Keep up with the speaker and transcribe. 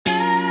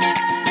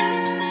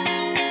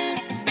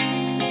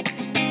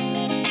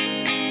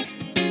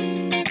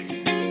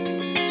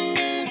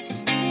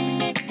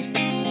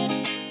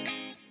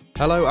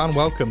Hello and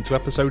welcome to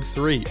episode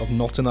 3 of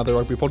Not Another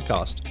Rugby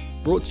Podcast,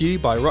 brought to you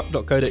by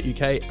ruck.co.uk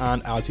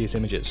and Altius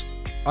Images.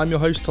 I'm your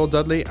host Todd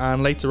Dudley,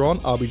 and later on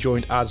I'll be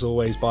joined as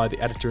always by the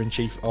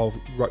editor-in-chief of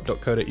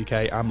ruck.co.uk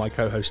and my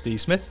co-host Steve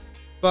Smith.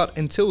 But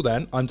until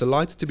then, I'm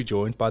delighted to be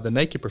joined by the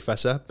naked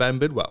professor Ben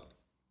Bidwell.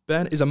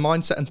 Ben is a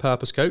mindset and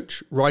purpose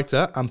coach,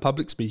 writer and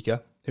public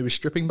speaker who is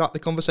stripping back the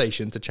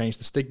conversation to change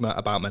the stigma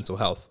about mental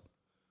health.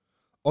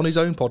 On his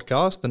own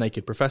podcast, The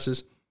Naked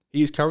Professors,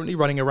 he is currently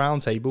running a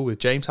roundtable with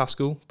James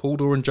Haskell, Paul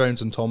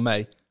Doran-Jones and Tom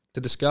May to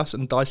discuss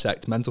and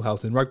dissect mental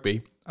health in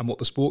rugby and what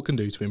the sport can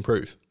do to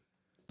improve.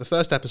 The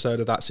first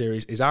episode of that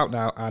series is out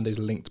now and is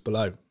linked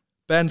below.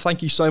 Ben,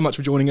 thank you so much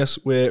for joining us.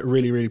 We're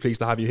really pleased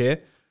to have you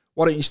here.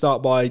 Why don't you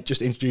start by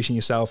just introducing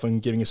yourself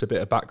and giving us a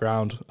bit of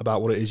background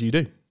about what it is you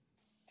do?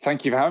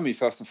 Thank you for having me,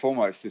 first and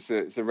foremost.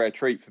 It's a rare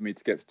treat for me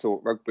to get to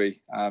talk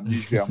rugby.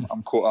 Usually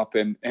I'm caught up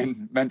in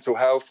mental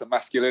health and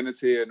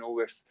masculinity and all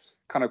this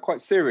kind of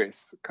quite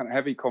serious, kind of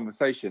heavy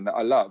conversation that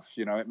I love.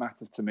 You know, it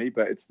matters to me,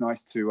 but it's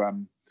nice to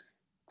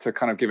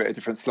kind of give it a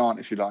different slant,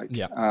 if you like.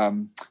 Yeah.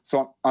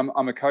 So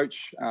I'm a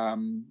coach. I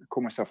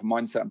call myself a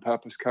mindset and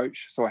purpose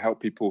coach. So I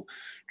help people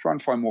try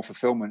and find more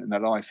fulfillment in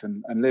their life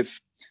and live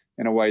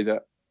in a way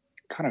that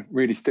kind of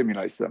really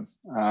stimulates them.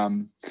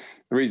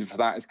 The reason for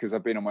that is because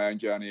I've been on my own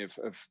journey of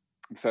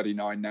I'm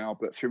 39 now,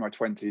 but through my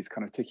 20s,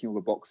 kind of ticking all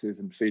the boxes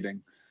and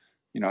feeling,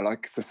 you know,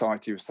 like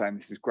society was saying,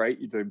 this is great,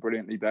 you're doing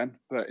brilliantly, Ben.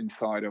 But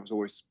inside, I was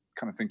always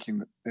kind of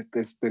thinking that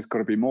there's got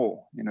to be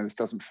more. You know, this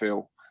doesn't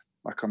feel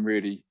like I'm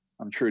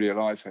truly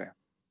alive here.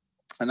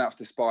 And that's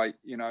despite,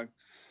 you know,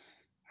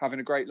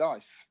 having a great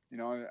life. You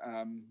know,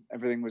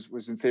 everything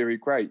was in theory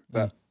great,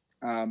 but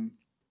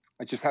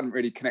I just hadn't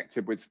really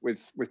connected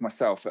with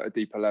myself at a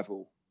deeper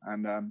level.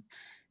 And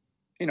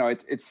you know,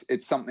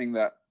 it's something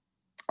that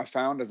I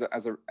found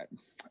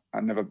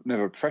I'm never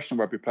a professional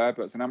rugby player,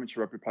 but as an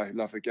amateur rugby player who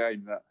loved the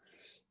game, that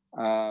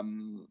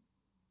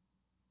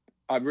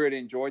I really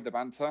enjoyed the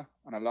banter,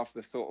 and I love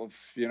the sort of,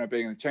 you know,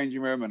 being in the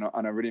changing room, and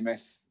I really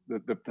miss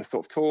the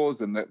sort of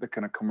tours and the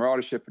kind of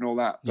camaraderie and all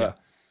that. But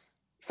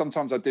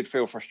sometimes I did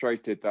feel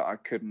frustrated that I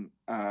couldn't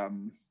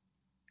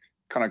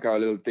kind of go a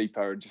little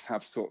deeper and just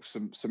have sort of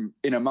some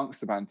in amongst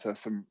the banter,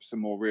 some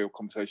more real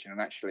conversation. And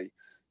actually,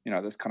 you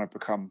know, that's kind of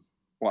become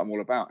what I'm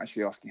all about,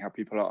 actually asking how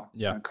people are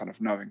and kind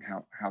of knowing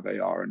how they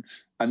are,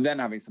 and then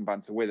having some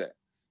banter with it.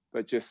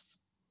 But just,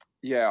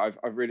 I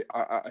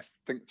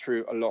think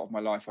through a lot of my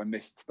life, I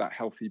missed that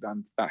healthy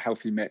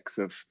mix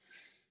of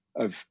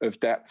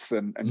depth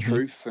and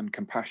truth and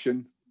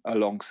compassion,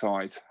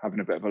 alongside having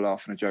a bit of a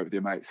laugh and a joke with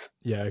your mates.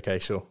 Yeah. Okay.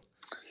 Sure.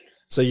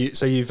 So you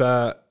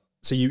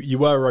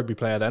were a rugby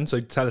player then.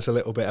 So tell us a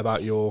little bit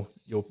about your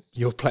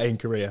playing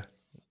career.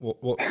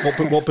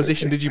 What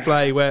position did you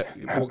play? What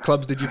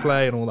clubs did you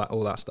play, and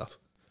all that stuff?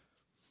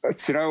 Do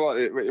you know what?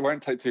 It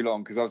won't take too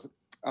long, because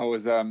I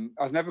was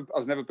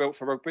never built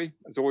for rugby. I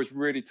was always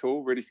really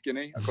tall, really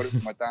skinny. I got it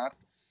from my dad.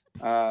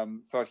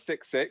 So I was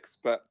 6'6",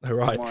 but in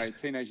my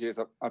teenage years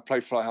I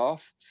played fly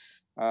half,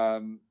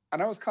 and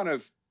I was kind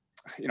of,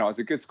 you know, I was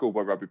a good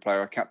schoolboy rugby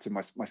player. I captained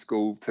my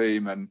school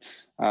team, and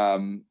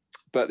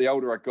but the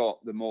older I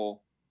got, the more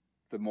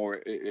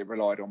it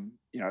relied on,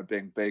 you know,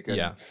 being big.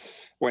 And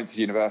went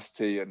to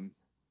university and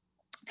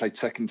played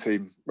second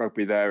team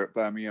rugby there at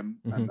Birmingham,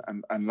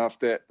 and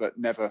loved it, but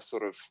never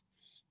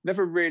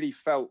really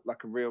felt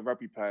like a real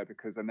rugby player,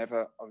 because of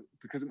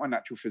my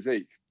natural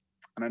physique,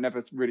 and I never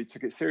really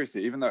took it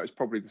seriously, even though it was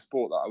probably the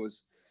sport that I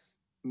was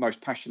most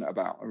passionate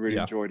about. I really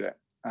enjoyed it.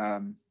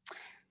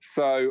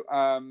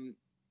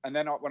 And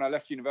then when I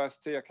left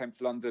university, I came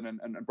to London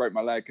and broke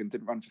my leg and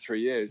didn't run for 3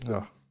 years.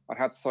 I'd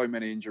had so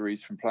many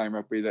injuries from playing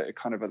rugby that it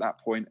kind of, at that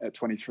point at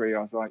 23, I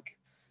was like,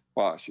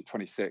 well, actually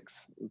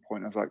 26 at the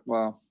point, I was like,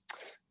 well,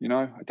 you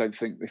know, I don't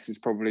think this is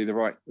probably the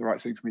right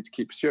thing for me to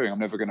keep pursuing. I'm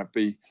never going to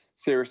be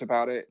serious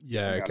about it.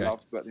 I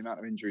love, but the amount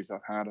of injuries I've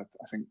had, I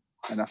think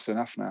enough's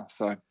enough now.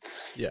 So I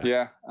think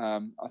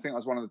I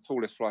was one of the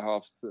tallest fly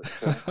halves to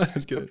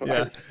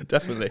yeah,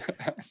 definitely.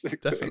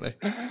 Definitely.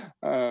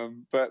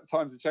 But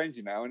times are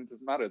changing now, and it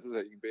doesn't matter, does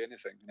it? You can be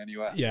anything in any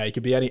way. Yeah, you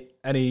could be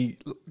any.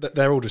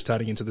 They're all just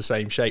turning into the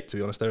same shape, to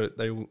be honest.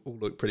 They all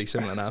look pretty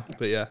similar now.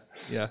 But yeah.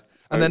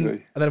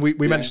 Totally. And then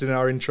we mentioned in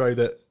our intro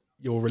that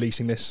you're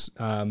releasing this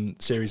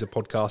series of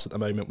podcasts at the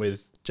moment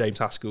with James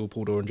Haskell,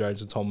 Paul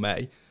Doran-Jones and Tom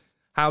May.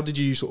 How did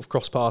you sort of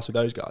cross paths with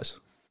those guys?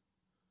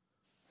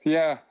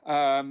 Yeah,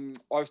 I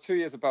was 2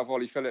 years above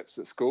Ollie Phillips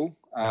at school.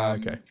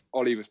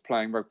 Ollie was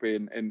playing rugby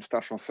in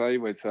Stade Francais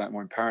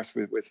in Paris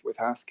with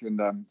Hask, and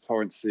so I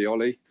went to see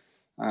Ollie.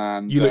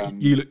 And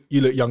you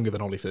look younger than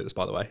Ollie Phillips,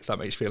 by the way, if that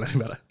makes you feel any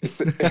better.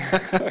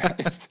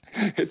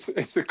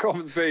 It's a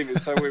common theme.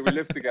 It's so we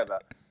live together,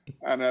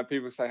 and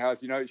people say, "How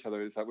do you know each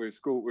other?" It's like we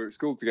were at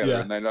school together,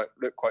 and they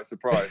look quite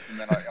surprised, and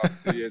they're like,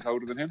 "I'm 2 years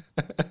older than him."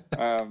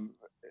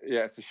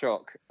 It's a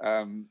shock.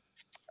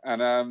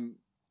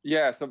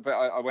 But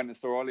I went and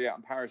saw Ollie out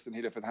in Paris, and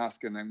he lived with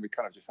Hask, and then we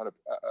kind of just had a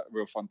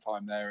real fun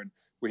time there, and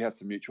we had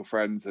some mutual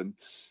friends, and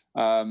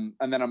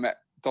then I met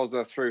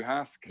Dozer through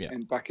Hask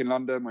back in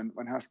London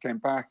when Hask came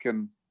back,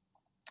 and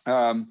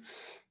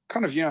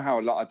kind of, you know how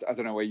a lot, I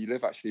don't know where you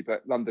live actually,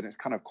 but London is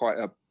kind of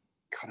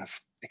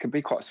it can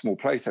be quite a small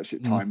place actually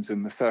at times,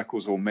 and the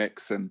circles all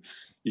mix, and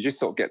you just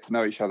sort of get to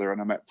know each other.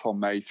 And I met Tom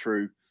May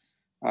through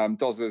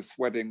Dozza's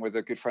wedding with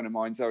a good friend of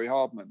mine, Zoe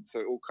Hardman. So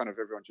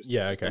everyone just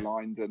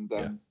aligned,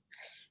 and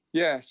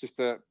it's just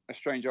a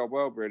strange old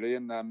world really.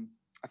 And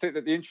I think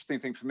that the interesting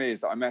thing for me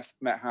is that I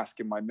met Hask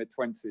in my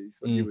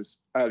mid-20s when he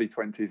was early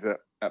 20s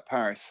at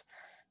Paris,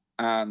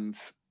 and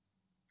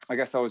I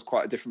guess I was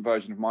quite a different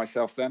version of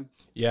myself then.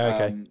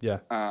 In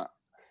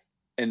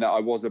that I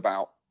was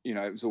about,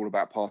 it was all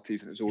about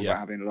parties, and it was all about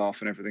having a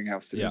laugh and everything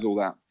else. It was all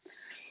that.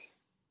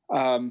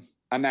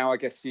 And now I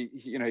guess he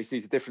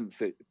sees a different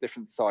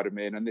side of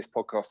me. And in this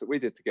podcast that we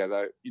did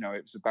together,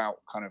 it was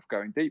about kind of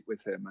going deep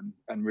with him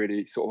and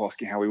really sort of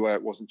asking how we were.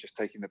 It wasn't just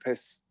taking the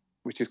piss,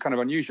 which is kind of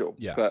unusual.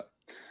 Yeah. But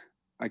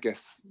I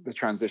guess the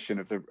transition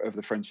of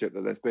the friendship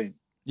that there's been.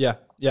 Yeah.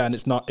 Yeah. And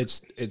it's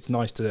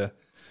nice to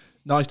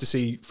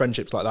see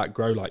friendships like that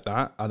grow like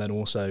that. And then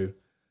also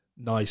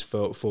nice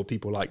for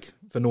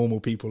normal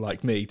people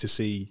like me to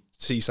see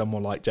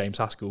someone like James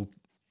Haskell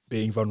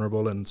being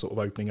vulnerable and sort of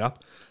opening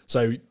up.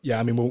 So yeah,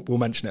 I mean, we'll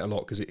mention it a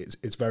lot because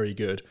it's very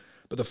good.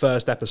 But the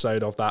first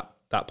episode of that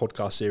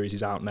podcast series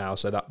is out now,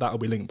 so that'll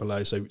be linked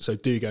below. So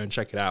do go and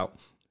check it out.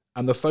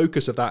 And the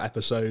focus of that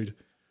episode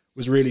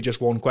was really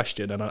just one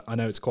question, and I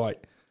know it's quite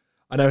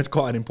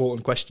an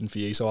important question for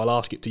you. So I'll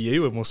ask it to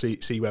you, and we'll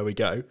see where we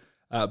go.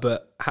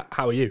 But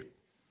how are you?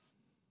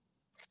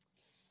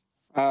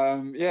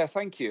 Yeah,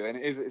 thank you. And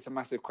it's a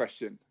massive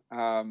question.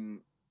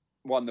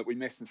 One that we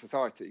miss in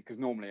society, because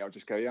normally I'll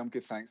just go, yeah, I'm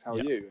good, thanks. How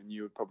are you? And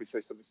you would probably say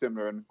something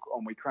similar, and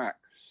on we crack.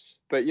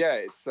 But yeah,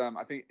 it's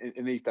I think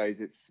in these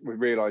days we're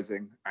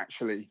realizing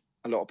actually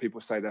a lot of people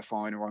say they're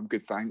fine or I'm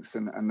good, thanks,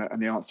 and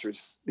the answer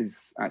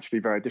is actually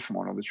a very different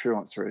one, or the true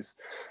answer is.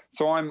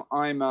 So I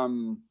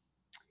am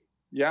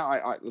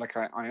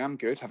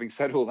good. Having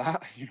said all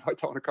that, I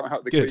don't want to come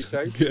out with the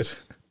cliche. Good.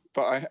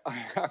 But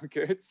I am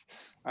good,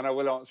 and I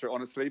will answer it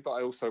honestly. But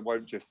I also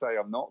won't just say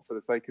I'm not for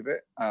the sake of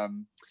it.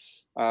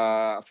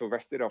 I feel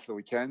rested after the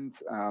weekend.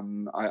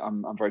 I'm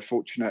very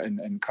fortunate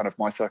in kind of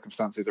my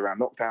circumstances around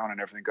lockdown and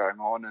everything going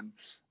on,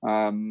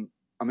 and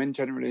I'm in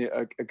generally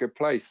a good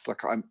place.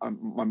 Like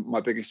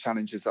my biggest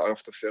challenge is that I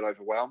often feel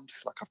overwhelmed.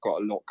 Like I've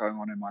got a lot going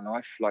on in my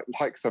life,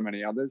 like so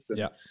many others.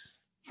 And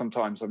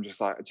sometimes I'm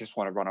just like, I just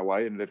want to run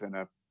away and live in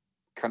a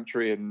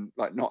country and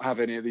like not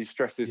have any of these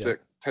stresses that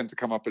tend to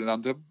come up in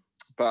London.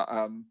 But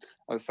at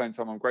the same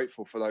time, I'm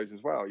grateful for those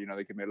as well.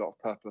 They give me a lot of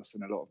purpose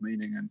and a lot of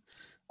meaning.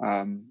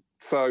 And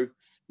so,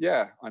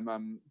 yeah,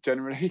 I'm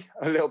generally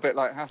a little bit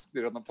like Hask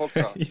did on the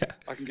podcast.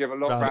 I can give a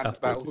lot of rant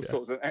about all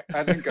sorts of,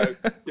 and then go,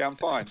 yeah, I'm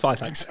fine. Fine,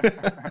 thanks.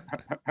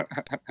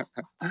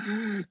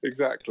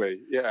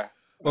 Exactly. Yeah.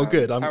 Well,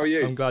 good. How are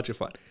you? I'm glad you're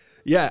fine.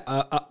 Yeah,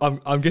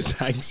 I'm good.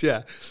 Thanks.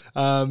 Yeah.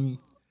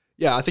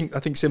 I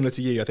think similar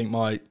to you. I think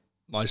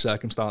my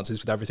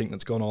circumstances with everything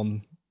that's gone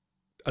on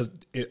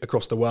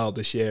across the world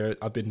this year,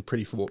 I've been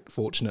pretty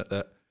fortunate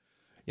that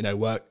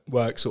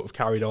work sort of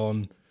carried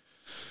on,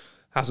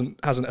 hasn't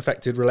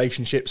affected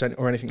relationships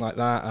or anything like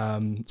that.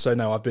 So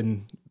no, I've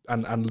been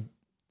and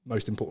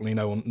most importantly,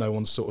 no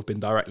one's sort of been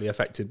directly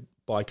affected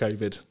by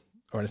COVID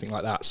or anything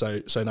like that.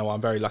 So no, I'm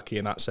very lucky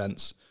in that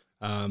sense.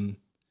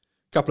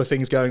 Couple of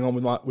things going on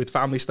with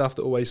family stuff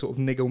that always sort of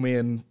niggle me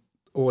and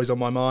always on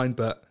my mind,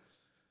 but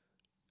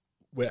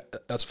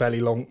that's fairly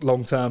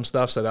long term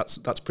stuff, so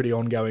that's pretty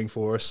ongoing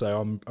for us.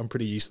 So I'm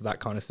pretty used to that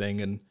kind of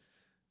thing, and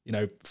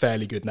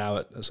fairly good now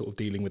at sort of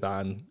dealing with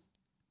that and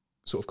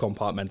sort of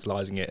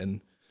compartmentalizing it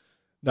and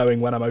knowing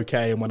when I'm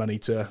okay and when I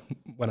need to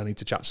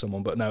chat to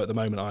someone. But no, at the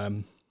moment I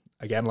am,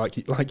 again, like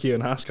you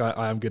and Hask,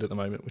 I am good at the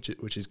moment,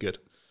 which is good.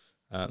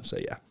 So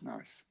yeah,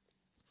 nice.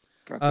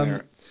 Glad to hear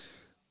it.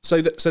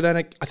 So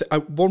then I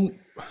want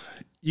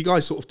you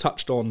guys sort of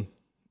touched on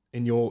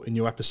in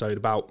your episode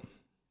about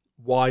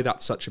why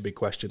that's such a big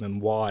question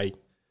and why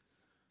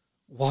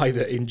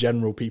that in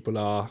general people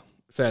are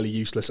fairly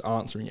useless at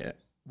answering it.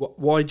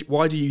 Why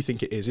do you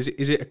think it is?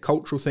 Is it a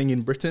cultural thing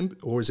in Britain,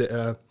 or is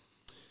it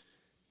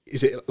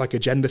like a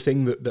gender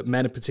thing that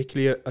men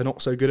particularly are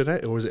not so good at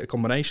it, or is it a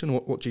combination?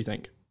 What do you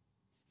think?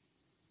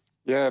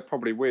 Yeah,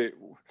 probably we're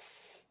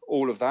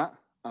all of that,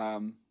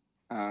 and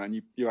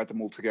you add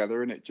them all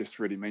together, and it just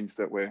really means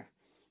that we're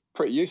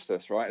pretty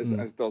useless, right? As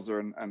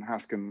Dozza and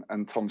Hask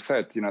and Tom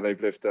said,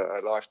 they've lived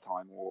a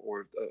lifetime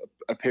or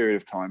a period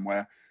of time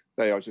where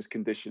they are just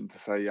conditioned to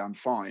say, yeah, I'm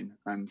fine.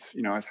 And,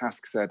 as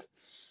Hask said,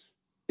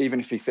 even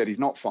if he said he's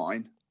not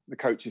fine, the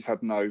coaches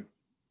had no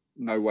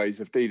ways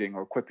of dealing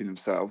or equipping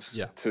themselves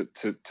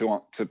to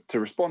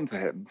respond to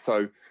him.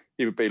 So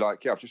he would be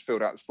like, yeah, I've just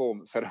filled out this form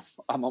that said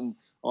I'm on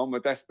my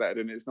deathbed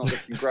and it's not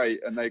looking great.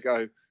 And they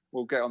go,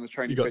 well, get on the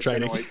training pitch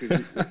anyway.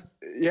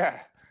 Yeah.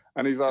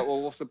 And he's like,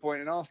 well, what's the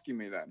point in asking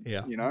me then?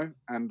 Yeah.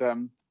 And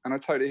I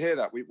totally hear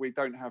that. We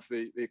don't have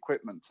the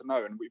equipment to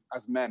know. And we,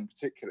 as men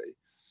particularly,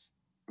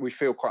 we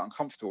feel quite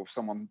uncomfortable if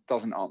someone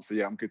doesn't answer,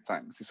 yeah, I'm good,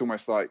 thanks. It's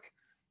almost like,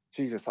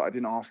 Jesus, I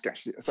didn't ask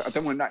actually. I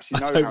don't want to actually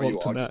know how you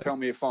are. Just tell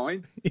me you're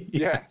fine.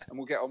 Yeah. And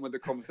we'll get on with the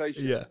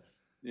conversation. Yeah.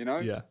 you know?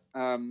 Yeah.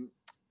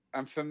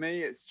 And for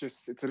me, it's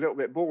a little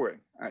bit boring,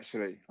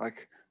 actually.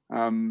 Like,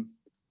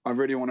 I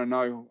really want to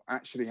know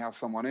actually how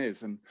someone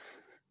is. And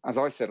as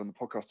I said on the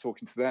podcast,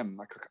 talking to them,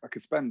 like I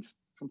could spend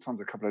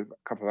sometimes a couple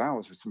of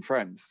hours with some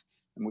friends,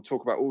 and we'll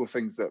talk about all the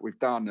things that we've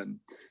done,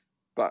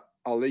 but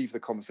I'll leave the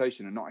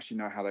conversation and not actually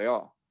know how they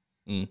are.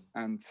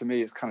 And to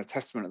me, it's kind of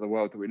testament of the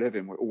world that we live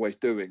in. We're always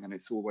doing, and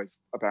it's always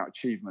about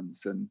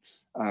achievements and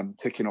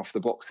ticking off the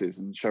boxes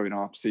and showing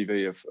our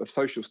CV of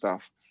social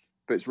stuff.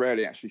 But it's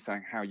rarely actually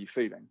saying how you're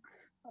feeling.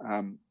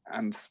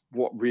 And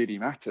what really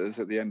matters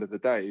at the end of the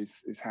day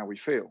is how we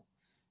feel.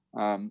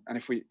 And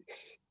if we,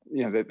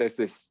 there's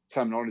this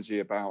terminology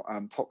about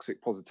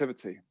toxic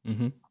positivity,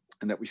 and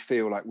that we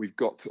feel like we've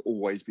got to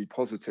always be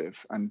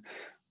positive. And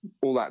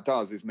all that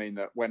does is mean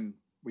that when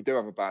we do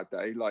have a bad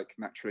day, like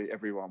naturally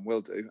everyone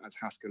will do, as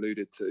Hask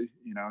alluded to,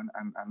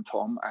 and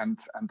Tom and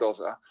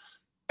Dozer,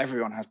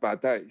 everyone has bad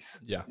days.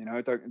 Yeah.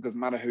 It doesn't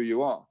matter who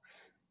you are.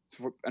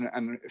 So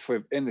and if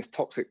we're in this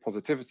toxic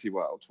positivity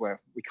world where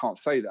we can't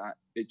say that,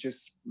 it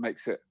just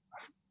makes it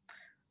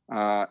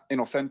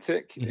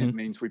inauthentic. It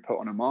means we put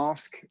on a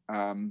mask.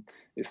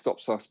 It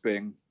stops us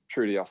being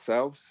truly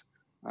ourselves.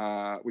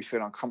 We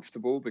feel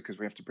uncomfortable because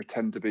we have to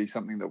pretend to be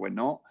something that we're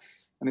not.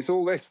 And it's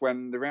all this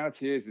when the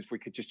reality is, if we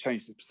could just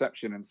change the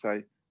perception and say,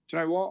 do you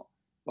know what?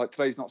 Like,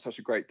 today's not such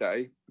a great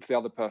day. If the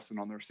other person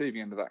on the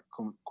receiving end of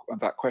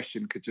that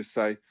question could just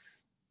say,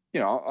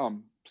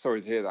 I'm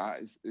sorry to hear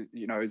that. Is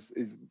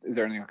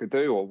there anything I could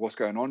do, or what's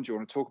going on? Do you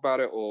want to talk about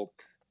it? Or,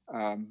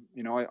 I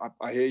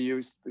hear you.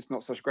 It's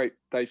not such a great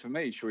day for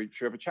me. Should we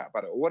have a chat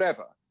about it, or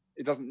whatever?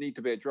 It doesn't need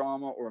to be a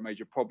drama or a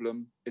major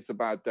problem. It's a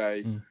bad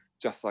day,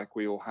 just like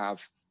we all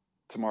have.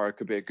 Tomorrow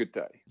could be a good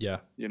day.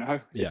 Yeah.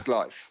 It's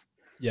life.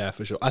 Yeah,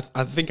 for sure.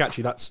 I think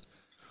actually that's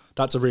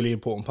a really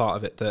important part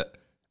of it, that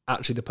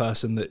actually the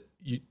person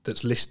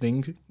that's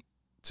listening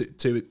to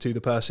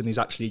the person is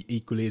actually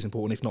equally as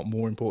important, if not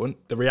more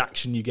important. The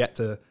reaction you get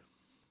to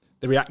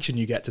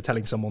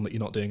telling someone that you're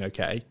not doing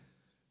okay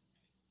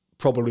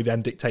probably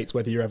then dictates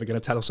whether you're ever going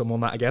to tell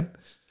someone that again.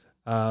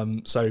 I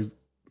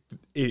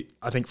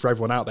think for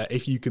everyone out there,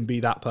 if you can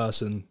be that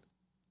person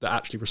that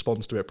actually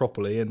responds to it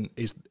properly and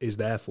is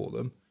there for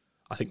them,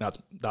 I think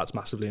that's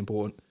massively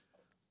important.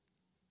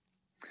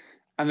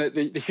 And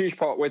the huge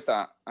part with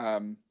that,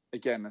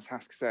 again, as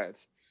Hask said,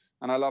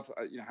 and I love,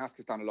 Hask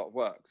has done a lot of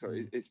work. So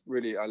it's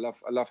really, I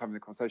love having the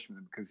conversation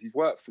with him, because he's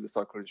worked for the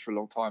psychologist for a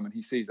long time, and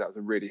he sees that as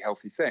a really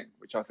healthy thing,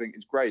 which I think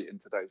is great in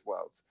today's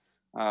world.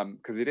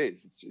 Because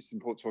it's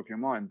important to work in your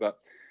mind. But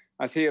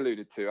as he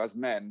alluded to, as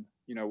men,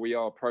 we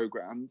are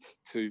programmed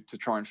to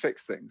try and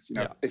fix things.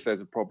 If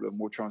there's a problem,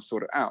 we'll try and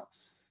sort it out.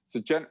 So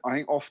I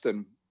think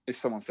often, if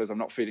someone says, I'm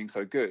not feeling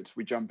so good,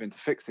 we jump into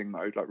fixing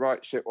mode, like,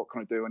 right, shit, what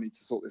can I do? I need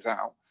to sort this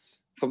out.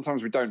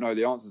 Sometimes we don't know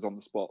the answers on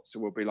the spot. So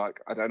we'll be like,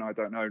 I don't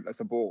know,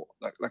 let's abort,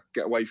 like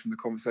get away from the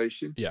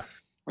conversation. Yeah.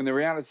 When the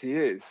reality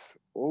is,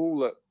 all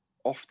that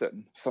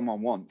often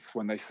someone wants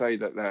when they say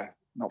that they're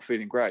not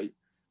feeling great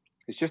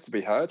is just to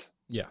be heard.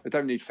 Yeah. They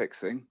don't need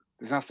fixing.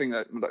 There's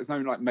no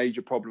like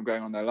major problem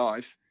going on in their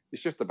life.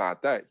 It's just a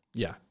bad day.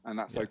 Yeah. And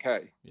that's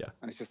okay. Yeah.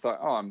 And it's just like,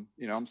 I'm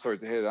sorry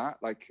to hear that.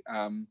 Like,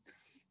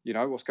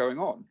 what's going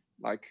on?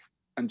 Like,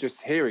 and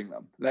just hearing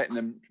them, letting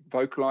them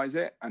vocalize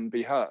it and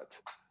be heard.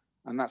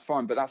 And that's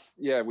fine. But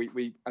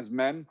we as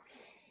men,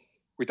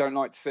 we don't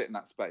like to sit in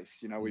that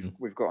space.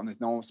 We've got on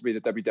this, no one wants to be the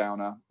Debbie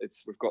Downer.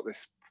 We've got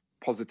this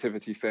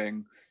positivity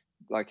thing.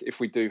 Like, if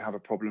we do have a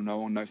problem, no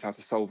one knows how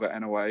to solve it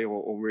anyway,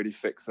 or really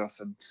fix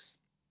us. And,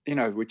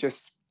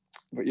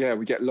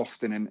 we get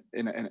lost in an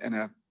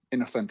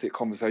inauthentic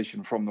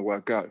conversation from the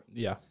word go.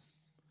 Yeah.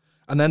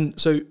 And then,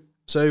 so,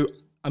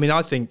 I mean,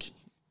 I think,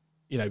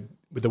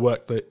 with the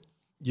work that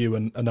you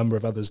and a number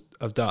of others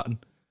have done,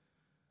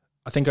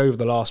 I think over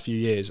the last few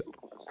years,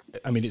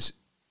 I mean,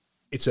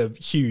 it's a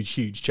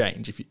huge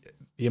change.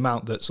 The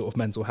amount that sort of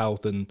mental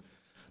health and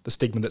the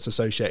stigma that's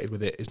associated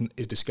with it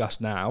is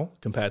discussed now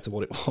compared to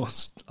what it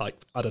was, like,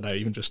 I don't know,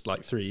 even just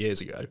like 3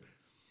 years ago.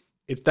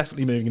 It's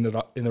definitely moving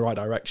in the right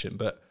direction.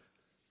 But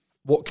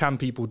what can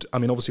people do? I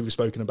mean, obviously we've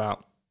spoken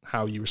about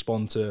how you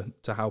respond to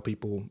how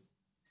people,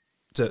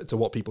 to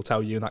what people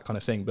tell you and that kind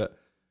of thing. But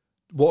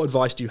what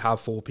advice do you have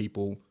for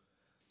people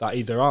that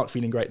either aren't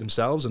feeling great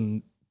themselves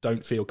and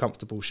don't feel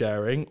comfortable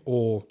sharing,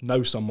 or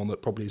know someone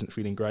that probably isn't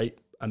feeling great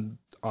and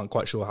aren't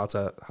quite sure how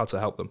to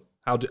help them?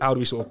 How do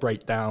we sort of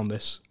break down the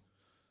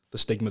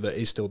stigma that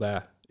is still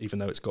there, even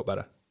though it's got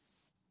better?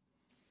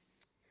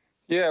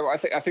 Yeah, well, I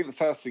think the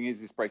first thing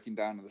is breaking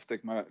down the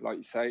stigma. Like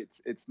you say,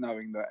 it's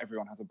knowing that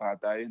everyone has a bad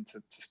day, and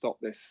to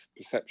stop this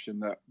perception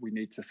that we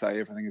need to say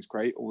everything is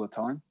great all the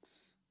time.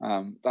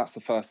 That's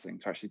the first thing,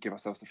 to actually give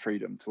ourselves the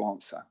freedom to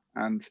answer.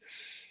 And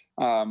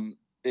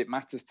it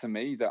matters to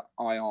me that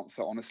I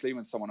answer honestly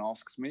when someone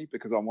asks me,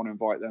 because I want to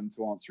invite them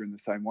to answer in the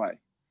same way.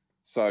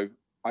 So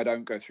I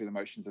don't go through the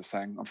motions of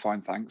saying, I'm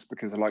fine, thanks,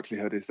 because the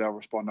likelihood is they'll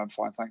respond, I'm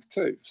fine, thanks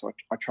too. So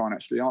I try and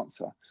actually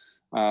answer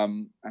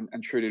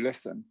and truly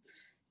listen.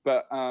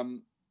 But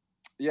like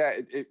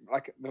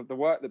the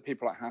work that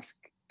people at Hask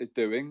is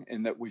doing,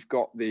 in that we've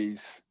got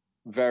these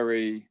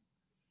very,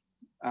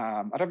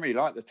 I don't really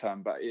like the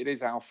term, but it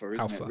is alpha,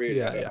 isn't it? Really,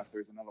 yeah, I don't know if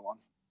there is another one.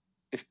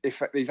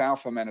 If these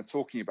alpha men are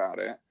talking about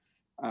it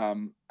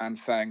and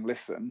saying,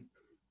 listen,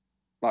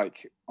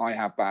 like, I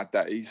have bad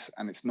days,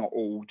 and it's not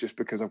all just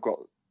because I've got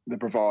the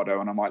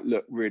bravado and I might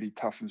look really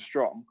tough and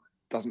strong,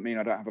 doesn't mean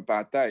I don't have a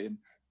bad day. And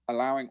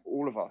allowing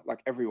all of us,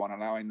 like everyone,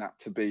 allowing that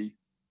to be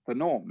the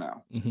norm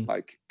now.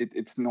 Like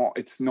it's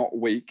not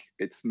weak,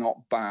 it's not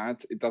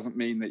bad. It doesn't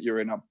mean that you're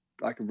in a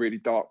really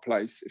dark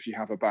place if you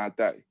have a bad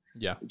day.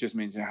 Yeah, it just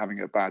means you're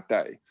having a bad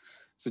day.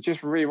 So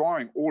just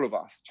rewiring all of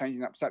us, changing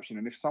that perception.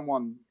 And if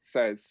someone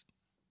says,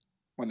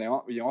 when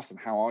you ask them,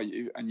 how are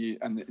you,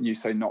 and you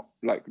say, not,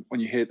 like, when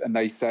you hear and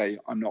they say,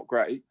 I'm not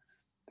great,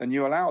 then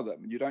you allow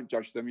them. You don't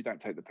judge them, you don't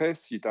take the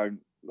piss, you don't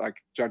like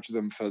judge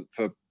them for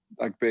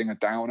like being a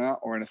downer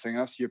or anything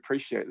else. You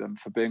appreciate them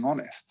for being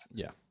honest.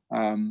 Yeah.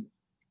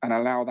 And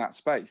allow that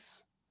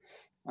space.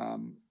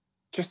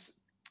 It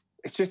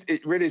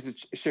really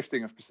is a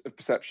shifting of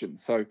perception.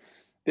 So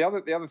the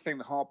other thing,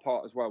 the hard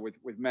part as well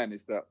with men,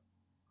 is that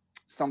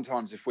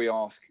sometimes if we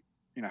ask,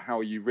 you know, how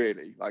are you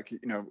really? Like, you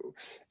know,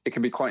 it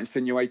can be quite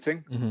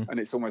insinuating, and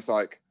it's almost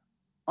like,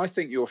 I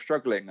think you're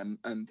struggling,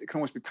 and it can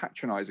almost be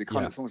patronizing.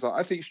 It's almost like,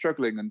 I think you're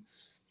struggling. And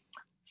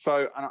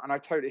so, and I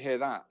totally hear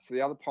that. So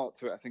the other part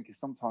to it, I think, is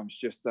sometimes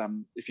just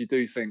if you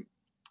do think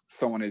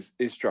someone is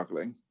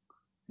struggling,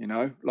 you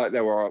know, like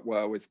there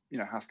were with, you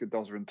know, Haskell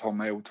Dozer and Tom,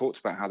 they all talked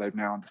about how they've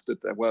now understood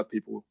there were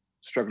people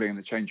struggling in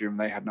the change room.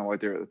 They had no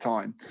idea at the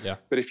time. Yeah.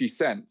 But if you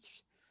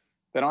sense,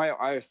 then I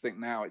always think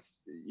now it's,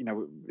 you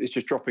know, it's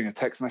just dropping a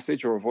text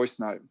message or a voice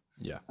note.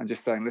 Yeah. And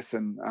just saying,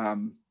 listen,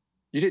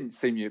 you didn't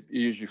seem your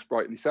usual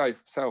sprightly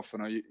self.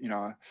 And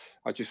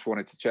I just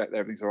wanted to check that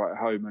everything's all right at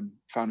home and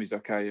family's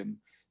okay. And,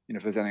 you know,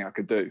 if there's anything I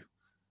could do.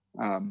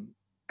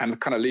 And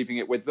kind of leaving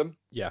it with them,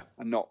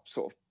 and not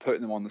sort of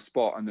putting them on the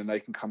spot, and then they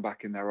can come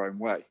back in their own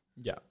way.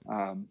 Yeah,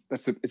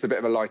 it's a bit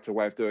of a lighter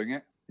way of doing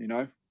it, you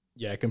know.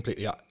 Yeah,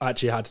 completely. I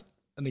actually had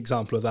an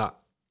example of that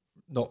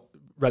not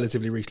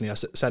relatively recently. I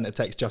sent a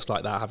text just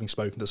like that, having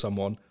spoken to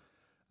someone.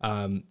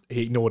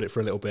 He ignored it for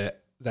a little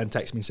bit, then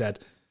texted me and said,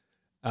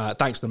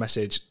 "Thanks for the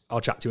message.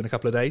 I'll chat to you in a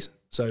couple of days."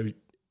 So,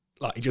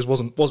 like, he just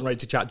wasn't ready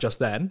to chat just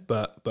then,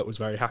 but was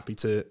very happy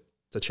to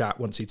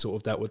chat once he'd sort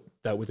of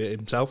dealt with it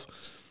himself.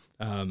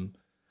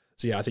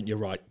 So yeah, I think you're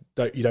right.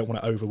 You don't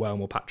want to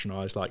overwhelm or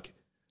patronise. Like,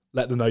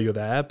 let them know you're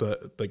there,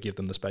 but give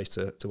them the space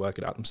to work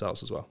it out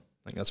themselves as well.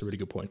 I think that's a really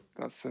good point.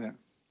 That's it.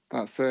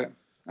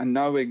 And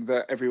knowing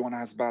that everyone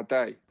has a bad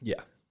day.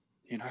 Yeah.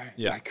 You know,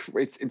 like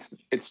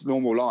it's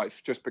normal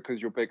life. Just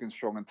because you're big and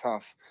strong and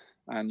tough,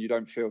 and you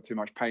don't feel too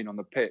much pain on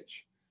the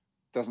pitch,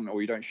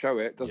 or you don't show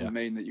it, doesn't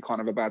mean that you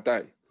can't have a bad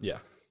day. Yeah.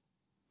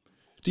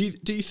 Do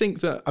you think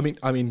that?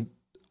 I mean,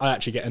 I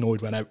actually get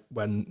annoyed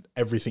when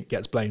everything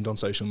gets blamed on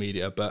social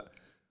media, but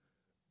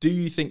do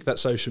you think that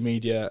social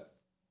media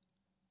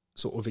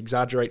sort of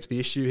exaggerates the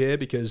issue here?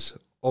 Because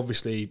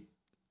obviously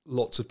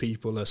lots of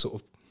people are sort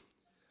of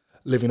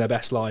living their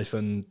best life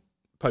and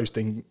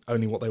posting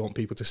only what they want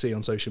people to see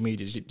on social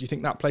media. Do you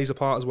think that plays a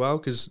part as well?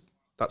 Because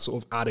that's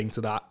sort of adding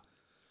to that,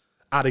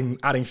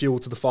 adding fuel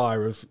to the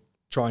fire of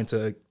trying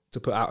to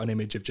put out an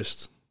image of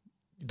just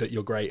that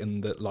you're great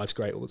and that life's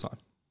great all the time.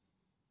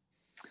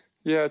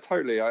 Yeah,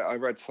 totally. I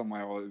read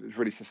somewhere, or it was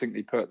really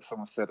succinctly put,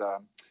 someone said,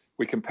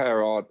 we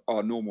compare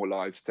our normal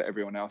lives to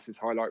everyone else's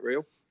highlight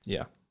reel.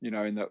 Yeah. You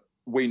know, in that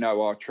we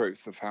know our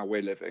truth of how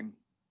we're living.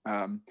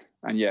 And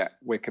yet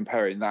we're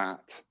comparing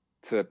that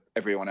to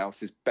everyone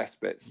else's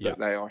best bits that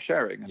they are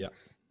sharing. And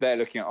they're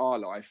looking at our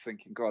life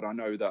thinking, God, I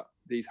know that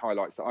these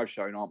highlights that I've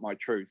shown aren't my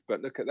truth,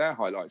 but look at their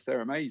highlights.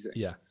 They're amazing.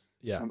 Yeah.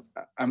 Yeah.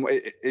 And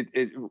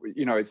it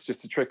you know, it's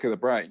just a trick of the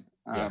brain.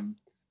 The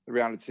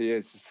reality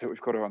is that we've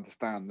got to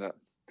understand that,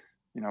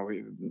 you know,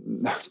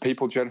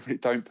 people generally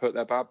don't put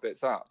their bad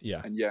bits up. Yeah.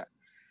 And yet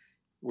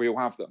we all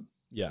have them.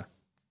 Yeah.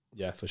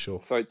 Yeah, for sure.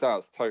 So it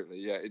does totally.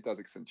 Yeah, it does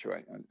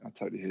accentuate. I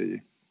totally hear you.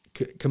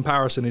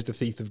 Comparison is the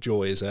thief of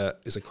joy is a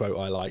quote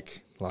I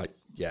like. Like,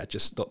 yeah,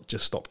 just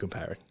stop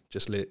comparing.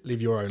 Just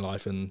live your own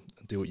life and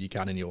do what you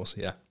can in yours.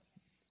 Yeah.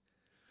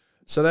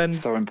 So then,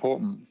 so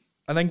important.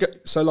 And then,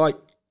 so like,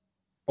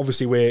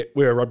 obviously we're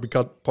a rugby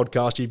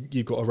podcast.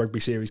 You've got a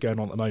rugby series going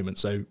on at the moment,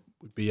 so it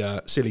would be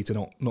silly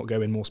to not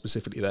go in more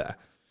specifically there.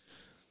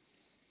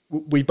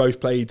 We both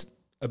played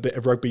a bit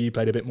of rugby. You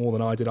played a bit more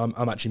than I did.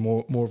 I'm actually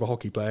more of a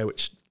hockey player,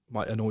 which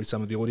might annoy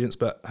some of the audience,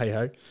 but hey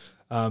ho.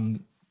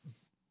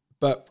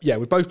 But yeah,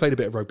 we both played a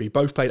bit of rugby,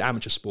 both played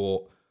amateur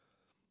sport,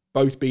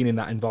 both been in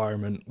that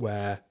environment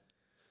where,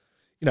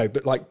 you know,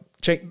 but like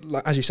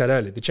as you said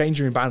earlier, the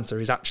changing room banter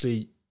is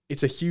actually,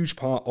 it's a huge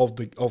part of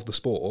the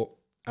sport.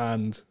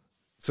 And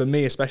for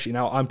me, especially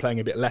now, I'm playing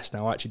a bit less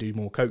now. I actually do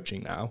more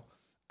coaching now.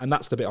 And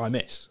that's the bit I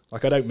miss.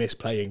 Like, I don't miss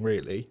playing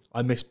really.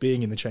 I miss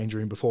being in the changing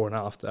room before and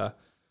after,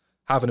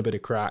 having a bit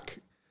of crack,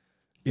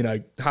 you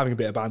know, having a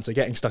bit of banter,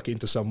 getting stuck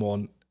into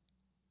someone.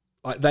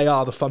 Like, they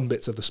are the fun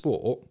bits of the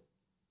sport.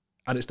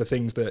 And it's the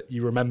things that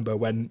you remember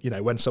when, you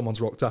know, when someone's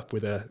rocked up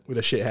with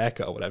a shit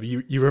haircut or whatever,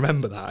 you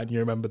remember that and you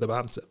remember the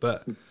banter.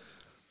 But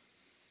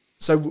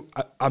So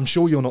I'm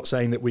sure you're not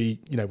saying that we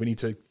need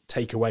to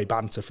take away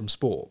banter from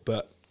sport,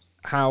 but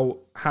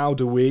how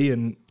do we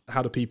and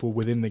how do people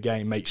within the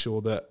game make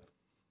sure that,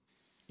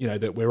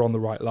 that we're on the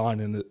right line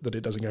and that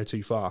it doesn't go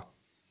too far?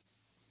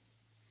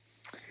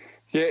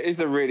 Yeah, it's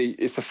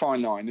a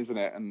fine line, isn't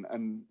it?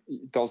 And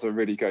Dozer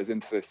really goes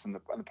into this in the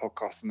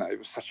podcast, and that it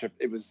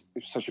was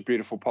such a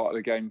beautiful part of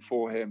the game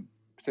for him,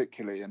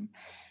 particularly, and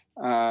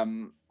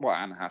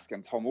Anna Hask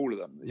and Tom, all of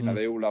them,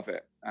 they all love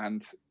it,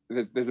 and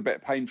there's a bit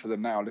of pain for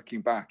them now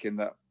looking back in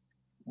that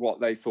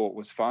what they thought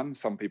was fun,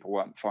 some people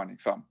weren't finding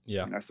fun.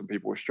 Yeah, some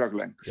people were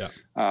struggling. Yeah,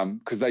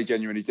 because they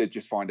genuinely did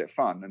just find it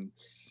fun, and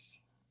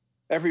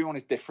everyone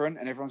is different,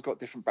 and everyone's got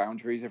different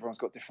boundaries, everyone's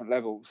got different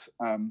levels.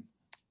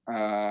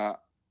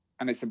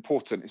 And it's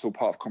important. It's all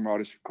part of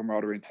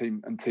camaraderie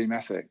and team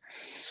ethic.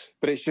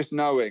 But it's just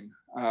knowing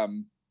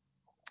the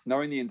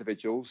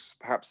individuals,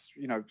 perhaps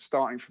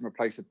starting from a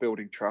place of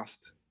building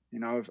trust,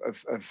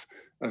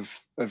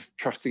 of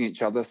trusting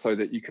each other, so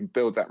that you can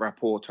build that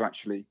rapport to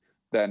actually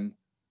then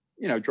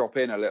drop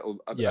in a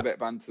bit of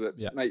banter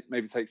that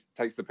maybe takes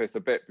the piss a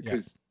bit,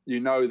 because you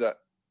know that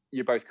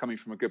you're both coming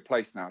from a good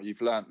place now.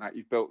 You've learned that,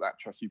 you've built that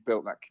trust, you've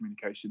built that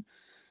communication.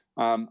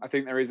 I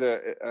think there is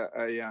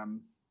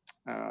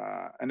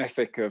an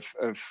ethic of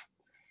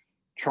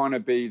trying to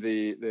be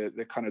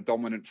the kind of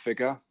dominant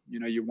figure.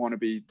 You want to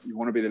be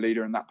the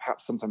leader, and that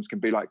perhaps sometimes can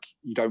be like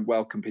you don't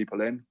welcome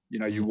people in.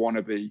 You want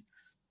to be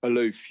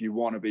aloof, you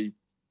want to be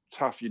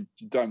tough, you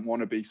don't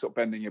want to be sort of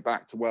bending your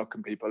back to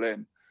welcome people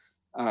in.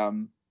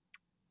 And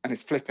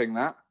it's flipping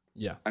that.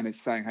 Yeah. And it's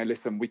saying, hey,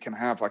 listen,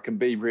 I can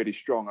be really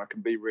strong, I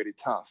can be really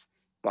tough,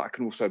 but I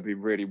can also be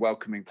really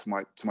welcoming to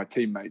my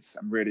teammates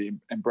and really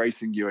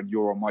embracing you, and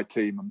you're on my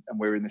team, and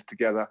we're in this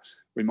together.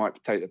 We might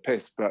take the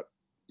piss, but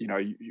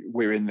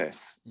we're in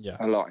this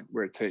aligned.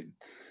 We're a team.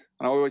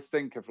 And I always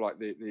think of like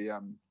the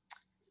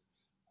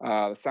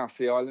South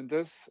Sea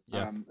Islanders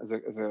as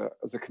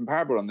a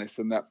comparable on this,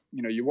 and that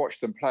you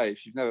watch them play.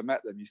 If you've never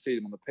met them, you see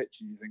them on the pitch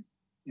and you think,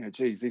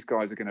 geez, these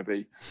guys are going to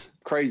be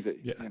crazy.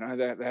 Yeah.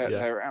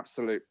 They're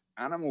absolute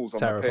animals on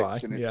the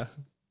pitch, and it's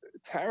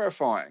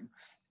terrifying.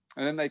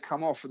 And then they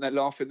come off and they're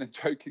laughing and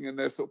joking and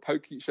they're sort of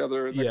poking each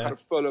other, and they're kind of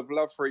full of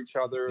love for each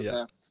other, and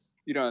they're,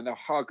 and they'll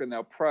hug and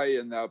they'll pray,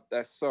 and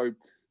they're so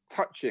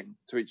touching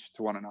to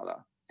one another.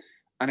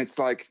 And it's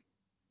like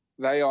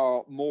they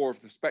are more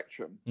of the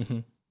spectrum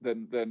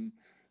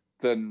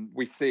than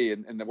we see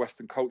in the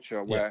Western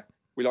culture, where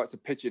we like to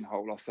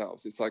pigeonhole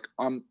ourselves. It's like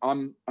I'm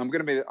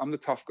the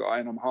tough guy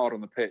and I'm hard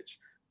on the pitch.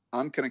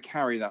 I'm going to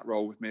carry that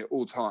role with me at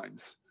all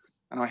times,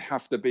 and I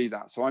have to be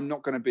that. So I'm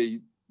not going to be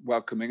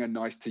welcoming and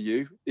nice to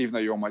you, even though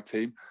you're on my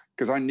team,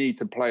 because I need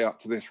to play up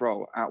to this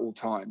role at all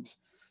times.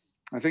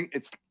 I think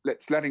it's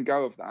letting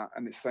go of that,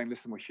 and it's saying,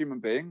 listen, we're human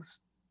beings.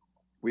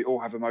 We all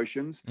have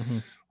emotions.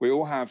 We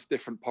all have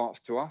different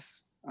parts to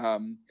us.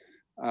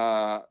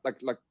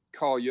 Like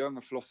Carl Jung,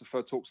 a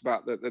philosopher, talks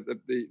about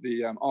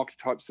the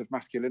archetypes of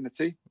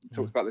masculinity. He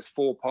talks about there's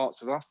 4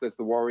 parts of us. There's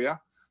the warrior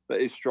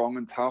that is strong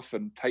and tough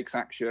and takes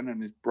action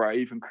and is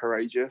brave and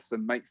courageous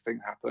and makes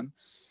things happen.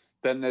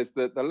 Then there's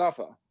the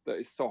lover that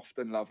is soft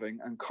and loving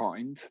and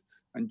kind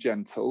and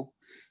gentle.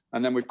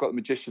 And then we've got the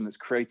magician that's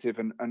creative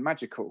and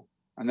magical.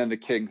 And then the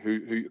king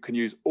who can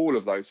use all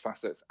of those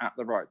facets at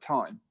the right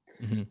time.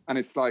 And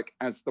it's like,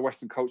 as the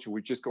Western culture,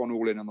 we've just gone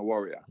all in on the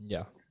warrior.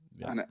 Yeah.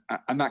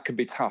 And that can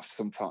be tough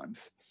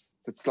sometimes.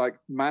 So it's like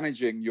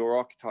managing your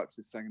archetypes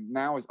is saying,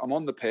 I'm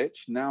on the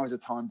pitch, now is a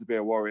time to be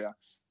a warrior.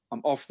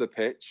 I'm off the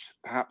pitch,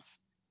 perhaps,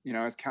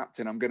 as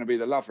captain, I'm going to be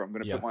the lover. I'm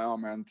going to put my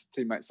arm around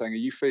teammates saying, are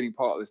you feeling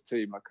part of this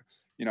team? Like,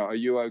 are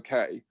you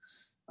okay?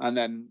 And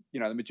then,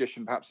 the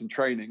magician perhaps in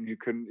training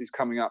is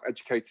coming up,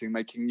 educating,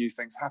 making new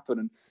things happen,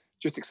 and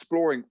just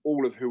exploring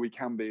all of who we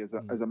can be as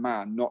a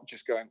man, not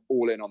just going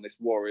all in on this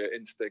warrior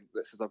instinct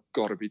that says, I've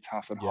got to be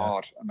tough and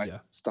hard and make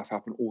stuff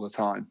happen all the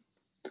time.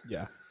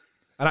 Yeah.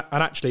 And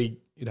actually,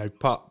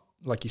 part,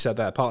 like you said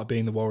there, part of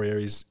being the warrior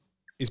is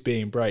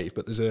being brave,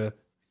 but there's a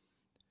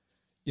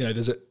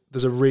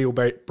real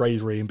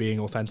bravery in being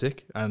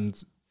authentic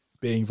and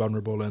being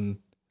vulnerable and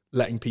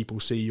letting people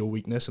see your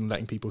weakness and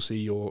letting people see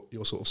your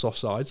sort of soft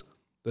sides.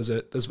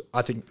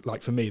 I think,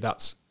 like, for me,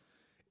 that's,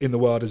 in the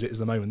world as it is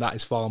at the moment, that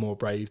is far more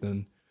brave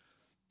than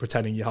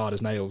pretending you're hard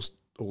as nails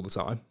all the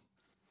time.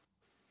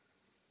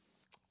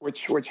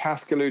 Which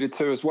Hask alluded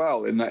to as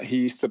well, in that he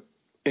used to,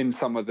 in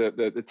some of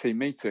the team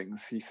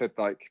meetings, he said,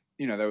 like,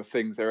 there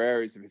were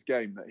areas of his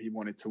game that he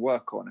wanted to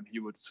work on, and he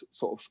would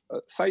sort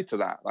of say to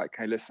that, like,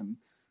 hey, listen,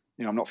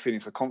 I'm not feeling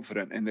so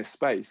confident in this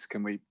space.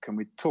 Can we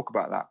talk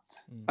about that?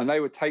 And they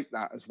would take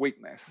that as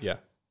weakness,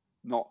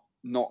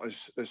 not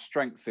as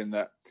strength, in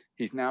that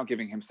he's now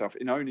giving himself,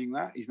 in owning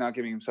that, he's now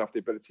giving himself the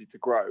ability to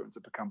grow and to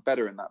become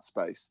better in that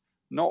space.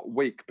 Not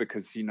weak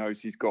because he knows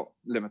he's got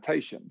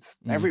limitations.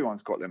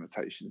 Everyone's got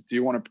limitations. Do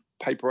you want to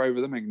paper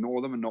over them,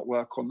 ignore them, and not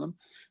work on them?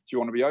 Do you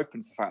want to be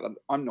open to the fact that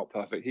I'm not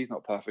perfect, he's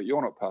not perfect,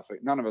 you're not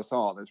perfect, none of us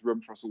are. There's room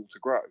for us all to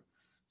grow.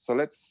 So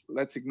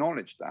let's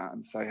acknowledge that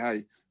and say,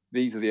 hey,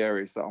 these are the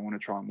areas that I want to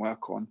try and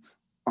work on.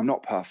 I'm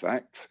not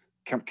perfect.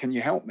 Can you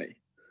help me?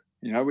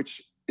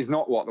 which is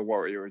not what the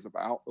warrior is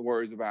about. The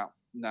warrior is about,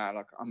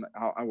 like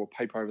I will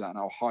paper over that and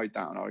I'll hide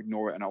that and I'll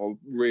ignore it and I will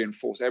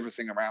reinforce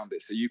everything around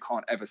it so you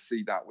can't ever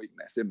see that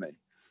weakness in me.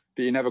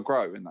 But you never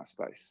grow in that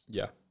space.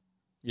 Yeah,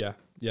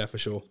 for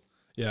sure.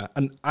 Yeah,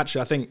 and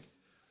actually, I think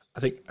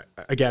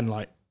again,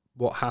 like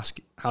what Hask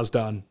has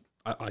done.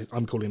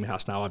 I'm calling him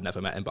Hask now. I've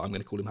never met him, but I'm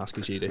going to call him Hask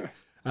as you do.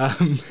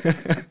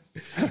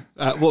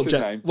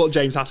 What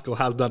James Haskell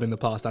has done in the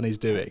past and is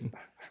doing,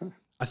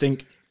 I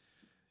think.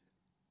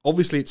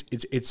 Obviously,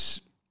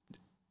 it's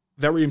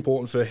very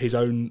important for his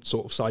own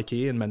sort of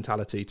psyche and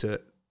mentality to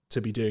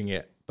be doing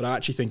it. But I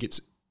actually think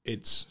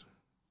it's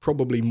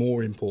probably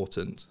more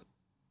important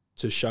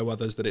to show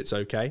others that it's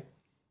okay.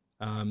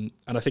 And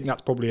I think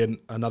that's probably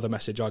another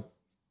message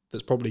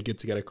that's probably good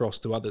to get across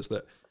to others,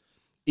 that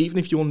even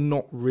if you're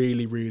not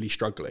really, really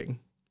struggling,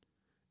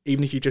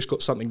 even if you've just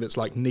got something that's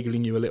like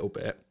niggling you a little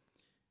bit,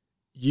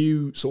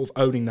 you sort of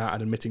owning that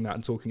and admitting that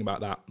and talking about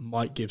that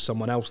might give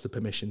someone else the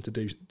permission to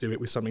do it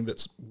with something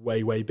that's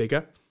way, way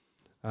bigger.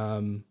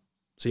 So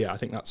yeah, I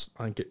think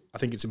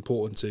it's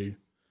important to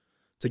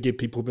give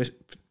people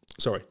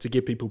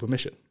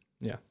permission.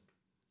 Yeah.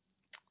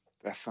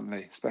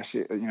 Definitely,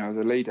 especially, as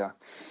a leader,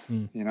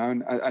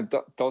 and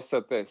Dos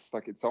said this,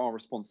 like, it's our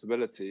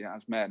responsibility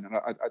as men. And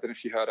I don't know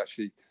if you heard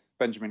actually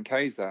Benjamin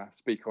Kaiser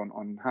speak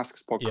on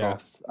Hask's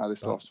podcast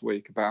last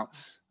week about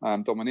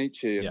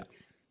Dominici. And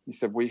he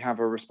said, we have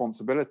a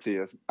responsibility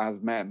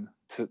as men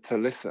to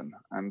listen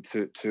and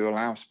to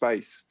allow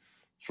space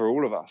for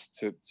all of us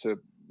to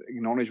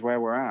acknowledge where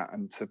we're at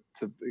and to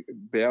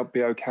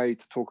be okay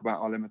to talk about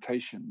our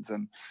limitations.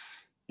 And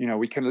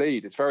we can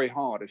lead. It's very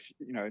hard if,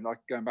 like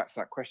going back to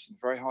that question,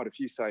 it's very hard if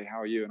you say, how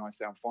are you? And I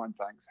say, I'm fine,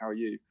 thanks. How are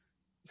you?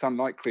 It's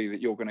unlikely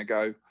that you're going to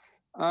go,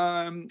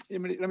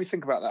 let me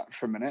think about that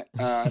for a minute.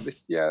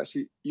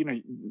 Actually,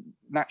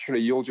 naturally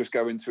you'll just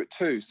go into it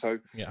too. So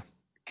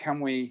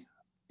can we,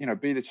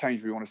 be the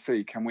change we want to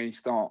see? Can we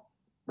start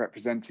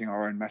representing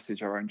our own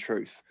message, our own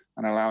truth,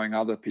 and allowing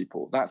other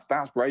people? That's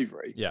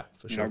bravery. Yeah,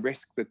 for sure.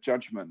 Risk the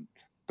judgment,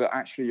 but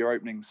actually you're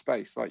opening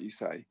space, like you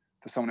say,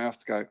 for someone else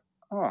to go,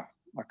 oh,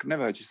 I've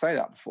never heard you say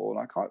that before.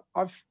 Like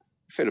I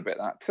feel a bit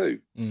that too,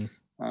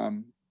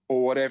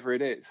 or whatever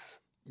it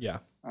is. Yeah.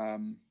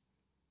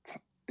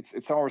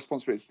 It's our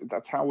responsibility.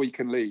 That's how we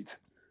can lead,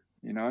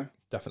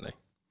 Definitely.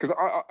 Because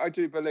I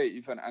do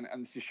believe,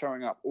 and this is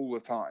showing up all the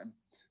time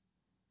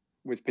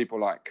with people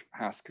like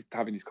Hask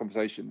having these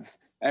conversations.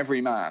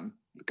 Every man,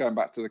 going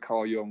back to the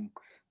Carl Jung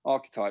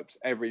archetypes,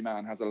 every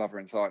man has a lover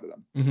inside of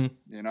them.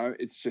 Mm-hmm.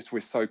 It's just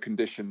we're so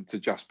conditioned to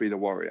just be the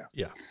warrior.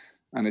 Yeah.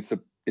 And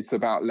it's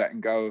about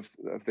letting go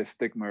of this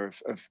stigma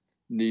of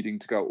needing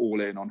to go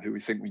all in on who we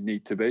think we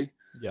need to be.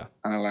 Yeah.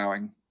 And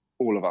allowing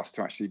all of us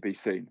to actually be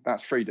seen.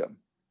 That's freedom.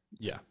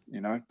 Yeah.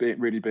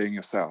 Really being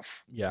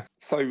yourself. Yeah.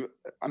 So,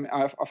 I mean,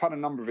 I've had a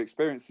number of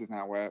experiences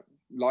now where,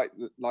 like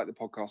the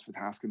podcast with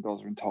Hask and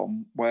Dozer and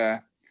Tom,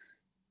 where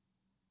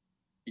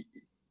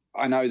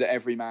I know that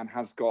every man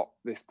has got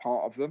this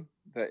part of them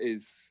that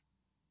is,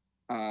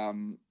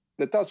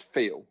 that does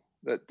feel,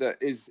 that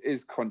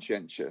is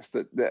conscientious,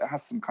 that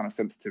has some kind of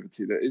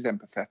sensitivity, that is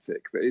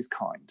empathetic, that is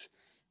kind,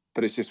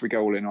 but it's just we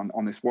go all in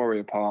on this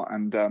warrior part,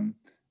 and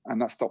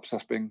that stops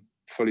us being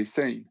fully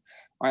seen.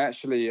 I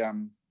actually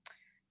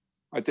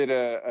I did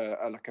a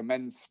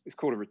men's, it's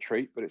called a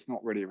retreat, but it's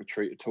not really a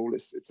retreat at all.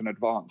 It's an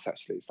advance,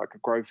 actually. It's like a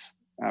growth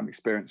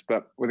experience,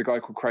 but with a guy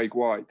called Craig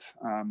White,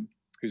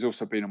 who's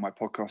also been on my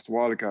podcast a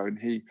while ago, and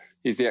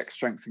he's the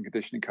ex-strength and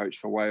conditioning coach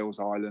for Wales,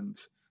 Ireland,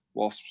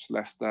 Wasps,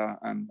 Leicester,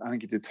 and I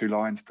think he did 2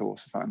 Lions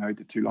tours. In fact, I know he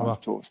did 2 Lions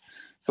tours.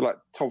 So like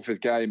top of his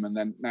game, and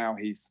then now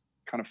he's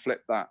kind of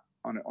flipped that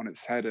on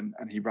its head, and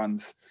he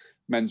runs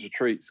men's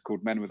retreats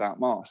called Men Without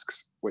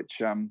Masks,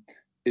 which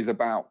is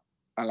about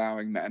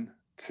allowing men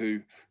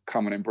to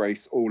come and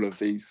embrace all of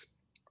these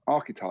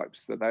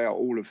archetypes, that they are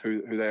all of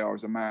who they are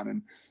as a man.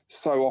 And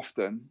so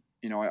often,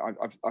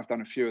 I've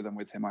done a few of them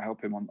with him. I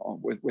help him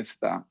with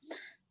that.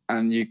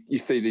 And you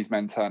see these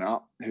men turn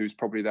up who's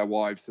probably their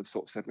wives have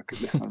sort of said, look,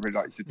 listen, I'd really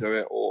like you to do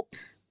it. Or,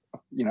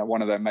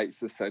 one of their mates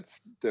has said,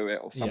 do it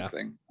or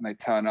something. Yeah. And they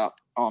turn up,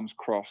 arms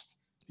crossed,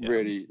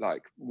 really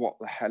like, what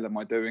the hell am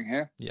I doing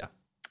here? Yeah.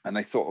 And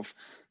they sort of,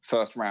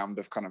 first round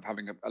of kind of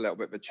having a little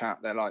bit of a chat,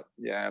 they're like,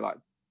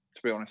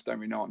 to be honest, don't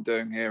really know what I'm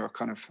doing here.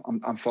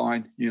 I'm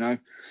fine,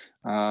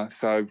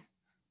 so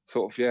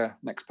sort of,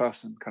 next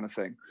person kind of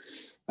thing.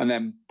 And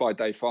then by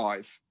day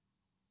 5,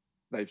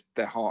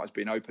 their heart has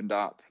been opened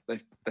up. They're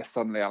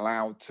suddenly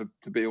allowed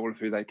to be all of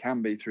who they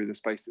can be through the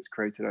space that's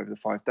created over the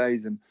 5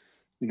 days. And,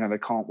 they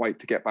can't wait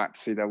to get back to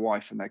see their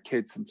wife and their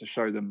kids and to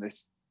show them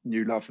this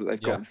new love that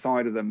they've got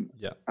inside of them.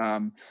 Yeah.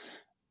 And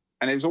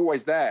it was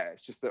always there.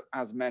 It's just that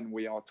as men,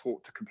 we are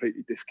taught to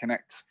completely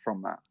disconnect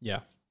from that. Yeah.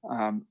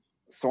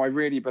 So I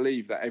really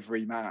believe that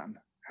every man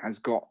has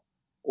got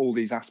all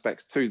these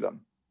aspects to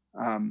them.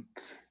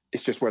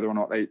 It's just whether or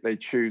not they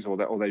choose or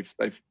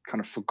they've kind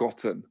of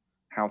forgotten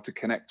how to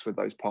connect with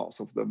those parts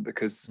of them,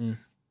 because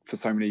for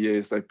so many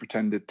years they've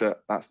pretended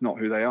that that's not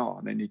who they are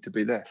and they need to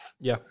be this.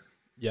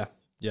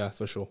 Yeah,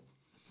 for sure.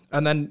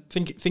 And then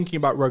thinking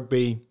about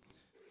rugby,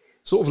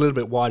 sort of a little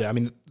bit wider. I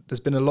mean, there's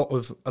been a lot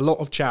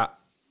of chat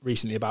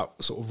recently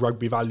about sort of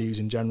rugby values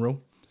in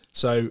general.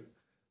 So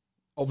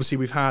obviously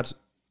we've had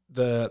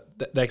they're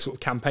sort of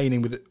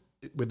campaigning with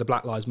the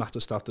Black Lives Matter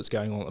stuff that's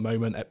going on at the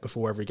moment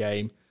before every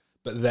game,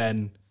 but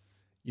then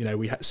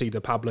we see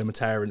the Pablo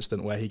Matera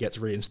incident where he gets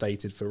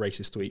reinstated for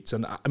racist tweets.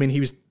 And I mean, he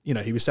was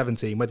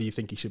 17, whether you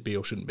think he should be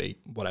or shouldn't be,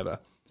 whatever.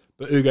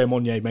 But Hugo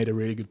Monye made a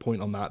really good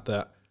point on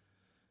that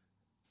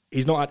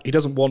he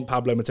doesn't want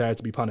Pablo Matera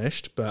to be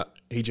punished, but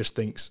he just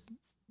thinks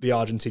the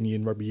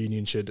Argentinian rugby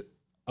union should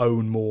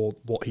own more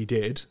what he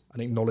did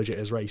and acknowledge it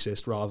as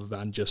racist rather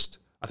than just,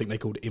 I think they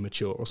called it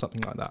immature or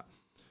something like that.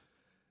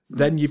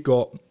 Then you've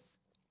got,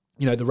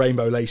 the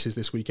Rainbow Laces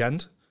this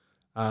weekend.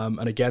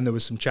 And again, there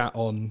was some chat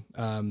on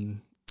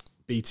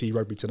BT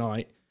Rugby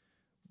Tonight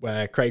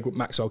where Craig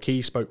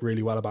Maxwell-Key spoke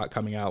really well about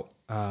coming out,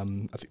 I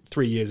think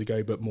 3 years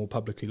ago, but more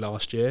publicly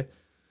last year,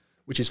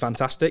 which is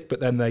fantastic. But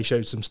then they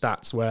showed some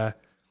stats where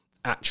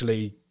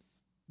actually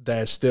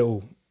there's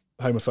still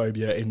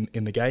homophobia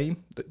in the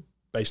game,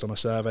 based on a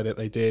survey that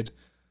they did.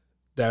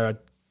 There's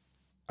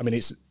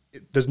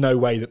no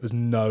way that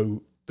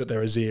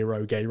there are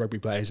zero gay rugby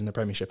players in the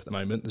Premiership at the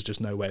moment. There's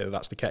just no way that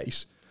that's the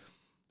case.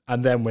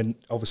 And then when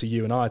obviously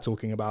you and I are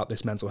talking about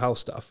this mental health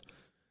stuff,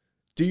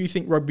 do you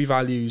think rugby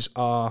values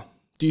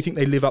do you think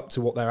they live up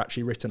to what they're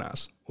actually written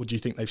as, or do you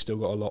think they've still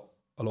got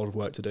a lot of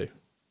work to do?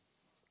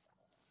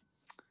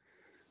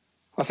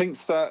 I think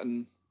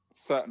certain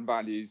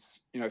values,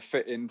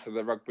 fit into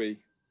the rugby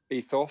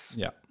ethos.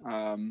 Yeah.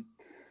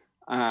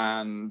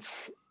 And,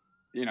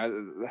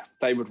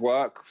 they would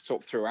work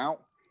sort of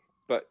throughout.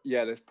 But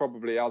yeah, there's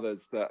probably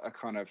others that are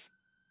kind of,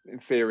 in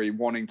theory,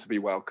 wanting to be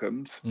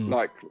welcomed.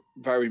 Like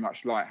very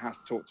much like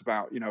Haas talked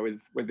about,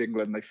 with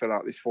England, they fill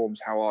out these forms,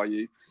 how are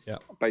you? Yeah.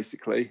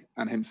 Basically.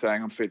 And him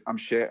saying, I'm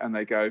shit. And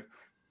they go,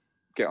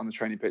 get on the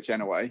training pitch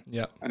anyway.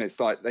 Yeah. And it's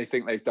like, they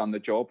think they've done the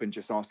job in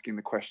just asking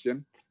the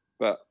question.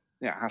 But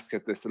yeah, Haas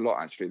said this a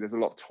lot, actually. There's a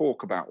lot of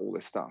talk about all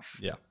this stuff.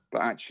 Yeah.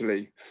 But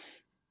actually,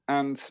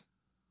 and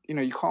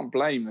you can't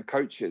blame the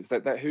coaches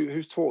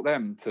who's taught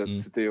them to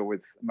deal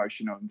with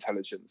emotional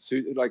intelligence.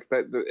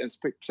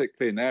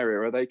 Particularly in their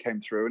era, they came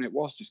through and it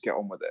was just get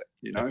on with it.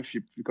 If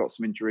you've got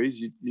some injuries,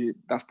 you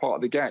that's part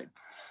of the game.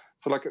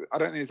 So I don't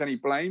think there's any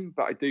blame,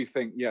 but I do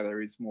think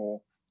there's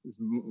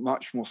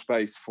much more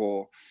space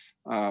for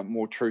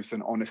more truth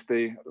and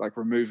honesty, like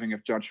removing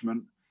of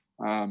judgment,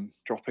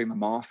 dropping the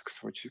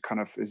masks, which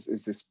kind of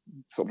is this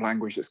sort of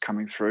language that's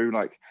coming through,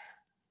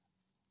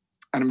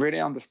 and really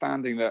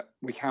understanding that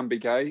we can be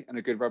gay and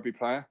a good rugby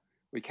player.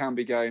 We can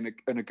be gay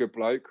and a good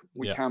bloke.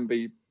 We can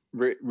be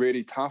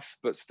really tough,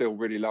 but still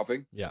really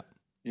loving. Yeah.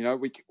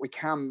 We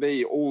can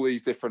be all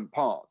these different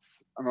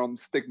parts around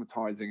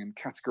stigmatizing and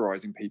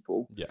categorizing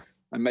people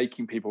and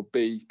making people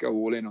go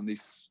all in on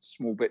these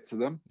small bits of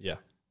them. Yeah.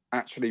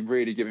 Actually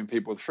really giving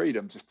people the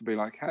freedom just to be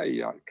like,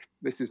 hey,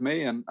 this is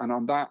me and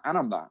I'm that and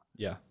I'm that.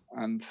 Yeah.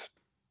 And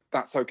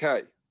that's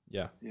okay.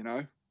 Yeah.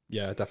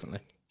 Yeah,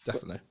 definitely.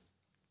 Definitely.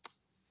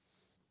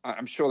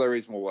 I'm sure there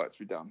is more work to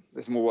be done.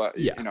 There's more work,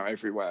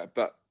 everywhere.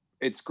 But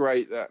it's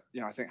great that,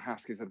 I think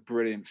Hask is a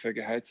brilliant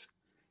figurehead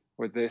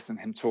with this and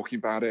him talking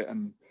about it.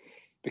 And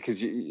because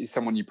he's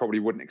someone you probably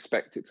wouldn't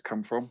expect it to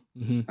come from.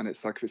 Mm-hmm. And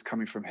it's like if it's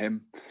coming from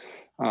him.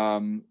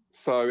 There's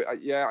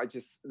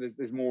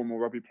more and more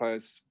rugby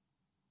players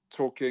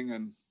talking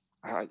and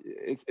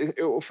it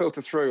will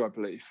filter through, I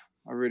believe.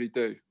 I really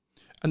do.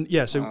 And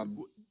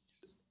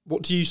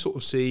what do you sort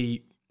of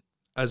see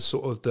as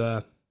sort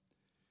of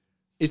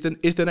is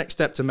the next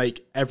step to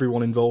make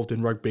everyone involved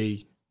in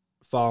rugby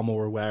far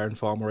more aware and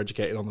far more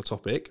educated on the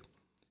topic?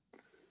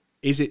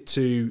 Is it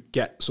to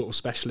get sort of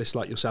specialists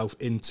like yourself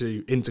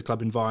into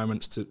club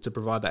environments to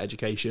provide that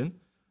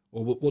education,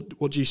 or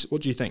what do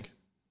you think?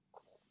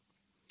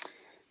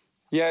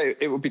 Yeah,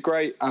 it would be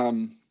great.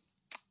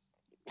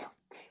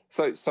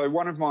 So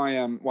one of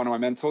my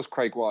mentors,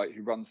 Craig White,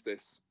 who runs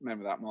this Men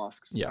Without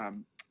Masks,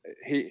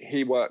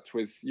 he worked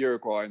with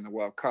Uruguay in the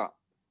World Cup,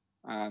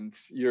 and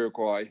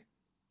Uruguay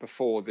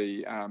before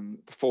the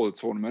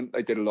tournament,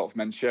 they did a lot of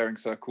men's sharing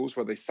circles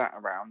where they sat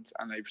around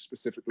and they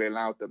specifically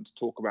allowed them to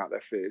talk about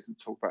their fears and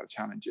talk about the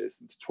challenges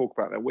and to talk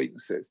about their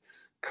weaknesses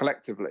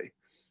collectively,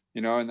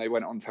 and they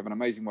went on to have an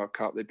amazing World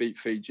Cup. They beat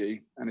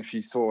Fiji. And if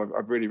you saw,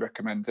 I'd really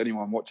recommend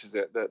anyone watches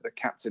it, the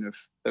captain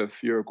of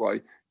Uruguay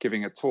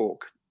giving a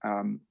talk,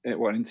 an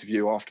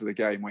interview after the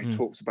game where he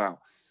talks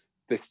about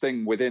this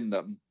thing within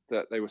them,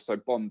 that they were so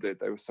bonded,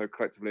 they were so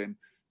collectively, and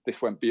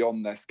this went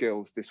beyond their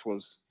skills. This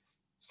was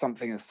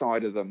something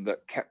inside of them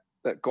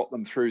that got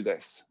them through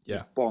this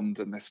bond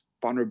and this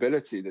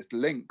vulnerability, this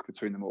link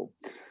between them all.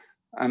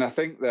 And I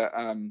think that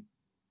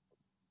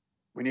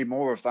we need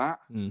more of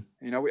that.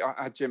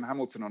 I had Jim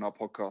Hamilton on our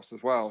podcast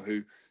as well,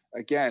 who,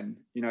 again,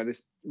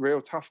 this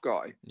real tough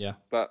guy. Yeah.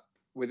 But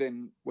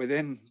within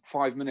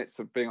 5 minutes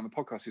of being on the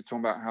podcast, he was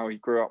talking about how he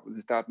grew up with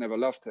his dad never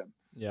loved him.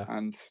 Yeah.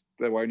 And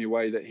the only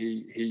way that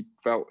he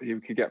felt he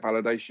could get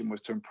validation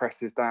was to impress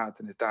his dad,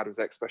 and his dad was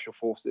ex-special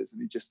forces,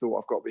 and he just thought,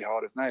 I've got to be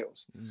hard as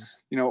nails.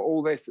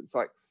 All this, it's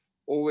like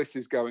all this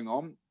is going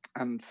on,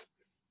 and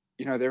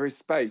there is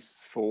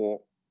space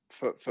for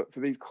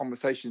these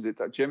conversations.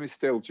 Jim is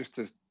still just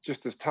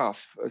as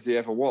tough as he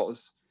ever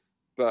was,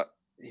 but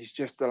he's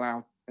just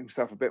allowed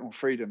himself a bit more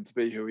freedom to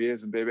be who he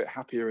is and be a bit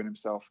happier in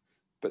himself,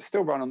 but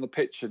still run on the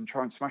pitch and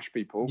try and smash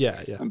people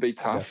and be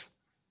tough,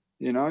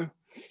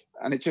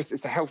 and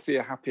it's a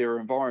healthier, happier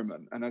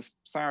environment. And as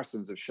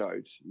Saracens have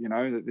showed,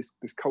 that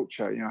this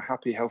culture,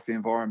 happy, healthy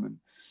environment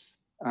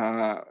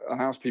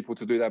allows people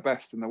to do their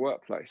best in the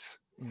workplace.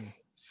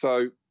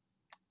 So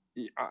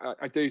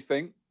I do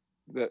think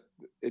that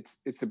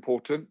it's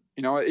important,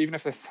 even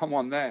if there's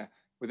someone there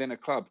within a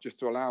club, just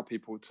to allow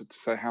people to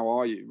say, how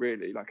are you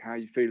really? Like, how are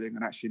you feeling?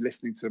 And actually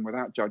listening to them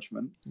without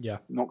judgment. Yeah.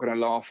 Not going to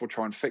laugh or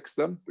try and fix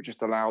them, but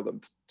just allow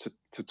them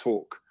to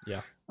talk.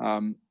 Yeah.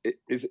 It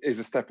is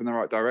a step in the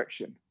right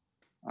direction.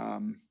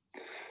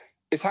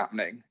 It's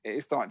happening. It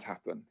is starting to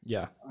happen.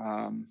 Yeah.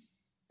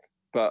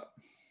 But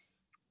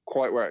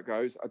quite where it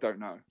goes, I don't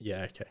know.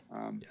 Yeah. Okay.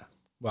 Yeah.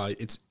 Well,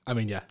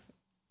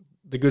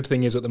 the good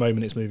thing is at the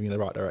moment it's moving in the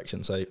right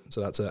direction. So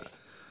that's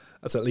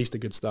at least a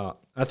good start.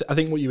 I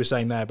think what you were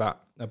saying there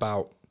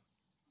about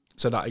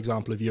so that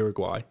example of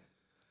Uruguay,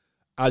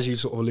 as you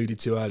sort of alluded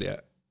to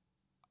earlier,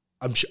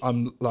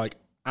 I'm like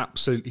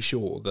absolutely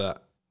sure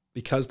that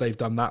because they've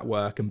done that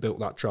work and built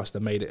that trust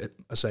and made it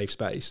a safe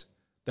space,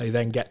 they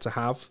then get to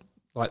have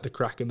like the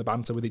crack and the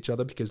banter with each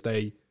other, because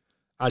they,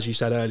 as you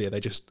said earlier,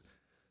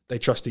 they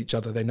trust each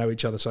other, they know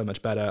each other so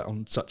much better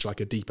on such like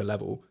a deeper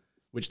level,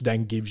 which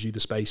then gives you the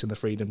space and the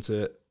freedom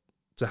to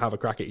have a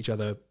crack at each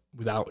other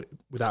without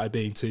it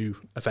being too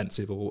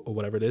offensive or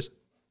whatever it is.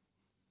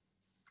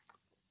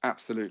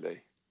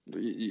 Absolutely.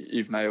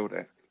 You've nailed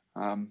it.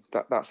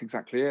 That's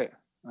exactly it.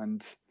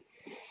 And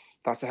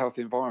that's a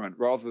healthy environment,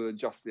 rather than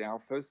just the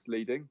alphas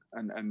leading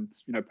and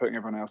putting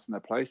everyone else in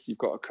their place. You've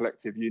got a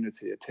collective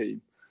unity, a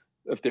team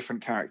of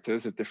different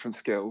characters, of different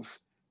skills,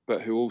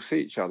 but who all see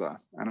each other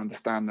and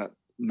understand that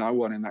no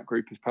one in that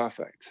group is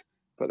perfect,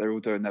 but they're all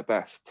doing their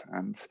best,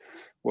 and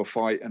we'll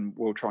fight and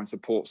we'll try and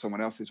support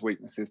someone else's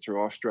weaknesses through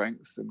our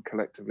strengths, and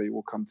collectively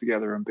we'll come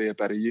together and be a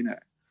better unit.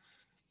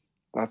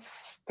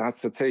 That's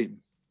a team.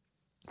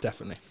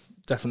 Definitely.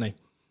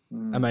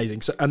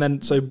 Amazing.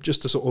 So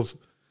just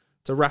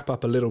to wrap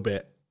up a little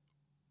bit,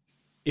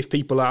 if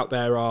people out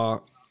there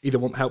are either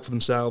want help for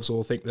themselves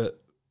or think that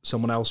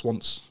someone else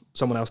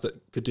that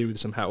could do with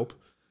some help,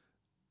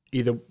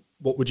 either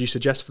what would you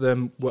suggest for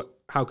them?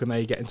 How can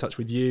they get in touch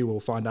with you or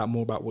find out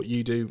more about what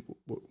you do?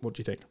 What do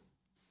you think?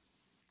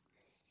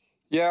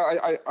 Yeah,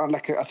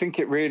 I think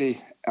it really,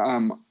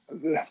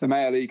 the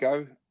male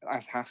ego,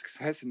 as Hask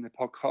says in the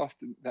podcast,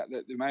 that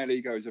the male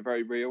ego is a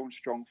very real and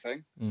strong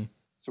thing.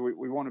 So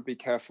we want to be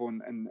careful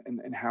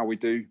in how we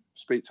do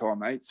speak to our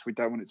mates. We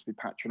don't want it to be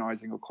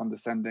patronizing or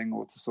condescending,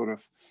 or to sort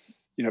of,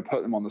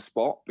 put them on the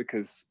spot,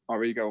 because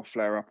our ego will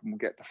flare up and we'll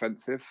get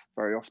defensive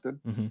very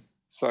often. Mm-hmm.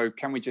 So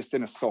can we just,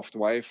 in a soft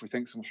way, if we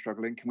think someone's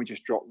struggling, can we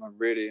just drop them a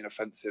really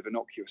inoffensive,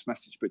 innocuous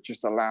message, but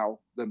just allow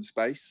them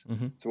space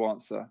to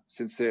answer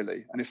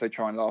sincerely? And if they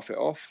try and laugh it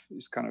off,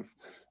 it's kind of,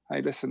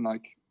 hey, listen,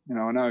 like,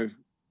 I know,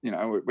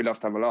 we love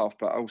to have a laugh,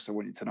 but I also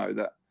want you to know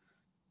that,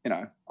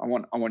 I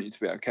want you to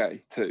be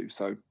okay too.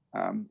 So,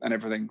 and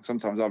everything,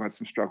 sometimes I've had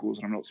some struggles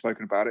and I'm not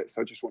spoken about it.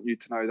 So I just want you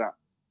to know that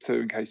too,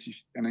 in case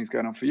anything's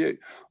going on for you,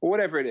 or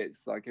whatever it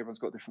is. Like, everyone's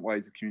got different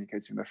ways of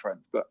communicating with their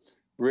friends, but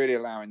really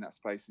allowing that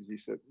space, as you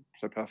said,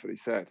 so perfectly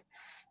said.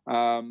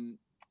 And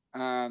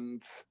I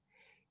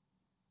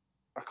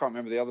can't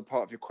remember the other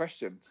part of your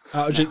question.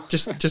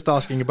 Just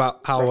asking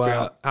about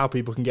how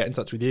people can get in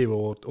touch with you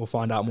or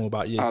find out more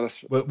about you.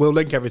 We'll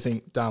link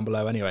everything down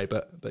below anyway,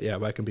 but yeah,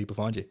 where can people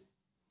find you?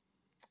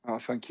 Oh,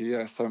 thank you.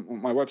 Yeah, so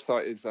my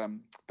website is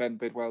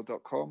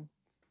benbidwell.com,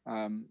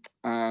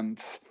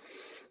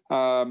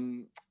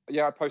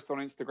 I post on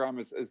Instagram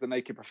as the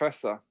Naked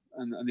Professor,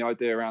 and the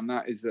idea around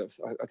that is that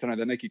I don't know,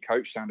 the Naked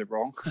Coach sounded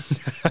wrong,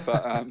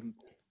 but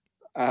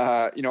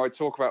I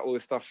talk about all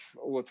this stuff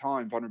all the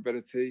time,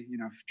 vulnerability,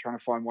 trying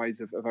to find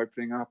ways of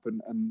opening up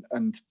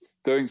and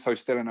doing so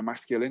still in a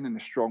masculine, in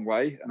a strong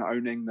way, and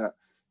owning that,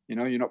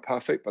 you're not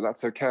perfect, but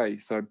that's okay.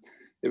 So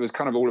it was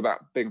kind of all about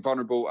being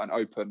vulnerable and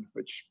open,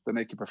 which the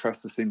Naked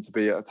Professor seemed to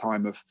be at a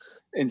time of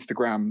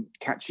Instagram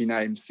catchy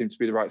names seemed to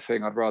be the right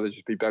thing. I'd rather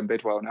just be Ben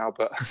Bidwell now,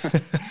 but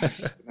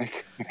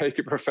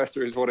Naked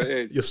Professor is what it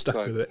is. You're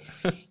stuck with it.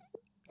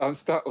 I'm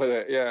stuck with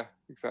it. Yeah,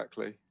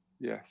 exactly.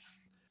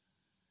 Yes.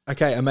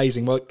 Okay,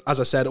 amazing. Well,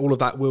 as I said, all of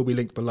that will be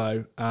linked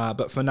below.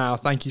 But for now,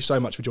 thank you so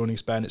much for joining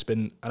us, Ben. It's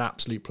been an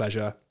absolute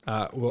pleasure.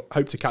 We'll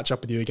hope to catch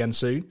up with you again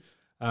soon.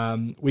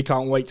 We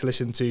can't wait to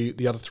listen to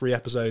the other 3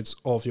 episodes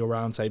of your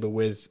roundtable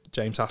with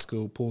James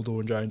Haskell, Paul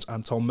Doran-Jones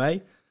and Tom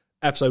May.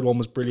 Episode 1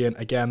 was brilliant.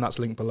 Again, that's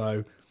linked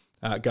below.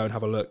 Go and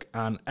have a look.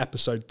 And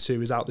episode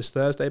 2 is out this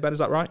Thursday, Ben, is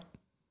that right?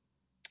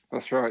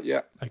 That's right,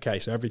 yeah. Okay,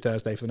 so every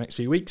Thursday for the next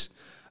few weeks.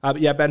 But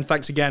yeah, Ben,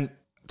 thanks again.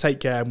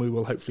 Take care, and we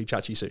will hopefully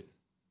chat to you soon.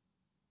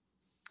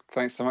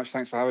 Thanks so much.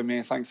 Thanks for having me,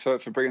 and thanks for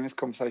bringing this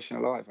conversation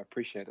alive. I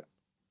appreciate it.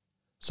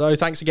 So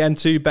thanks again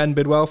to Ben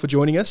Bidwell for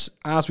joining us.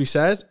 As we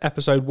said,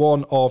 episode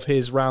 1 of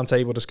his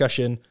roundtable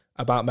discussion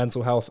about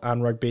mental health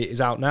and rugby is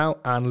out now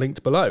and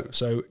linked below.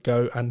 So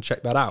go and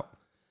check that out.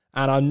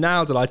 And I'm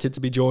now delighted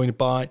to be joined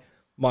by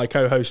my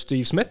co-host,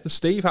 Steve Smith.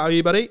 Steve, how are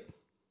you, buddy?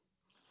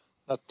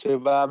 Not too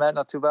bad, mate.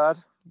 Not too bad.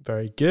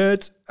 Very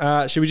good.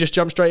 Should we just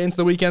jump straight into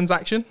the weekend's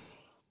action?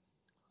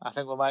 I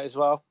think we might as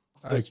well.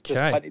 There's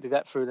plenty to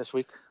get through this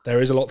week.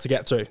 There is a lot to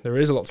get through.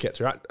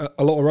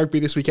 A lot of rugby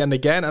this weekend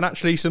again, and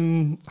actually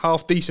some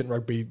half-decent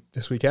rugby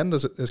this weekend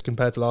as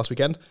compared to last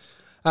weekend.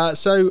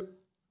 So,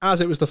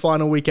 as it was the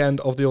final weekend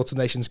of the Autumn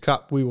Nations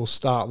Cup, we will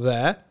start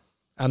there.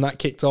 And that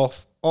kicked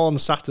off on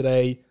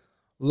Saturday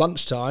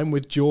lunchtime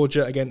with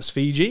Georgia against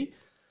Fiji.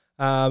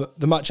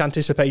 The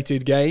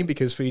much-anticipated game,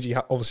 because Fiji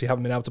obviously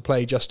haven't been able to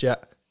play just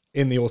yet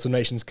in the Autumn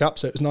Nations Cup,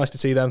 so it was nice to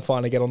see them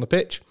finally get on the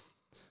pitch.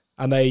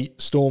 And they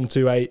stormed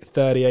to a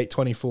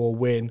 38-24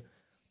 win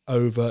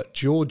over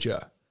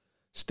Georgia.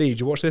 Steve, did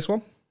you watch this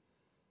one?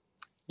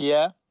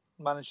 Yeah,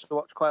 managed to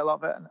watch quite a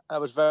lot of it, and I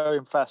was very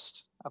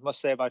impressed, I must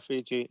say, by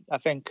Fiji. I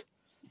think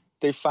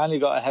they finally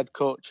got a head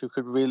coach who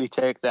could really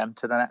take them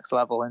to the next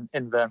level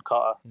in Vern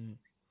Cotter.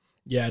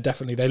 Yeah,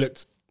 definitely. They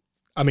looked...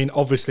 I mean,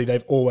 obviously,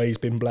 they've always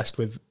been blessed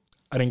with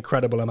an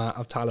incredible amount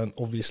of talent,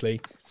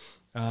 obviously.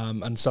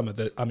 And some of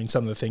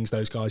the things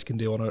those guys can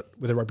do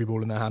with a rugby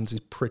ball in their hands is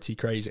pretty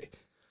crazy.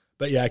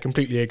 But yeah, I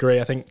completely agree.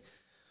 I think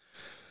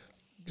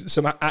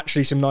some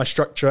nice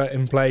structure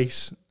in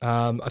place.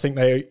 I think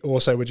they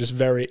also were just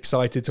very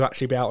excited to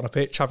actually be out on a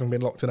pitch, having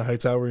been locked in a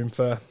hotel room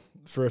for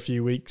a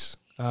few weeks.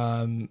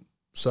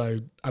 So,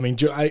 I mean,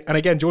 and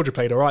again, Georgia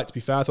played all right, to be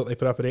fair. I thought they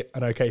put up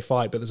an okay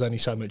fight, but there's only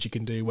so much you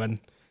can do when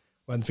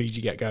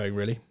Fiji get going,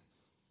 really.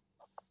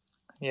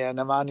 Yeah,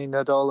 Nemani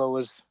Nadola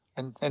was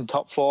in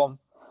top form.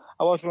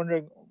 I was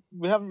wondering,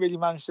 we haven't really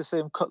managed to see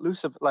him cut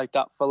loose a bit like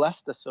that for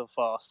Leicester so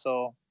far.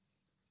 So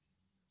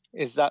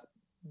is that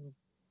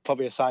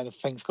probably a sign of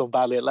things going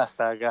badly at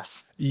Leicester, I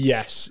guess?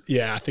 Yes.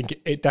 Yeah, I think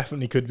it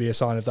definitely could be a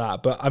sign of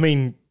that. But, I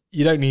mean,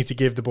 you don't need to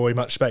give the boy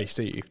much space,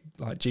 do you?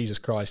 Like, Jesus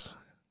Christ.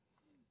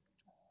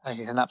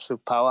 He's an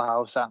absolute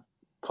powerhouse.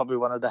 Probably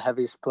one of the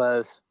heaviest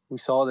players we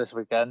saw this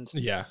weekend.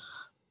 Yeah.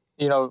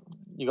 You know,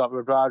 you got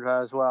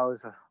Radradra as well.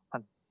 He's a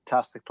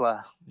fantastic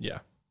player. Yeah.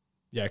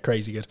 Yeah,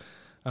 crazy good.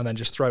 And then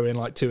just throw in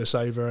like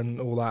Tuasova and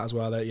all that as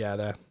well.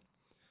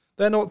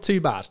 They're not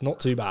too bad. Not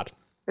too bad.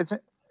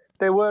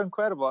 They were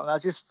incredible, and I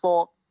just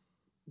thought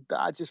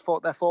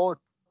their forward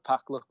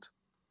pack looked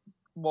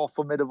more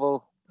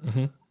formidable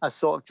as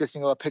sort of just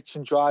a pitch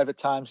and drive at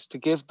times to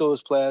give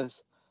those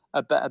players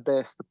a better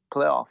base to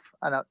play off.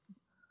 And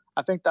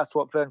I think that's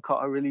what Vern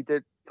Cotter really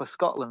did for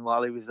Scotland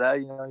while he was there.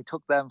 You know, he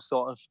took them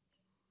sort of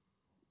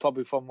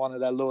probably from one of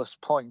their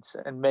lowest points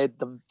and made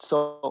them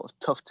sort of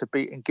tough to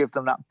beat and give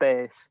them that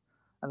base.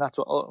 And that's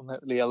what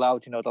ultimately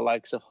allowed, the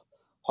likes of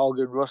Hogg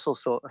and Russell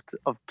sort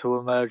of to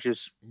emerge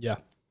as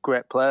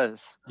great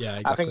players. Yeah,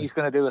 exactly. I think he's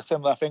going to do a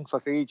similar thing for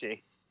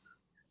Fiji.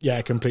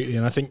 Yeah, completely.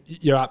 And I think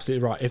you're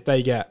absolutely right. If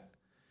they get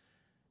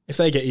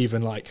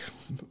even like,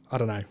 I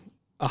don't know,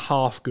 a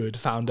half good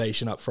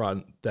foundation up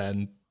front,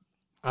 then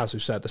as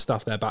we've said, the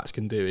stuff their backs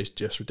can do is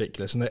just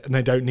ridiculous. And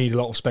they don't need a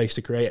lot of space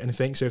to create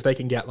anything. So if they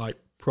can get like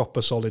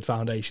proper solid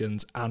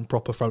foundations and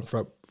proper front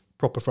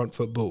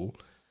football,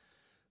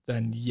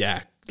 then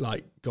yeah,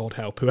 like God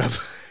help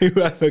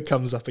whoever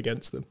comes up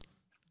against them.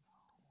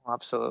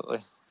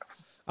 Absolutely.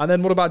 And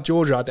then what about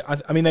Georgia?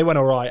 I mean, they went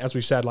all right, as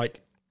we said.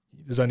 Like,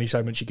 there's only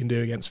so much you can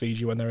do against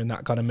Fiji when they're in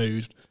that kind of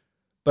mood.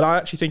 But I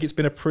actually think it's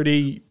been a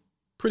pretty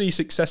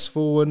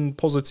successful and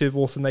positive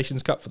Autumn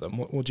Nations Cup for them.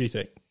 What do you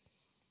think?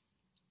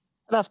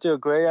 I'd have to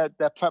agree.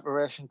 Their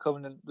preparation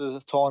coming into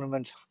the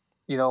tournament,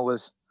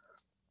 was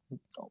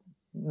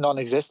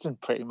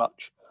non-existent pretty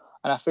much.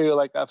 And I feel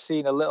like I've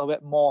seen a little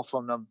bit more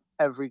from them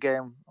every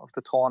game of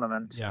the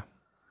tournament. Yeah.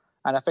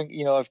 And I think,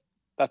 if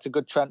that's a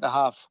good trend to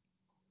have,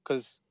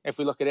 because if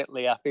we look at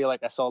Italy, I feel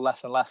like I saw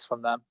less and less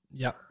from them.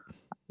 Yeah.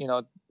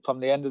 From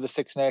the end of the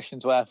Six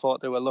Nations where I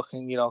thought they were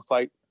looking,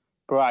 quite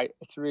bright,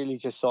 it's really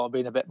just sort of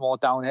been a bit more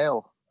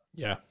downhill.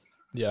 Yeah.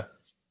 Yeah.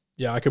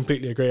 Yeah, I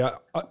completely agree.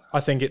 I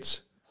think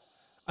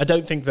I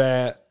don't think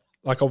they're,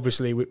 like,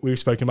 obviously we've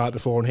spoken about it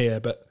before on here,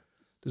 but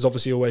there's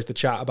obviously always the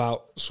chat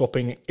about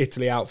swapping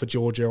Italy out for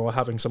Georgia or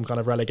having some kind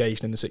of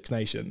relegation in the Six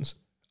Nations.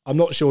 I'm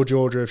not sure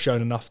Georgia have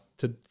shown enough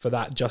for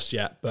that just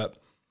yet, but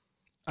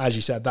as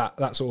you said,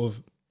 that sort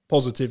of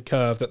positive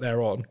curve that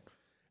they're on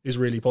is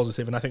really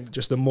positive, and I think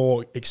just the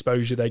more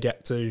exposure they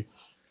get to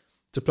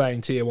playing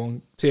tier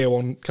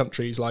one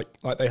countries like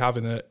they have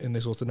in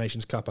this Autumn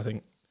Nations Cup, I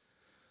think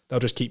they'll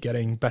just keep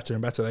getting better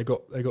and better. They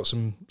got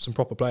some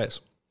proper players.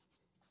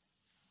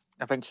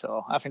 I think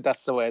so. I think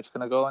that's the way it's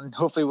going to go, and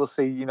hopefully we'll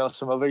see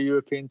some other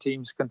European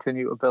teams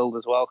continue to build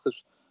as well,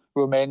 because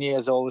Romania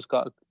has always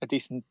got a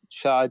decent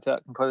side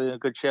that can put in a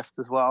good shift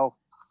as well.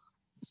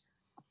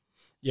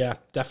 Yeah,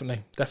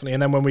 definitely.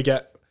 And then when we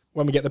get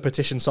the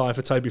petition signed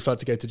for Toby Flood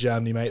to go to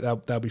Germany, mate,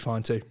 they'll be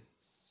fine too.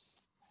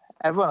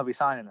 Everyone will be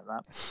signing it,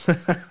 man.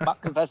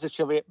 Matt Kovacic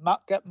will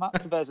get Matt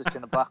Kovacic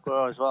in the back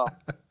row as well.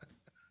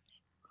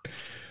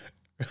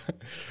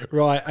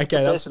 Right,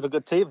 okay, that's a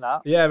good team.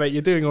 That yeah, mate,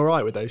 you're doing all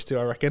right with those two,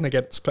 I reckon.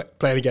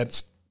 Playing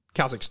against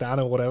Kazakhstan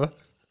or whatever.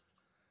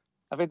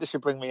 I think they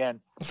should bring me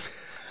in.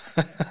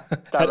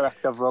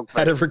 Director of rugby.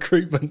 Head of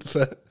recruitment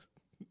for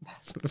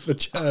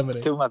Germany.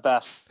 Do my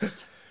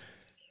best.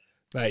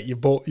 Mate,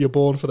 you're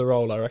born for the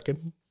role, I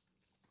reckon.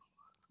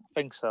 I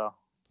think so.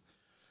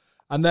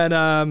 And then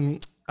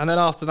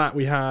after that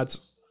we had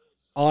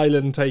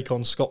Ireland take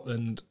on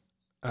Scotland,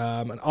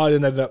 and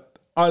Ireland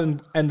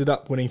ended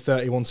up winning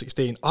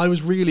 31-16. I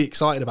was really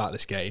excited about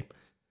this game.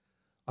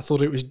 I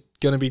thought it was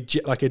going to be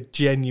like a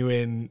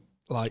genuinely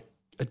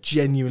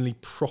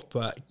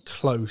proper,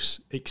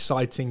 close,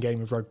 exciting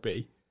game of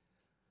rugby.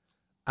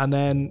 And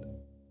then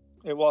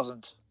it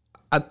wasn't.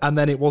 And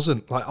then it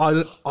wasn't. Like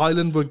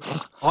Ireland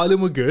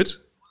were good,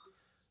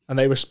 and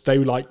they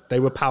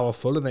were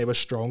powerful and they were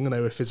strong and they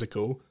were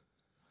physical.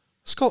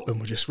 Scotland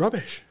were just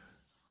rubbish.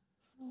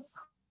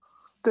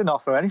 Didn't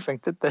offer anything,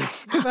 did they?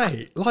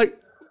 Mate, like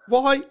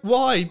why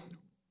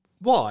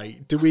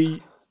do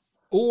we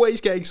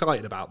always get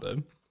excited about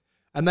them,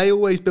 and they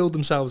always build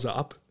themselves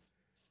up,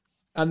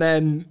 and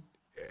then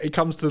it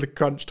comes to the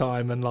crunch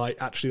time and like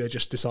actually they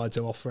just decide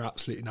to offer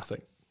absolutely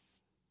nothing.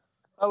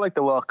 I like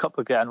the World Cup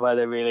again, where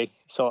they really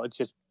sort of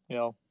just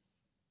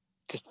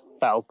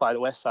fell by the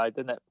wayside,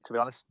 didn't it? To be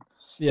honest,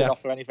 didn't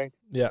offer anything.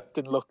 Yeah,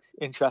 didn't look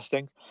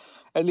interesting.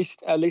 At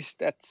least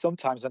at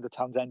sometimes under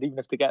Townsend, even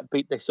if they get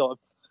beat, they sort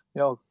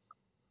of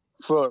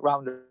throw it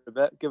round a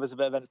bit, give us a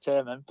bit of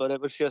entertainment. But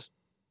it was just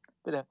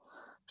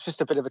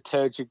a bit of a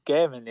turgid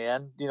game in the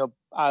end.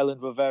 Ireland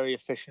were very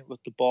efficient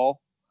with the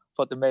ball.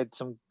 Thought they made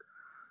some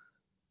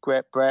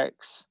great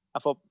breaks. I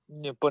thought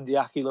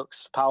Bundyaki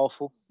looks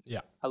powerful.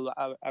 Yeah, I'm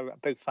a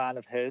big fan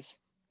of his.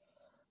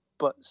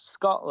 But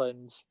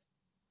Scotland,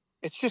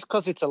 it's just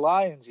because it's a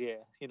Lions year.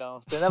 They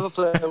never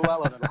play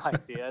well on a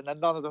Lions year, and then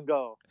none of them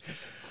go.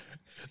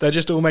 They're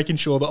just all making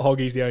sure that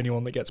Hoggy's the only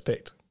one that gets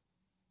picked.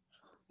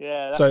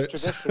 Yeah, that's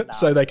tradition now.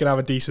 So they can have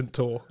a decent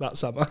tour that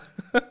summer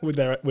with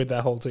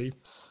their whole team.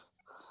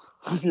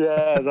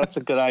 Yeah, that's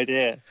a good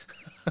idea.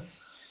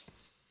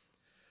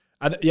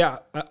 And yeah,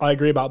 I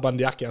agree about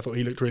Bundyaki. I thought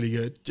he looked really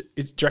good. Do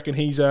you reckon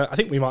he's... I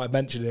think we might have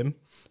mentioned him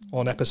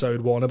on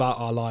episode 1 about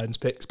our Lions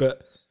picks, but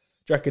do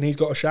you reckon he's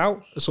got a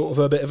shout? A sort of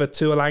a bit of a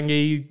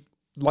Tuolangi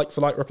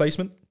like-for-like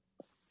replacement?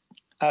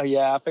 Oh,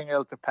 yeah, I think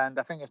it'll depend.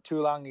 I think if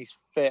Tuolangi's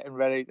fit and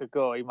ready to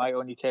go, he might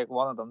only take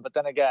one of them. But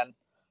then again,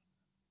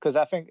 because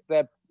I think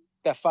they're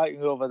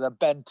fighting over the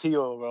Ben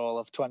Teo role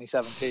of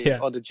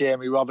 2017 or the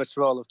Jamie Roberts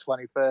role of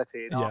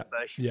 2013, aren't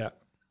they? Yeah.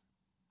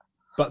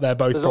 But they're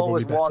both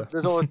probably better.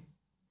 There's always...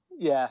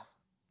 Yeah,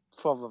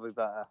 probably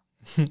better.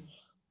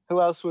 Who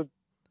else would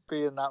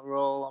be in that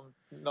role? I'm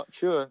not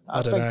sure.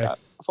 I don't know.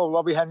 I thought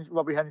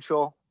Robbie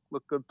Henshaw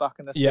looked good back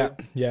in the team.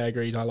 Yeah,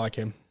 agreed. I like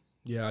him.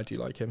 Yeah, I do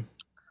like him.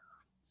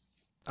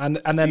 And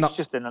then he's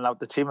just in and out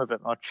the team a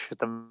bit much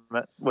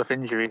with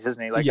injuries,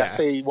 isn't he? I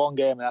see one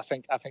game and I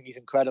think he's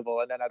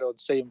incredible, and then I don't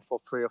see him for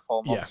 3 or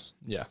 4 months.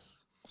 Yeah.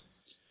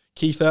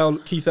 Keith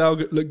Earl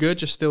looked good,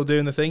 just still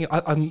doing the thing.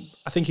 I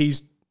think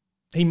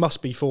he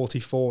must be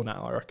 44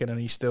 now, I reckon, and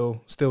he's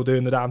still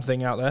doing the damn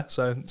thing out there.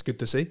 So it's good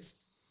to see.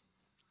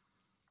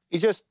 He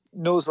just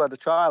knows where the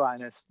try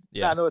line is.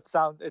 Yeah, I know it's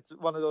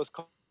one of those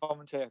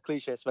commentator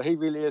cliches, but he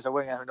really is a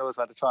winger who knows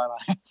where the try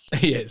line is.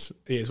 He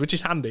is, which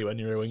is handy when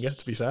you're a winger,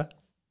 to be fair.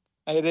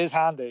 And it is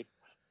handy.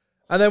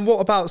 And then what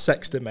about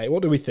Sexton, mate?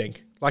 What do we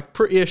think?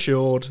 Pretty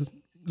assured,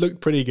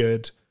 looked pretty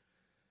good.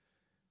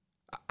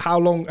 How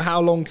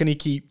long can he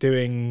keep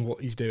doing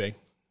what he's doing?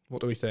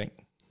 What do we think?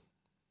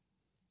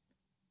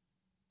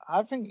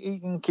 I think he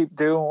can keep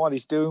doing what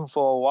he's doing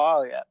for a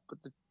while yet, but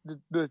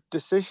the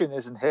decision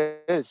isn't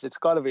his. It's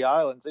got to be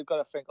Ireland's. They've got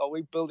to think, are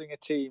we building a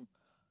team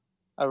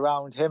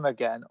around him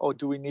again, or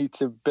do we need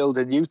to build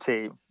a new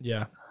team?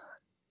 Yeah.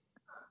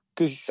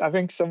 Because I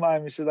think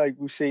sometimes, like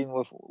we've seen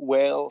with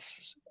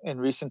Wales in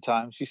recent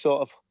times, you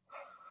sort of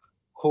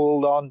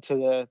hold on to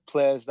the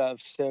players that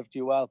have served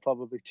you well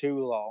probably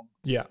too long.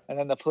 Yeah. And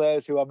then the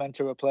players who are meant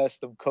to replace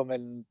them come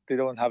in, they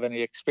don't have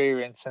any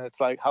experience. And it's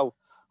like, how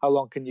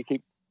long can you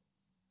keep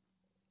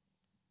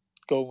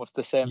going with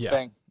the same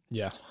thing?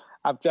 Yeah.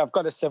 I've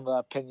got a similar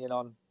opinion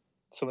on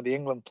some of the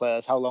England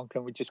players. How long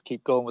can we just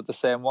keep going with the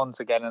same ones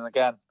again and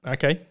again?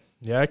 Okay.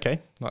 Yeah, okay.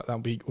 That'll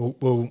be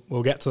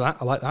we'll get to that.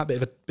 I like that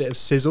bit of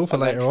sizzle for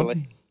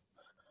eventually.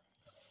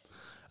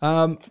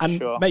 Later on.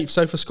 Sure. Mate,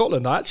 so for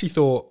Scotland, I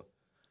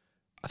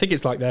think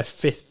it's like their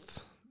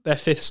fifth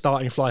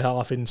starting fly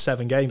half in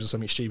 7 games or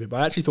something stupid.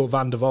 But I actually thought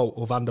Van der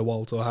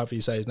Walt or however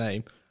you say his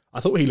name, I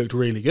thought he looked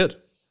really good.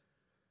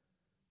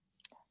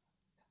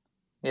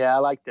 Yeah, I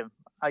liked him.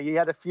 He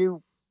had a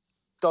few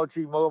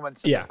dodgy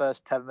moments in the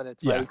first 10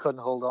 minutes where he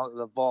couldn't hold on to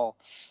the ball,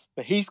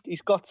 but he's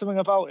got something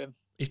about him.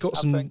 He's got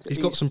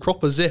some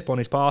proper zip on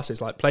his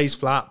passes, like plays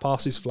flat,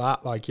 passes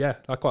flat. I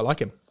quite like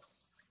him.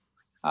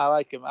 I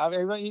like him. I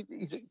mean,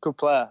 he's a good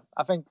player.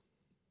 I think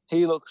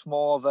he looks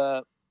more of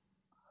a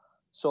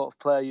sort of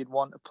player you'd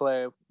want to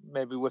play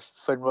maybe with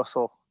Finn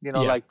Russell,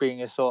 like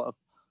being a sort of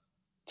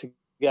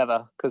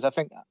together. Because I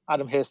think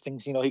Adam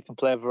Hastings, he can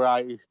play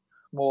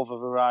more of a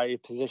variety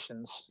of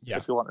positions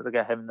if you wanted to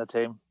get him in the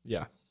team.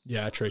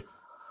 Yeah, true.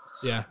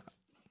 Yeah.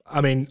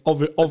 I mean,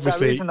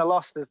 obviously, the reason I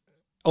lost is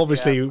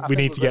obviously we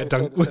need to get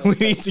we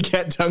need to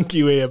get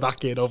Dunky Weir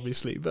back in,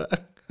 obviously. But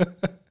do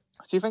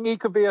you think he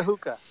could be a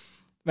hooker?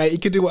 Mate, he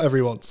can do whatever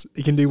he wants.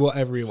 He can do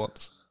whatever he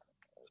wants.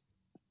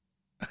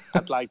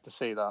 I'd like to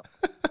see that.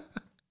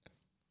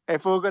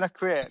 If we're going to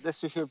create, this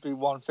should be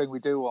one thing we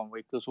do one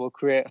week, because we'll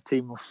create a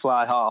team of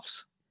fly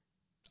halves.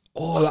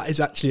 Oh, that is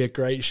actually a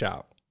great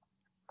shout.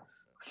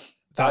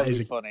 That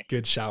is a funny.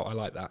 Good shout. I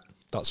like that.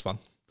 That's fun.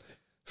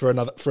 For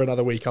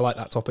another week. I like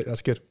that topic.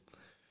 That's good.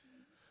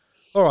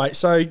 All right.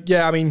 So,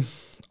 yeah, I mean,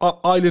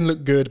 Ireland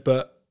looked good,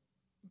 but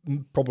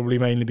probably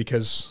mainly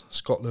because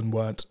Scotland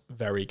weren't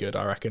very good,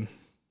 I reckon.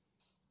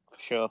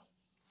 Sure.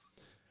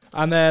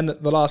 And then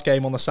the last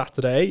game on the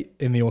Saturday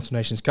in the Autumn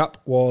Nations Cup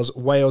was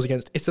Wales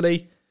against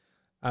Italy.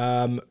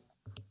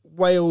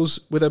 Wales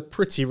with a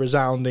pretty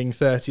resounding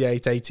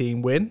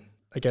 38-18 win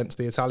against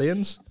the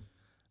Italians.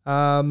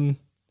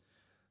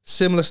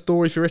 Similar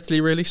story for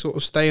Italy, really. Sort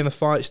of stay in the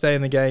fight, stay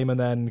in the game, and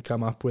then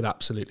come up with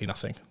absolutely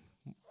nothing.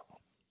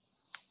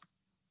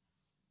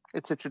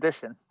 It's a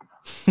tradition.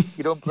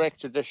 You don't break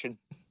tradition.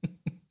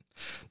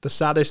 The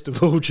saddest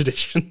of all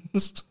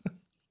traditions.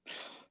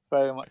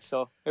 Very much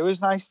so. It was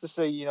nice to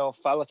see,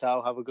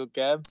 Faletau have a good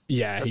game.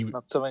 Yeah, That's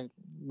not something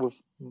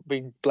we've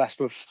been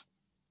blessed with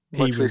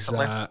much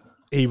recently.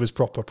 He was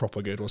proper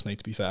good, wasn't he,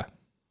 to be fair?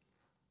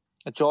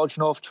 A George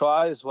North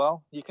try as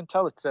well. You can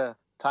tell it's a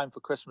time for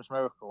Christmas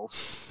miracles.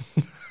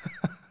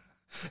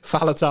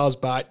 Faletau's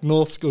back.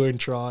 North scoring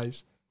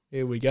tries.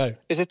 Here we go.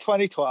 Is it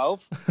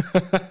 2012?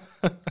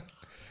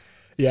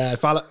 Yeah,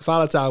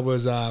 Faletau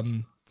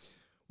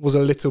was a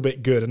little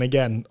bit good. And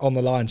again, on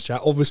the Lions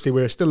chat, obviously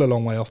we're still a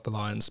long way off the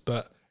Lions,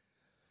 but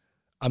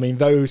I mean,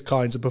 those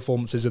kinds of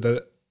performances are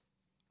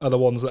the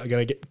ones that are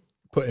going to get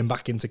put him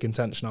back into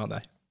contention, aren't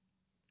they?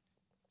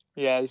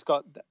 Yeah, he's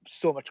got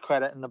so much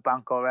credit in the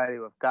bank already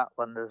with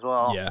Gatland as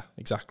well. Yeah,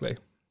 exactly.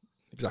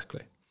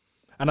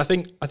 And I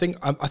think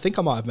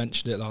I might have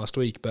mentioned it last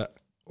week,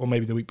 or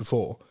maybe the week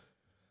before.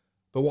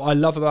 But what I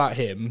love about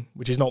him,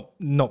 which is not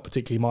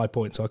particularly my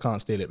point, so I can't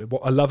steal it, but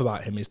what I love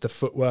about him is the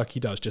footwork he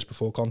does just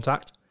before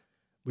contact,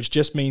 which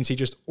just means he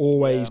just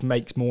always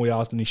makes more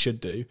yards than he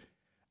should do.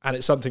 And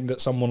it's something that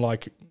someone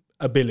like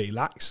a Billy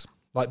lacks.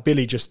 Like,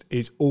 Billy just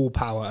is all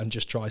power and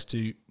just tries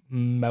to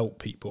melt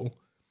people,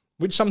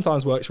 which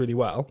sometimes works really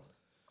well.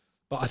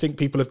 But I think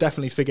people have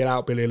definitely figured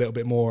out Billy a little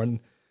bit more, and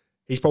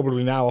he's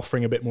probably now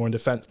offering a bit more in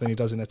defence than he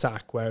does in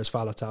attack, whereas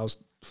Faletau's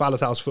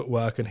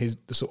footwork and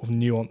the sort of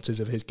nuances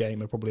of his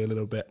game are probably a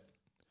little bit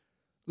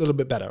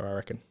better, I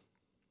reckon.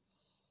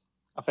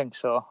 I think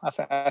so.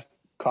 I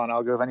can't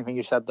argue with anything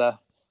you said there.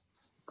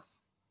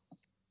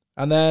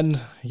 And then,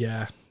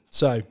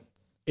 so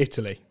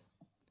Italy.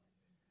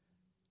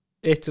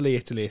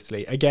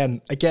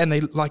 Again,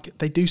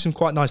 they do some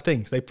quite nice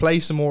things. They play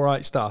some all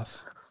right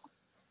stuff,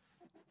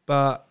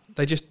 but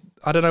they just,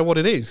 I don't know what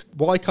it is.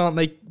 Why can't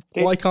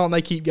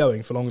they keep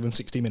going for longer than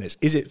 60 minutes?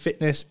 Is it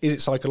fitness? Is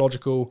it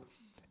psychological?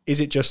 Is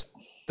it just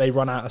they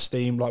run out of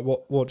steam? Like,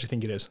 what do you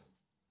think it is?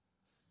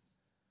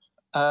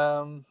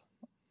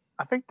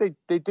 I think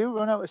they do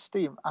run out of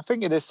steam. I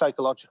think it is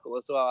psychological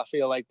as well. I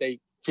feel like they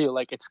feel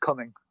like it's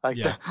coming. Like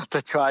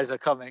the tries are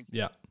coming.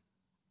 Yeah.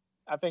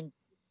 I think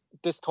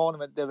this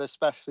tournament they've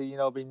especially,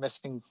 been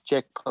missing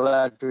Jake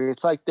Pellegrini.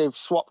 It's like they've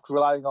swapped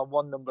relying on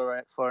one number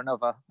 8 for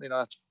another.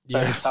 That's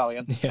very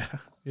Italian.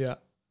 Yeah.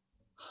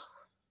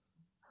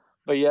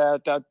 But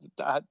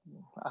I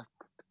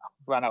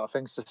ran out of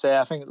things to say.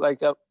 I think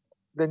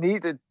they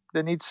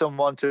need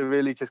someone to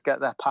really just get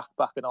their pack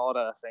back in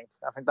order.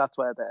 I think that's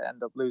where they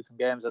end up losing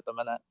games at the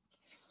minute.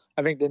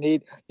 I think they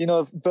need,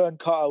 Vern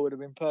Cotter would have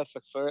been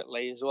perfect for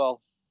Italy as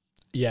well.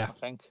 Yeah, I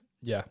think.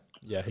 Yeah,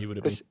 he would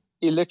have been.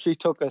 He literally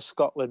took a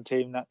Scotland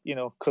team that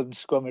couldn't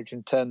scrummage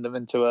and turned them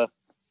into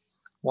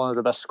one of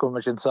the best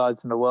scrummaging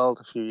sides in the world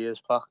a few years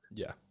back.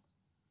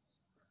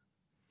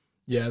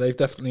 Yeah, they've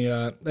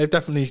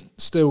definitely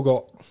still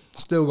got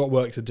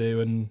work to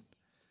do, and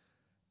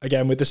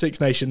again with the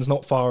Six Nations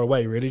not far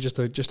away, really, just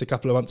a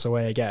couple of months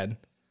away again.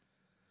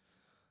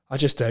 I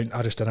just don't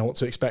know what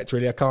to expect,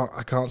 really. I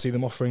can't see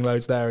them offering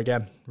loads there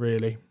again,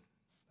 really.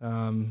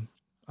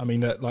 I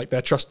mean,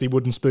 their trusty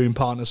wooden spoon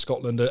partners,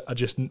 Scotland, are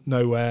just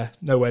nowhere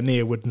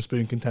near wooden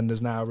spoon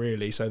contenders now,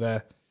 really. So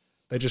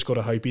they just got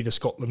to hope either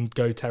Scotland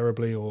go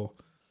terribly or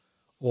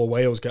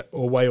Wales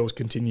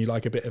continue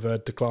like a bit of a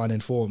decline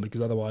in form,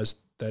 because otherwise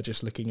they're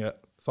just looking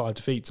at 5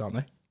 defeats, aren't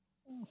they?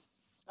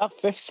 That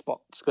 5th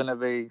spot's going to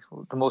be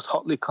the most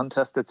hotly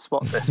contested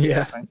spot this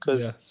year, I think,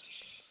 because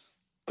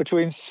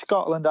between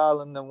Scotland,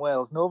 Ireland, and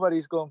Wales,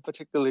 nobody's going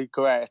particularly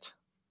great.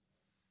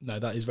 No,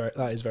 that is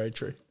very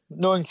true.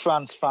 Knowing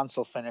France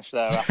will finish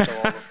there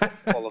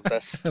after all of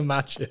this.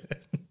 Imagine.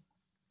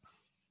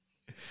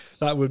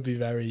 That would be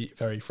very,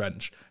 very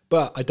French.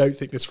 But I don't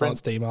think this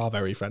France team are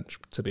very French,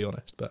 to be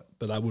honest. But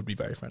that would be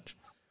very French.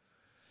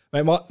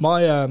 Mate,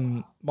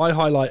 my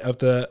highlight of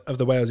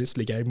the Wales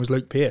Italy game was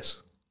Luke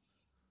Pearce.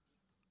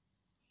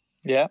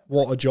 Yeah.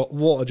 What a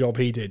job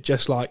he did.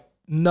 Just like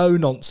no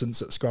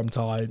nonsense at scrum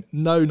time,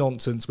 no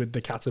nonsense with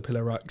the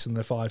caterpillar rucks and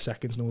the 5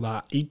 seconds and all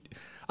that.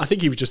 I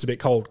think he was just a bit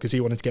cold because he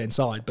wanted to get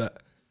inside,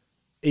 but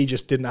he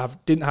just didn't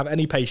have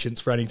any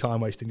patience for any time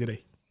wasting, did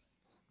he?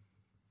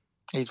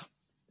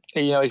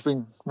 He's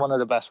been one of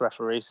the best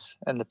referees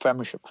in the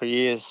Premiership for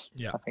years.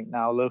 Yeah. I think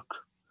now, Luke,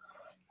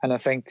 and I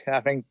think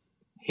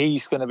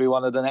he's going to be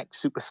one of the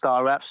next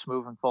superstar refs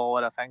moving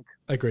forward. I think.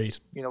 Agreed.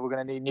 We're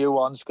going to need new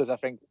ones because I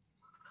think,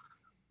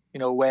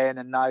 Wayne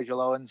and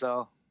Nigel Owens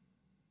are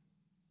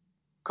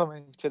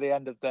coming to the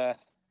end of their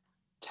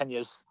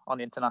tenures on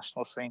the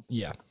international scene.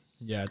 Yeah,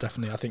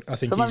 definitely. I think.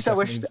 Sometimes I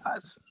wish.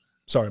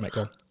 Sorry, mate.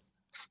 Go on.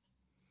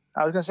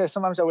 I was going to say,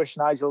 sometimes I wish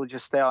Nigel would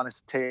just stay on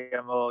as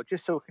TMO,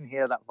 just so we can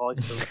hear that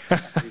voice.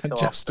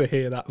 Just to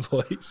hear that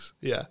voice,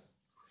 yeah.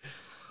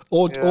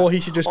 Or he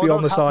should just be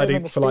on the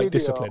side for like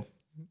discipline.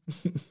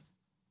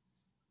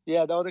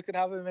 Yeah, though they could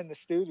have him in the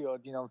studio,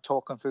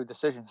 talking through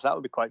decisions. That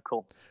would be quite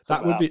cool.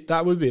 That would be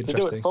interesting. They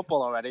do it in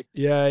football already.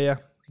 Yeah,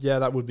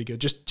 that would be good.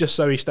 Just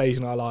so he stays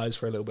in our lives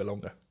for a little bit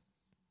longer.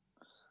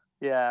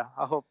 Yeah,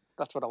 I hope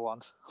that's what I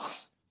want.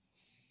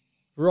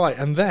 Right,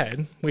 and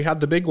then we had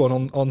the big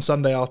one on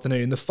Sunday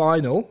afternoon, the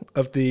final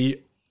of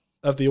the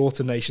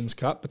Autumn Nations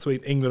Cup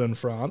between England and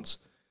France.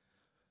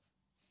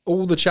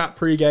 All the chat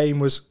pre-game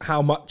was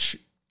how much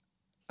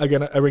are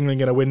England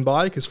going to win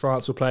by, because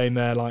France were playing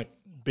their like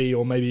B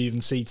or maybe even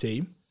C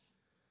team.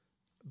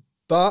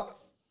 But,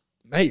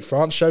 mate,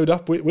 France showed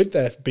up with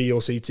their B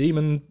or C team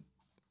and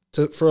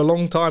for a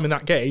long time in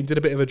that game did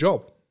a bit of a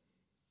job.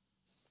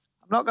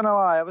 I'm not going to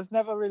lie, I was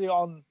never really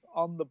on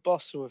the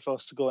bus with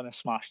us to go in and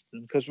smash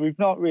them, because we've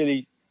not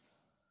really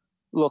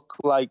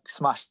looked like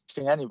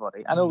smashing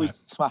anybody. I know we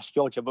smashed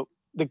Georgia, but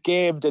the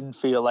game didn't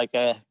feel like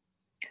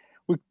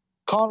we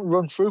can't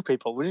run through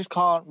people. We just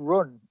can't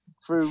run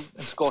through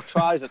and score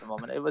tries at the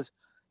moment. It was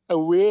a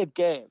weird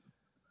game.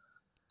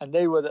 And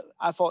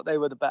I thought they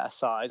were the better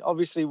side.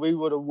 Obviously, we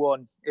would have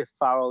won if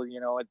Farrell,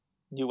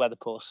 knew where the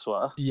posts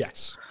were.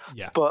 Yes.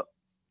 Yeah. But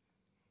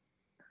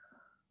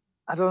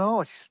I don't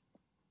know.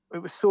 It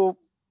was so,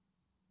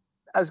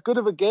 as good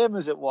of a game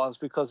as it was,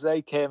 because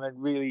they came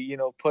and really,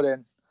 put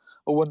in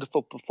a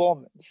wonderful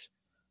performance.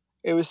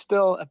 It was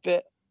still a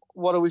bit,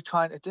 what are we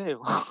trying to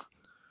do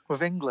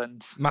with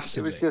England?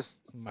 Massively. It was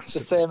just the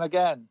same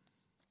again.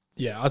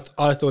 Yeah,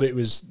 I thought it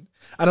was,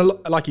 and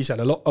like you said,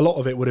 a lot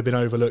of it would have been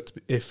overlooked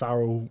if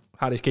Farrell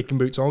had his kicking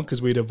boots on,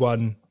 because we'd have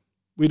won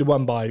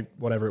by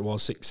whatever it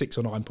was, 6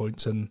 or 9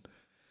 points, and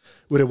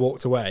would have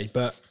walked away.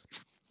 But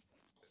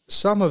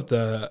some of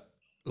the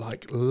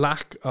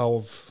lack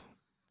of,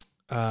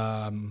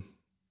 I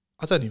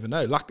don't even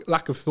know,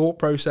 lack of thought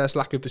process,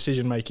 lack of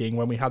decision making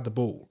when we had the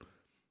ball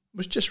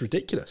was just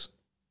ridiculous.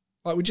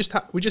 Like we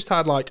just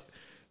had like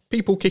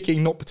people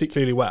kicking not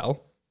particularly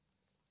well.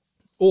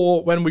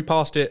 Or when we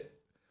passed it,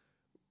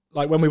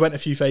 like when we went a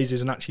few phases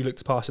and actually looked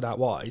to pass it out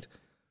wide,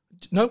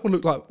 no one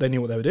looked like they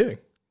knew what they were doing.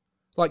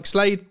 Like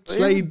Slade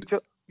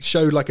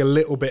showed like a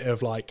little bit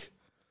of like,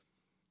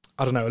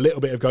 I don't know, a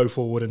little bit of go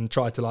forward and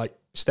tried to like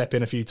step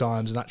in a few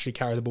times and actually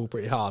carry the ball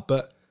pretty hard.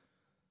 But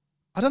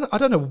I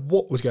don't know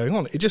what was going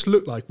on. It just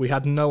looked like we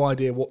had no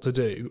idea what to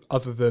do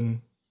other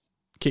than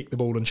kick the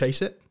ball and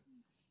chase it.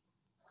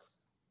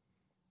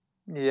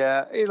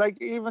 Yeah,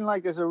 even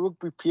as a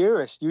rugby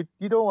purist, you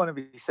don't want to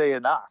be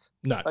saying that.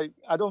 No,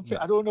 I don't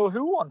know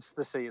who wants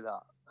to see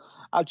that.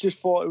 I just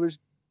thought it was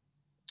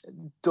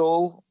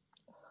dull,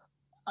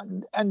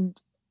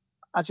 and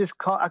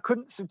I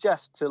couldn't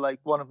suggest to like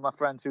one of my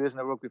friends who isn't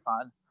a rugby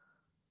fan,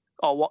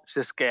 watch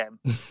this game,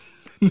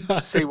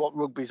 see what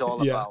rugby's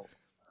all about.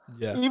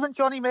 Yeah, even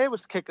Johnny May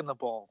was kicking the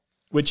ball,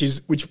 which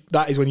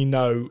that is when you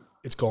know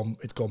it's gone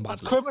badly.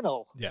 It's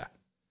criminal. Yeah.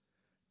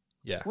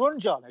 Run,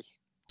 Johnny.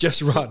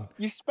 Just run.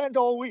 You spend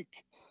all week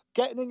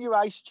getting in your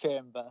ice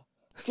chamber,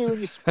 doing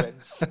your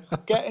sprints,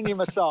 getting your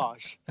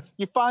massage.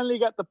 You finally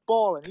get the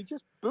ball and he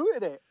just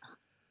booted it.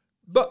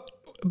 But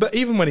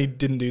even when he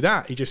didn't do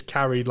that, he just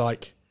carried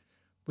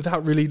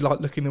without really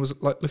looking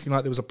like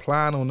there was a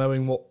plan or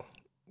knowing what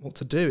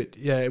to do.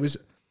 It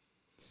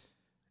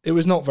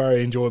was not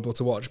very enjoyable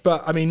to watch.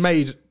 But I mean,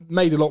 made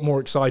a lot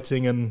more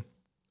exciting and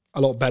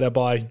a lot better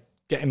by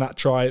getting that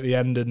try at the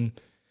end and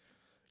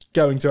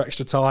going to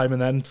extra time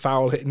and then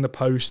Farrell hitting the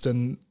post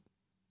and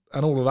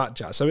all of that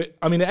jazz. So it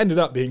ended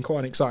up being quite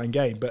an exciting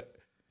game. But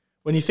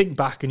when you think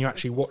back and you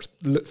actually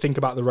think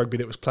about the rugby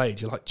that was played,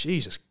 you're like,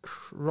 Jesus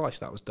Christ,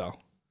 that was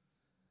dull.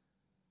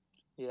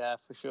 Yeah,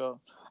 for sure.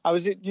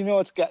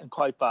 It's getting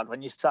quite bad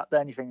when you sat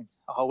there and you think,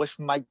 I wish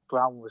Mike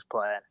Brown was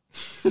playing.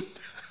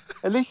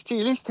 at least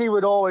he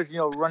would always,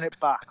 run it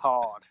back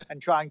hard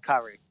and try and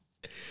carry.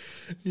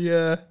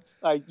 Yeah.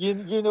 Like you're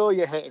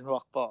hitting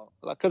rock bottom.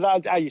 Because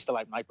I used to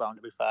like Mike Brown,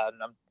 to be fair, and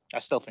I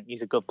still think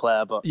he's a good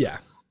player. But yeah,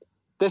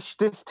 this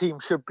team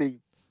should be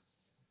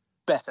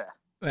better.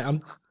 I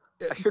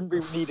shouldn't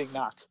be needing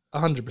that.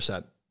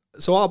 100%.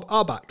 So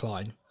our back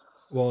line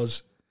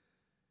was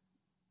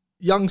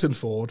Youngs and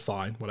Ford,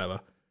 fine,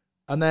 whatever,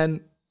 and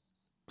then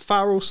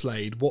Farrell,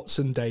 Slade,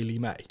 Watson, Daly,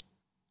 May,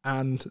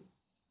 and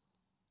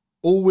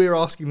all we're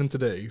asking them to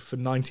do for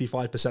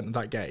 95% of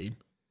that game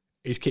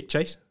is kick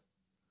chase.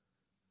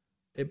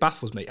 It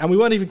baffles me. And we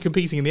weren't even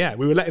competing in the air.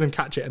 We were letting them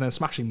catch it and then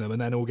smashing them and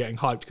then all getting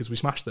hyped because we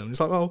smashed them. It's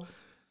like, well,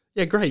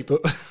 yeah, great,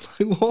 but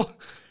what?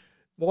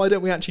 Why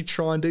don't we actually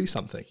try and do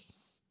something?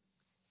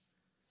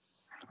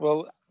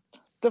 Well,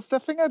 the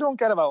thing I don't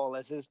get about all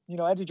this is,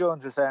 Eddie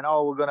Jones is saying,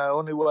 we're going to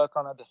only work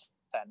on our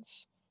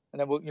defence and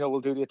then we'll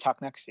do the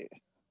attack next year.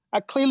 I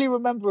clearly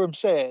remember him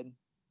saying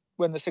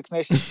when the Six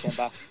Nations came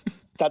back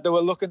that they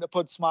were looking to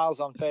put smiles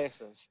on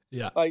faces.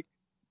 Yeah. Like,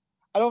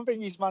 I don't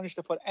think he's managed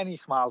to put any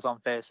smiles on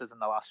faces in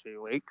the last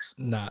few weeks.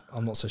 Nah,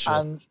 I'm not so sure.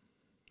 And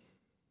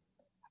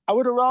I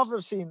would have rather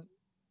have seen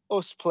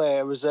us play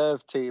a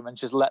reserve team and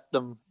just let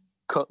them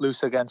cut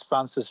loose against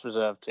France's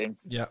reserve team.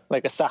 Yeah.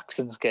 Like a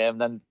Saxons game,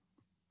 then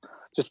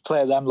just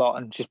play them lot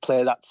and just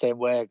play that same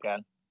way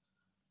again.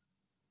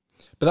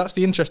 But that's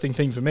the interesting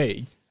thing for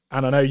me.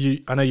 And I know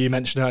you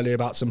mentioned earlier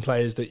about some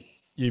players that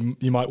you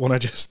might want to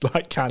just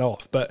like can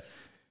off, but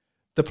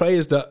the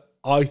players that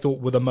I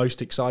thought were the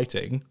most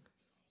exciting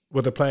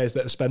were the players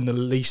that have spent the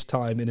least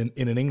time in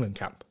an England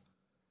camp.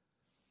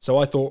 So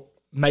I thought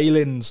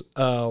Malins,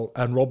 Earl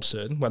and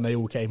Robson, when they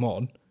all came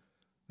on,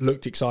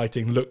 looked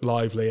exciting, looked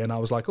lively, and I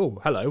was like, oh,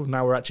 hello,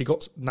 now we've actually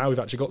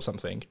got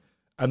something.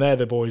 And they're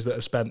the boys that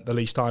have spent the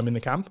least time in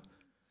the camp.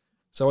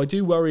 So I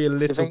do worry a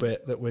little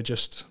bit that we're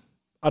just,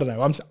 I don't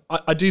know.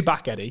 I do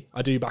back Eddie.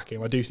 I do back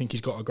him. I do think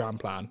he's got a grand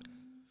plan,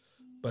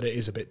 but it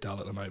is a bit dull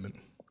at the moment.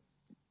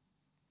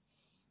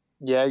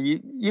 Yeah,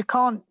 you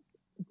can't.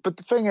 But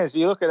the thing is,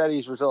 you look at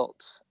Eddie's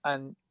results,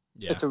 and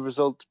it's a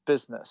results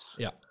business.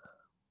 Yeah.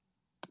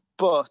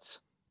 But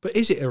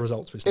is it a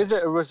results business? Is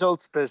it a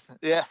results business?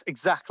 Yes,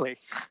 exactly.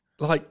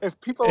 Like if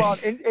people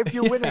aren't, if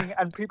you're winning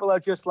and people are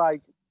just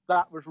like,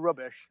 that was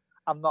rubbish,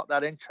 I'm not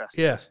that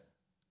interested. Yeah.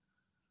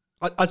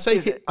 I'd say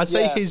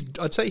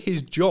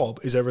his job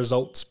is a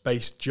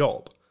results-based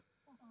job,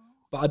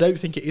 but I don't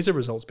think it is a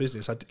results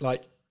business.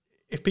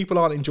 If people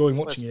aren't enjoying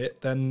watching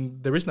it, then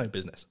there is no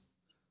business,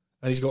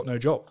 and he's got no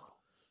job.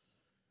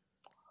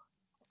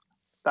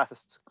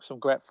 That's some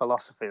great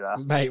philosophy there,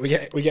 mate.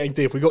 We're getting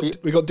deep. We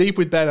got deep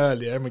with Ben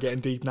earlier, and we're getting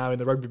deep now in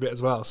the rugby bit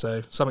as well.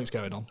 So something's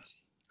going on.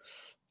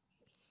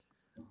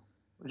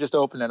 We're just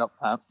opening up,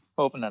 man.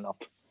 Opening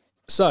up.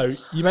 So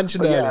you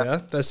mentioned earlier,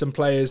 there's some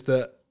players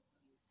that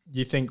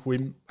you think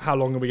how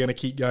long are we going to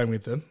keep going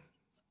with them?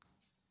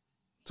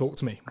 Talk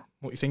to me.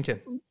 What are you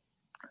thinking?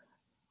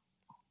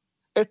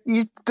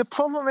 The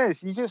problem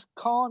is you just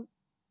can't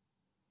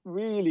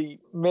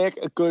really make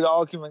a good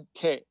argument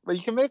case. Well,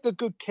 you can make a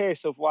good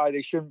case of why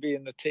they shouldn't be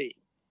in the team,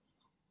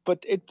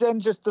 but it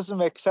then just doesn't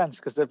make sense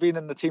because they've been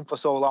in the team for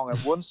so long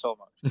and won so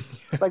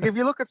much. Like if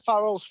you look at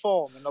Farrell's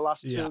form in the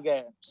last 2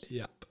 games,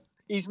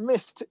 he's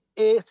missed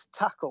 8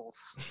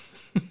 tackles.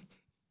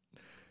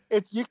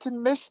 You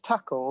can miss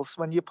tackles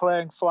when you're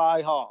playing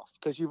fly half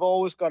because you've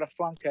always got a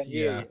flanker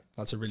near you.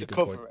 That's a really good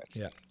cover point. it.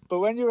 Yeah, but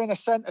when you're in a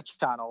centre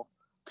channel,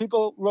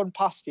 people run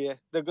past you,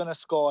 they're going to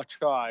score a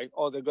try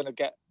or they're going to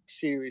get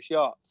serious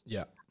yards.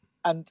 Yeah.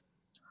 And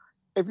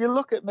if you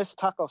look at missed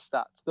tackle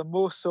stats, the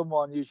most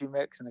someone usually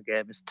makes in a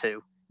game is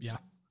 2. Yeah.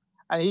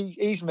 And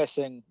he's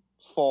missing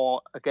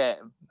 4 a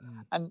game.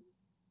 And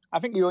I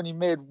think he only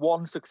made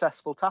 1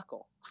 successful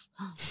tackle.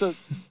 So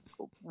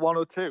 1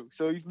 or 2.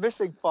 So he's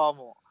missing far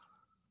more.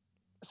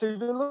 So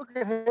if you look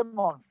at him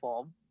on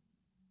form,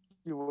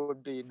 you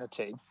wouldn't be in the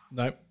team.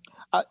 No.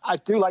 I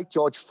do like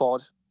George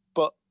Ford,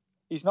 but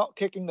he's not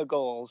kicking the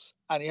goals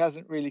and he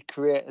hasn't really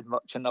created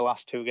much in the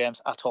last 2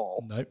 games at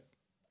all. No.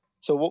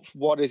 So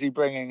what is he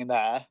bringing in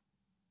there?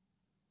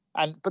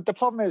 But the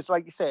problem is,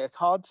 like you say, it's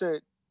hard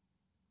to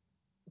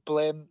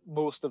blame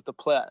most of the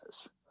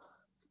players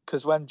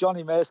because when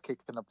Johnny May's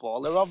kicking the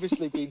ball, they're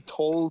obviously being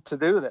told to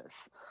do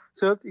this.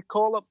 So if you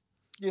call up,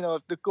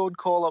 if they go and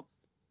call up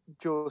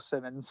Joe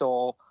Simmons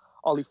or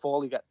Ollie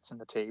Foley gets in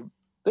the team,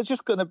 they're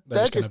just going to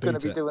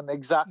be doing the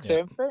exact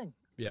same thing.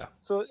 Yeah.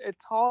 So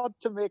it's hard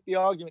to make the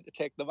argument to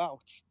take them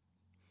out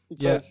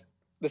because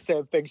the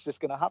same thing's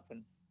just going to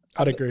happen.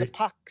 I'd agree. The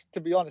Pack,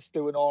 to be honest,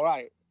 doing all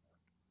right.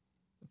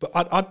 But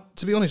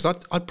to be honest,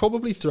 I'd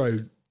probably throw,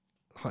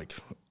 like,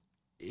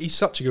 he's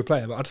such a good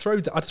player, but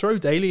I'd throw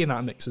Daly in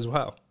that mix as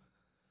well.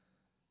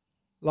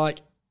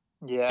 Like,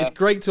 it's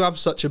great to have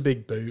such a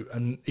big boot,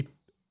 and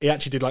he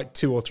actually did like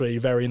 2 or 3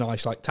 very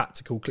nice, like,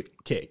 tactical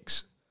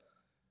kicks.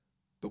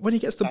 But when he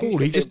gets the ball,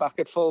 he just back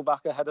at full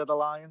back ahead of the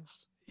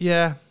Lions.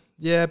 Yeah,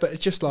 but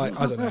it's just like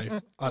I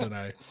don't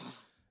know.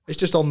 It's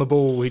just on the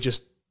ball. He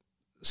just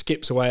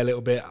skips away a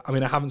little bit. I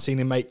mean, I haven't seen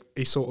him make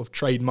his sort of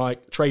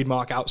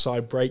trademark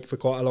outside break for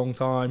quite a long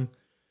time.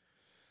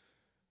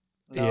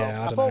 No,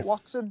 yeah, I thought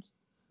Watson.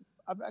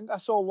 I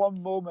saw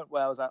one moment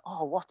where I was like,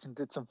 "Oh, Watson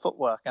did some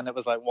footwork," and it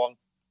was like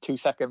 1-2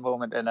 second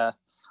moment in a,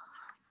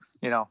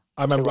 I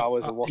remember 2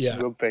 hours of watching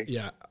rugby.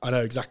 Yeah, I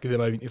know exactly the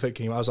moment you're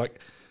thinking. I was like,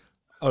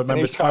 I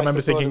remember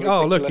thinking,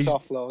 oh look,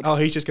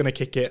 he's just going to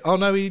kick it. Oh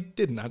no, he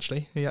didn't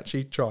actually. He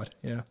actually tried.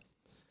 Yeah.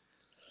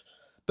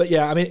 But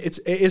yeah, I mean, it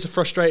is a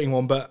frustrating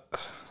one, but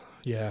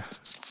yeah,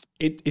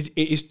 it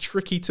is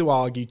tricky to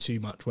argue too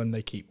much when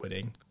they keep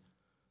winning.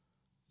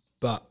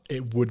 but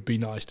it would be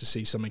nice to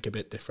see something a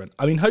bit different.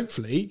 I mean,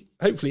 hopefully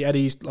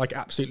Eddie's like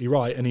absolutely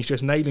right, and he's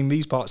just nailing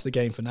these parts of the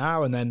game for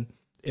now, and then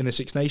in the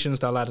Six Nations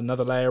they'll add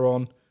another layer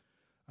on,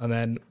 and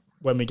then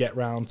when we get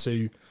round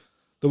to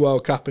the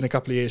World Cup in a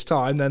couple of years'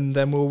 time, then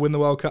we'll win the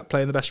World Cup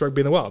playing the best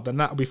rugby in the world. Then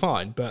that'll be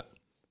fine. But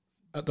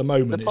at the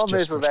moment, it's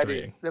just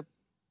frustrating.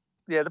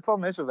 The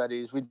problem is with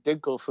Eddie is we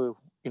did go through,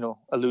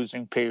 a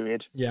losing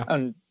period. Yeah.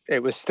 And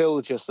it was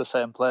still just the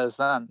same players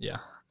then. Yeah.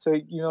 So,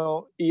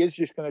 he is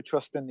just going to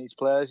trust in these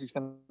players. He's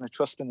going to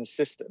trust in the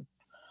system.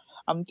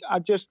 I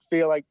just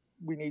feel like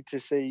we need to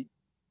see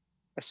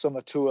a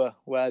summer tour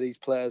where these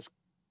players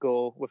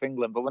go with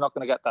England, but we're not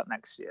going to get that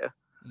next year.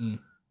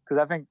 Because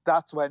I think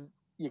that's when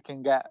you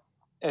can get,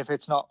 if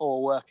it's not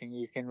all working,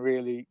 you can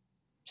really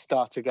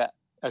start to get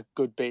a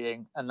good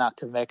being, and that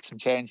can make some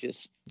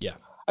changes. Yeah.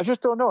 I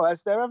just don't know.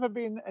 Has there ever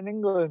been an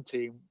England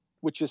team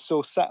which is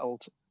so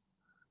settled,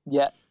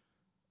 yet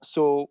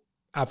so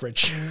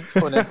average,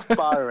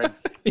 uninspiring?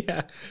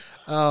 Yeah.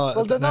 Oh,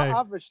 well, they're not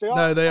average. They are.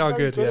 No, they are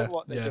good. Good Yeah. at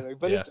what they're doing,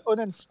 but it's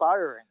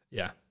uninspiring.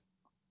 Yeah.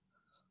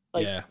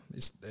 Like, yeah.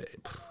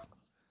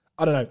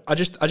 I don't know. I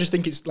just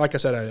think it's, like I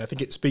said earlier, I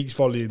think it speaks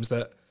volumes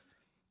that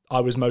I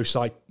was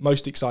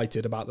most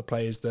excited about the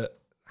players that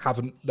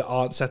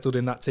aren't settled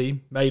in that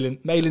team.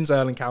 Malin's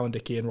Earl and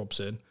Cowan-Dickie and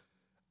Robson.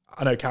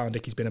 I know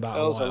Cowan-Dickie's been about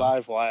Earl's a while. a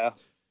live wire.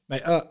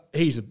 Mate,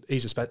 he's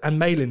a special.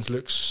 And Malin's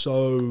looks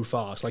so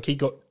fast. Like, he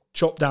got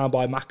chopped down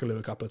by Makalou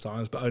a couple of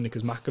times, but only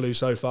because Makalou's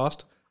so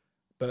fast.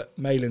 But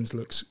Malin's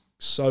looks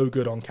so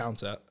good on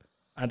counter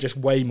and just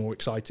way more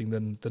exciting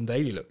than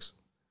Daly looks.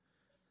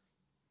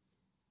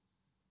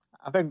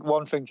 I think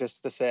one thing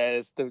just to say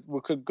is that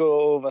we could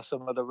go over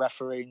some of the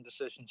refereeing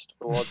decisions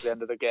towards the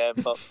end of the game,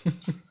 but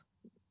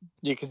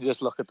you can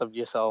just look at them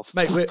yourself.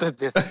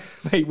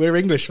 Mate, we're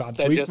English fans.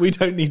 We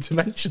don't need to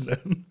mention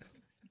them.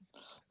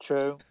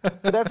 True.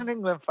 But as an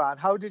England fan,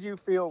 how did you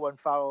feel when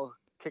Farrell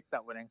kicked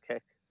that winning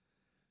kick?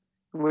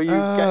 Were you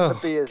getting the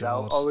beers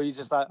out, or were you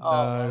just like, "Oh,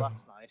 no. Well,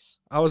 that's nice"?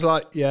 I was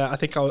like, yeah, I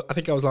think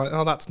I was like,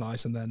 "Oh, that's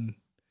nice," and then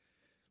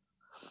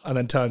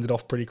turned it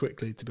off pretty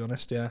quickly. To be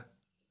honest, yeah.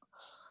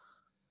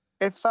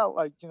 It felt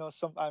like,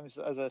 sometimes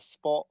as a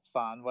sport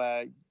fan,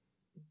 where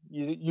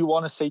you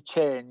want to see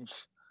change,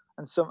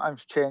 and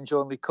sometimes change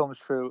only comes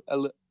through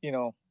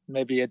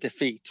maybe a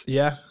defeat.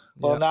 Yeah.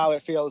 Well, now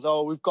it feels,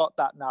 we've got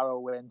that narrow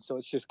win, so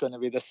it's just going to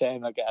be the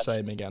same again.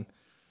 Same again.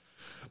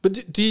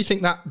 But do you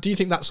think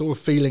that sort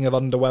of feeling of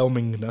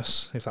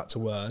underwhelmingness, if that's a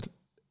word,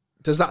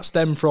 does that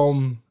stem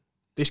from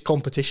this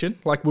competition?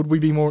 Like, would we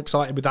be more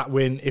excited with that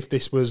win if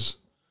this was?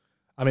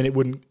 I mean, it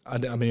wouldn't. I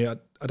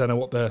don't know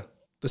what the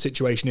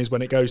situation is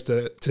when it goes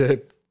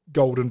to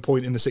Golden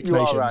Point in the Six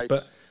Nations, right.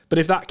 but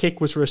if that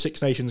kick was for a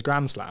Six Nations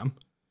Grand Slam,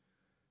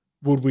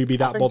 would we be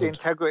that bothered?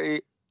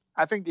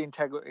 I think the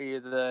integrity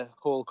of the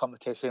whole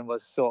competition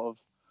was sort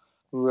of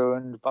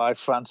ruined by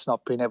France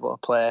not being able to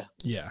play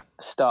a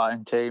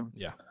starting team.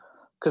 Yeah.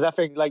 Because I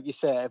think, like you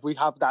say, if we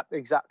have that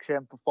exact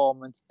same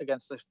performance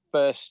against the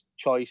first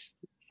choice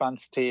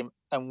France team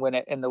and win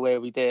it in the way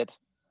we did,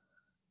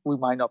 we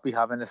might not be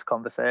having this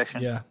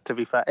conversation. Yeah. To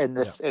be fair, in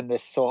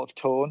this sort of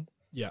tone.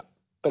 Yeah.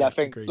 But I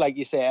think, agreed. like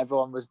you say,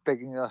 everyone was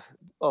bigging us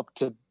up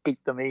to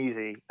beat them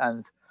easy,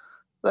 and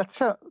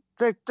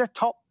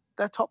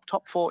they're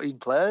top 14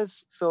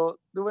 players, so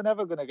they were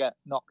never going to get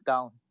knocked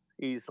down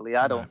easily.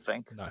 I don't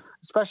think,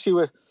 especially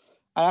with,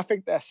 and I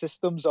think their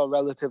systems are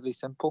relatively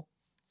simple.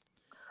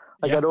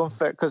 Like, I don't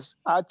think, because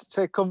I'd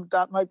say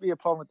that might be a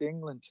problem with the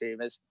England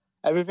team, is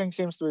everything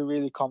seems to be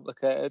really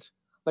complicated.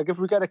 Like, if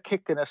we get a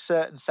kick in a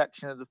certain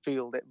section of the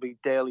field, it'd be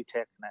Daly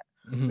taking it.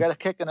 Mm-hmm. If we get a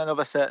kick in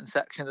another certain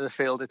section of the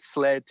field, it's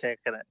Slade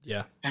taking it.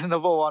 Yeah. And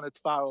another one, it's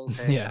Farrell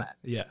taking it.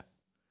 Yeah.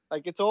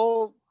 Like, it's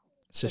all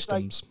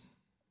systems.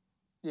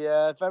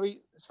 It's very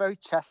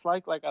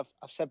chess-like. Like I've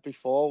said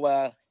before,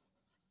 where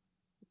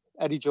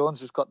Eddie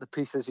Jones has got the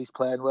pieces he's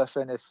playing with,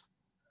 and if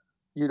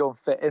you don't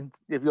fit in,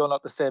 if you're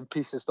not the same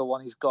piece as the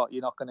one he's got,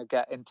 you're not going to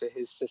get into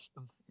his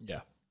system.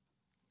 Yeah.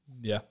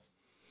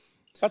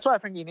 That's why I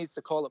think he needs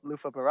to call up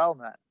Luther Burrell,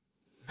 mate.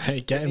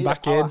 Hey, get him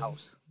back in.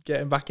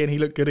 He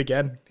looked good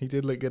again. He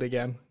did look good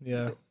again.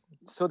 Yeah.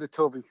 So did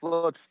Toby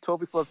Flood.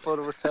 Toby Flood for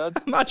the return.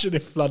 Imagine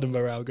if Flood and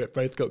Burrell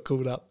both got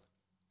called up.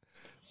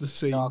 The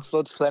scenes. No,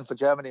 Flood's playing for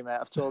Germany, mate.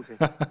 I've told you.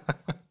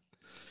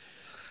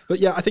 But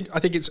yeah, I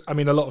think it's. I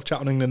mean, a lot of chat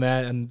on England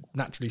there, and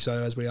naturally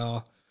so, as we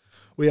are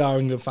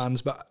England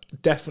fans. But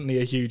definitely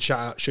a huge shout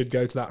out should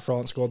go to that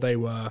France squad.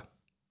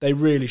 They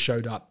really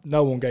showed up.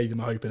 No one gave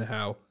them a hope in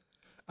hell,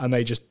 and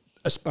they just.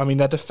 I mean,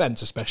 their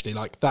defence especially,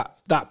 like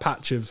that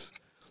patch of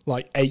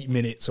like 8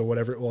 minutes or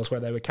whatever it was, where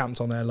they were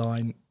camped on their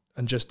line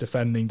and just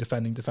defending,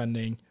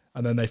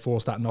 and then they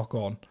forced that knock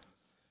on.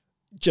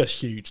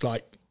 Just huge.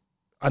 Like,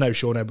 I know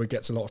Sean Edward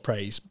gets a lot of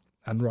praise,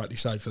 and rightly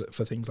so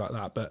for things like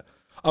that, but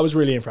I was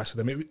really impressed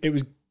with them. It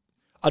was.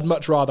 I'd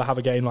much rather have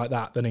a game like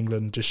that than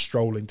England just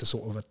strolling to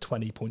sort of a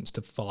 20 points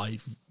to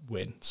 5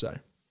 win. So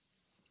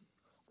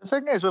the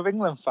thing is, with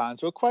England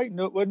fans,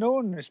 we're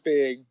known as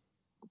being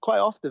quite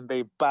often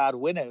bad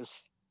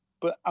winners,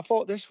 but I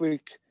thought this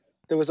week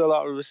there was a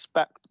lot of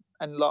respect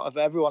and a lot of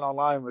everyone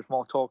online was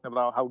more talking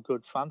about how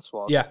good France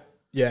was. Yeah,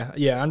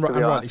 and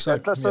rightly so.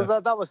 So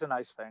that was a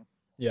nice thing.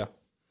 Yeah.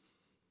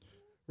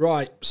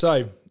 Right,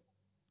 so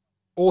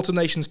Autumn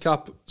Nations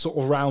Cup sort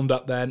of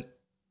roundup then.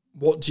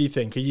 What do you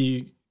think? Are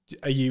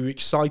you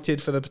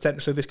excited for the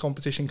potential of this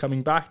competition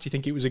coming back? Do you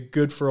think it was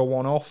good for a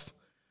one-off?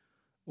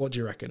 What do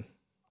you reckon?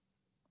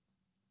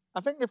 I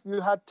think if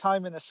you had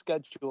time in a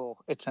schedule,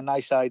 it's a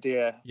nice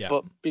idea. Yeah.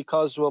 But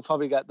because we'll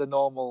probably get the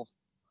normal,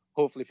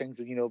 hopefully things,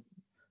 be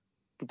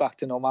back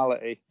to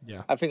normality.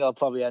 Yeah. I think I'll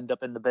probably end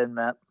up in the bin,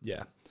 mate.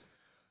 Yeah.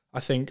 I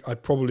think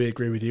I'd probably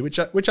agree with you, which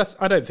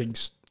I don't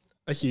think's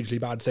a hugely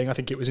bad thing. I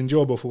think it was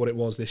enjoyable for what it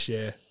was this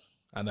year,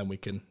 and then we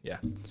can,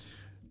 I'm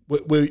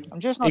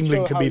just not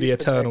England can be the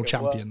eternal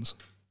champions.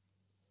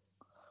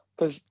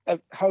 Because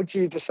how do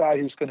you decide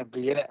who's going to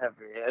be in it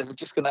every year? Is it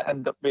just going to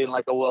end up being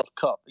like a World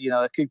Cup?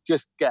 It could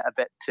just get a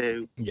bit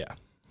too. Yeah.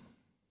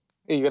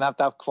 You're going to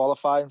have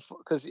qualifying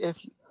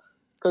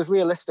because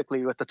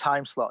realistically, with the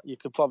time slot, you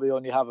could probably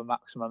only have a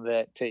maximum of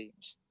 8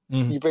 teams.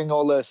 Mm-hmm. You bring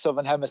all the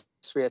Southern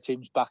Hemisphere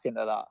teams back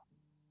into that.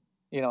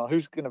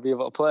 Who's going to be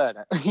able to play in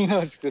it?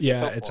 It's just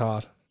it's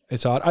hard.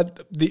 It's hard.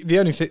 The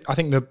only thing I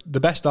think the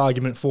best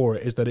argument for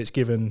it is that it's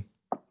given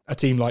a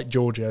team like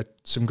Georgia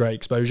some great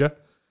exposure.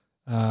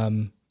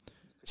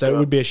 So it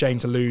would be a shame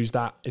to lose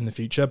that in the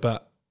future.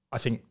 But I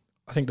think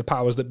the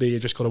powers that be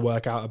have just got to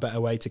work out a better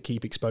way to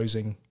keep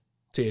exposing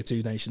Tier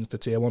 2 nations to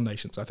Tier 1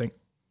 nations. I think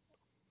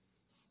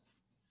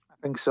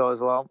so as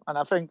well. And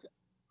I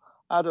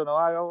don't know.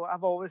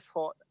 I've always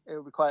thought it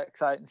would be quite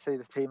exciting to see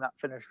the team that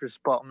finished as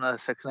bottom of the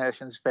Six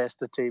Nations face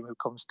the team who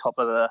comes top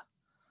of the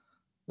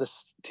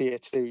Tier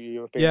 2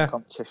 European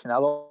competition. I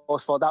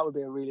always thought that would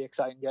be a really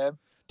exciting game.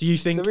 Do you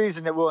think the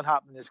reason it won't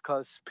happen is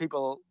because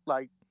people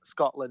like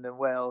Scotland and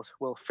Wales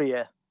will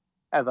fear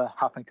ever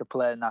having to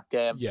play in that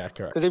game? Yeah,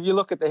 correct. Because if you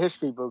look at the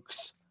history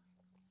books,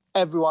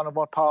 everyone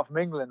apart from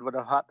England would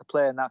have had to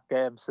play in that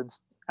game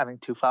since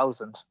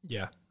 2000.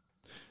 Yeah.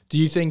 Do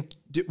you think?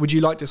 Would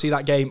you like to see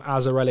that game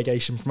as a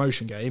relegation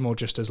promotion game, or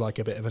just as like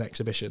a bit of an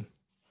exhibition?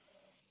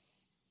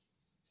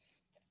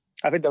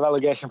 I think the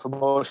relegation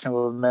promotion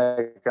would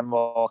make it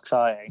more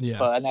exciting. Yeah.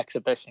 But an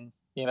exhibition,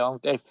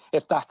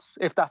 if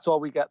that's all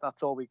we get,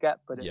 that's all we get.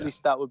 But at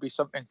least that would be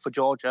something for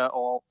Georgia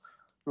or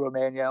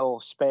Romania or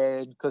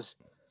Spain, because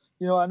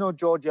I know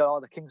Georgia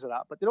are the kings of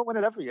that, but they don't win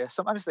it every year.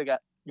 Sometimes they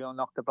get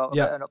knocked about a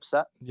bit and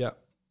upset.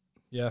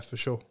 Yeah, for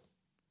sure.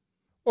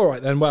 All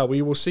right then. Well,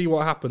 we will see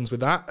what happens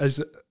with that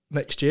as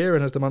next year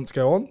and as the months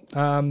go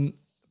on.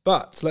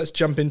 But let's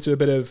jump into a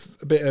bit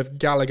of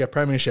Gallagher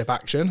Premiership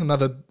action.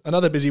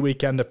 Another busy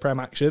weekend of Prem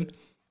action,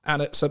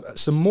 and it's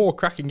some more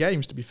cracking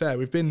games. To be fair,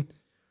 we've been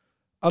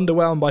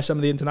underwhelmed by some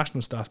of the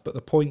international stuff, but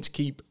the points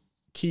keep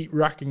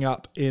racking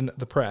up in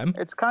the Prem.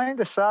 It's kind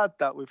of sad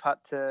that we've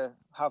had to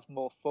have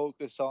more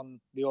focus on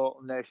the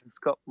Autumn Nations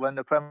Cup when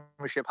the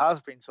Premiership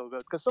has been so good,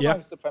 because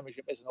sometimes the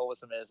Premiership isn't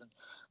always amazing,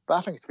 but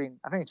I think it's been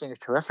a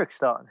terrific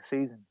start of the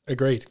season.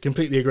 Agreed,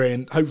 completely agree,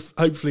 and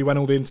hopefully when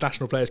all the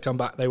international players come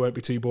back, they won't be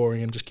too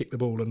boring and just kick the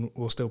ball, and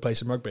we'll still play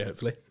some rugby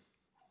hopefully.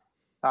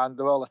 And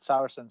they're all at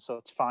Saracen, so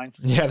it's fine.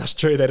 Yeah, that's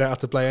true. They don't have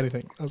to play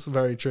anything. That's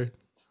very true.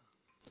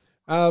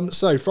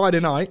 So Friday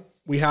night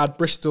we had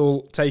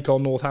Bristol take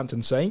on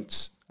Northampton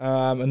Saints,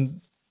 and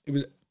it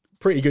was a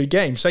pretty good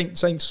game.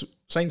 Saints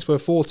were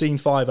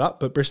 14-5 up,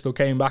 but Bristol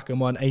came back and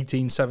won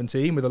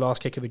 18-17 with the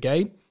last kick of the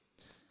game.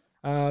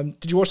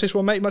 Did you watch this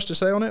one, mate? Much to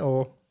say on it,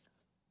 or?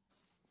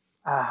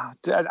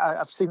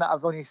 I've seen that.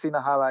 I've only seen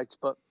the highlights,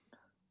 but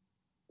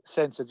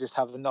Saints are just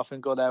having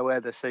nothing go their way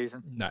this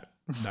season. No,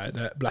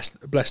 they're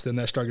blessed them.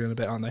 They're struggling a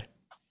bit, aren't they?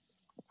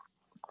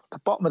 The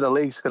bottom of the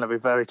league's going to be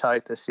very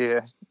tight this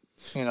year.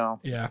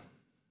 Yeah,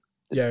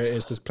 it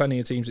is. There's plenty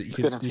of teams that you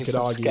could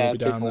argue will be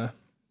down there.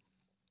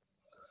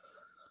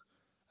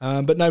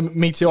 But no,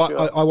 me too.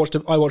 Sure. I watched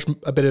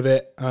a bit of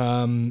it.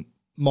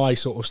 My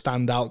sort of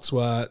standouts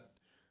were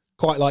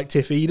quite like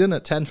Tiff Eden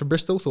at 10 for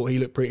Bristol. Thought he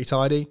looked pretty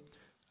tidy.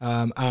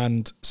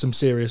 And some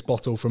serious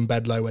bottle from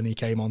Bedlow when he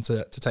came on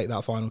to take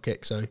that final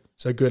kick. So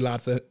good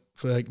lad for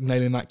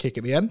nailing that kick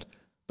at the end.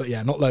 But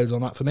yeah, not loads on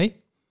that for me.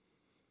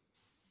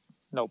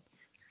 Nope.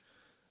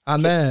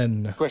 And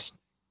then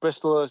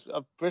Bristol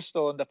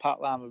under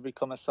Pat Lam have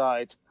become a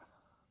side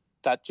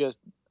that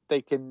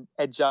they can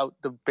edge out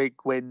the big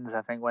wins,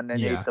 I think, when they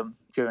need them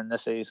during the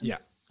season. Yeah.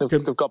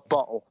 They've got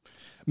bottle.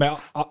 Mate,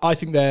 I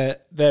think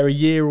they're a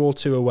year or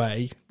two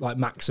away, like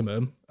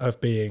maximum, of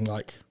being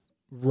like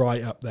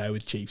right up there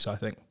with Chiefs. I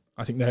think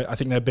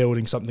they're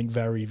building something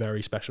very,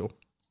 very special.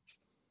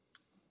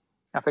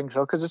 I think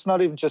so, because it's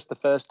not even just the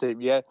first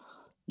team. Yeah,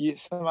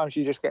 sometimes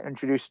you just get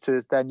introduced to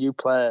their new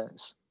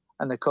players,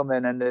 and they come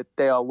in and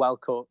they are well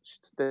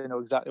coached. They know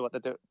exactly what they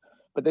do,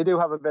 but they do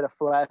have a bit of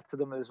flair to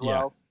them as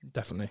well. Yeah,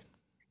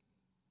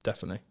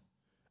 definitely.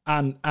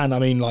 And I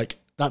mean, like,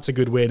 that's a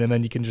good win, and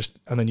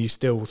then you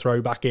still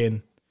throw back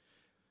in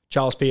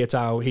Charles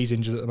Piutau. He's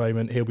injured at the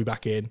moment. He'll be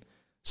back in.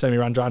 Semi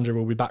Randrandra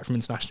will be back from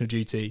international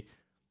duty.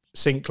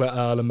 Sinclair,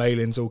 Earl and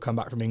Malins all come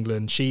back from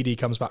England. Sheedy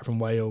comes back from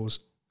Wales.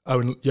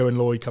 Johan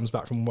Lloyd comes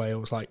back from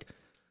Wales. Like,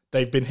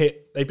 they've been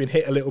hit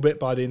a little bit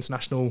by the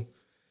international,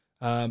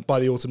 by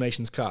the Autumn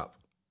Nations Cup.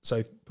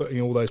 So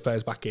putting all those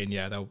players back in,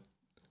 yeah,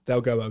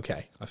 they'll go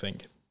okay, I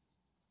think.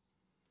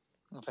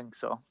 I think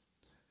so.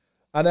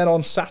 And then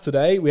on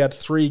Saturday, we had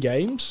 3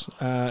 games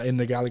in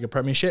the Gallagher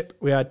Premiership.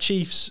 We had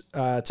Chiefs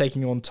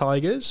taking on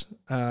Tigers,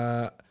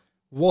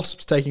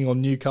 Wasps taking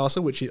on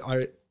Newcastle, which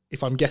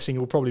if I'm guessing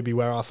will probably be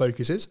where our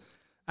focus is,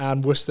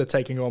 and Worcester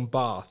taking on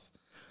Bath.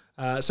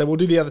 So we'll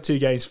do the other 2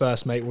 games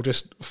first, mate. We'll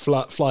just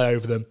fly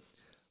over them.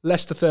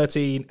 Leicester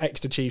 13,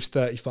 Exeter Chiefs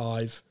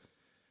 35.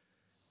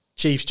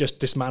 Chiefs just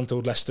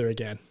dismantled Leicester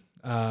again.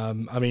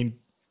 I mean...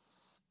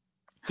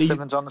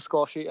 Simmons on the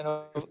score sheet.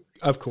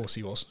 Of course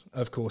he was.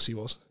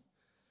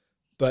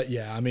 But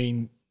yeah, I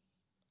mean,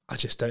 I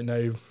just don't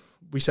know.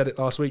 We said it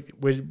last week.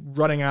 We're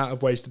running out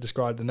of ways to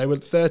describe them. They were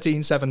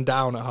 13-7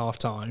 down at half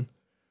time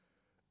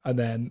and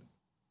then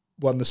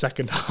won the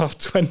second half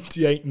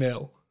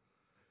 28-0.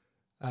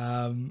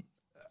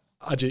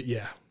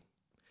 Yeah.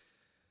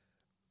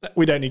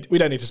 We don't need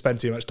to spend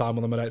too much time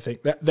on them, I don't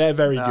think. They're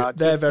very good.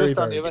 They're very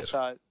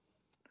good.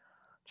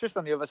 Just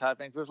on the other side, I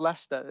think with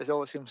Leicester, there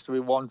always seems to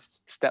be one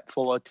step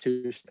forward,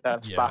 2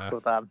 steps back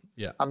with them.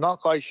 Yeah. I'm not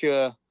quite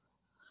sure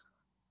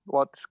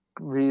what's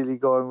really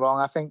going wrong.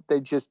 I think they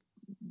just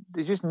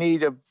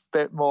need a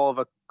bit more of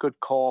a good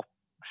core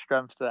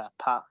strength to their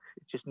pack.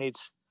 It just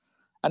needs,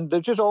 and they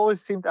just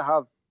always seem to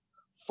have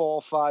 4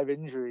 or 5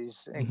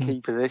 injuries in key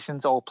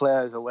positions, all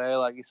players away,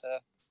 like you said.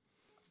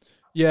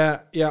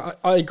 Yeah,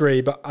 I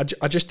agree, but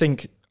I just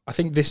think. I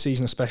think this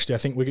season especially,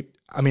 as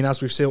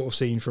we've sort of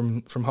seen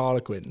from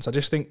Harlequins, I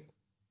just think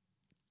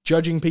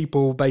judging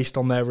people based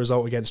on their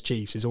result against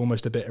Chiefs is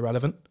almost a bit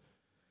irrelevant.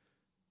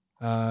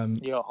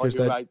 You're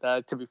right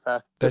there, to be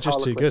fair. They're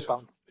just too good.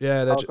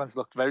 Yeah, Harlequins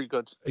looked very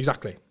good.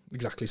 Exactly.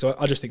 So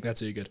I just think they're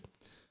too good.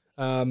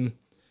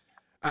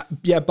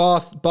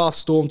 Bath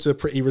stormed to a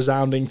pretty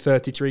resounding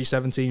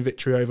 33-17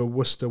 victory over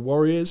Worcester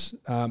Warriors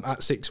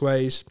at Six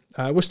Ways.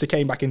 Worcester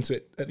came back into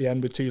it at the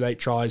end with 2 late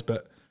tries,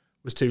 but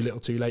was too little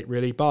too late,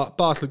 really.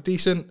 Bath looked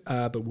decent,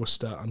 but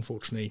Worcester,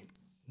 unfortunately,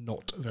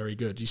 not very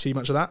good. Do you see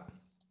much of that?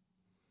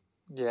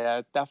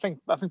 Yeah, I think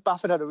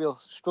Bath had a real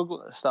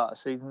struggle at the start of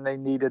the season. They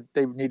needed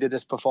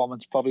this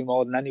performance probably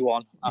more than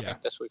anyone, I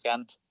think, this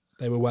weekend.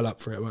 They were well up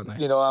for it, weren't they?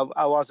 You know,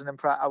 I wasn't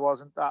impressed. I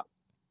wasn't that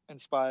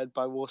inspired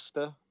by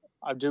Worcester.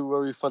 I do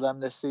worry for them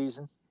this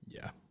season.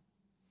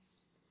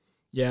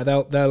 Yeah,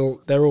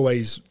 they're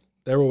always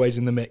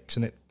in the mix,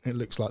 and it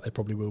looks like they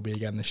probably will be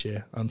again this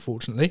year,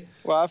 unfortunately.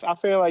 Well, I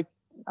feel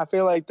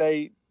like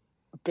they,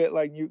 a bit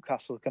like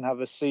Newcastle, can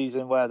have a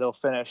season where they'll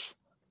finish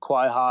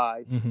quite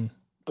high,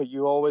 but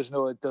you always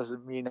know it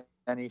doesn't mean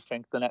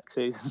anything the next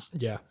season.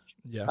 Yeah.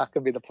 That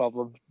can be the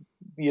problem.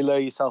 You lure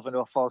yourself into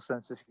a false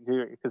sense of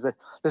security, because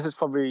this is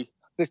probably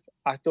this.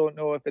 I don't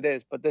know if it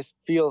is, but this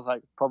feels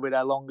like probably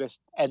their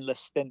longest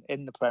endless stint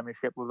in the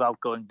Premiership without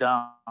going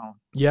down.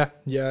 Yeah.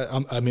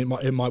 I mean,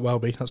 it might well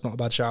be. That's not a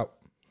bad shout.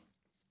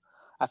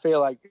 I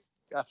feel like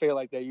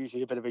they're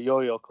usually a bit of a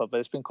yo-yo club, but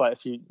there's been quite a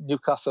few.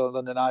 Newcastle and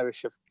London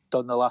Irish have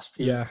done the last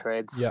few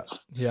trades.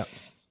 Yeah.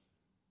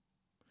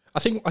 I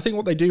think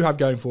what they do have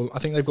going for them, I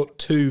think they've got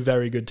 2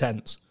 very good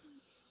 10s.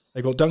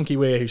 They've got Dunky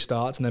Weir, who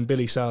starts, and then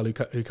Billy Searle,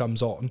 who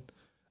comes on.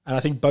 And I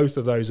think both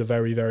of those are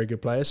very, very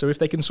good players. So if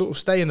they can sort of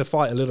stay in the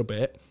fight a little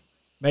bit,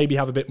 maybe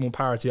have a bit more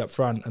parity up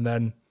front, and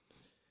then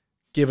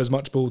give as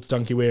much ball to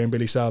Dunky Weir and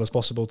Billy Searle as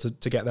possible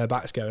to get their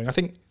backs going, I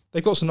think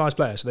they've got some nice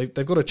players. So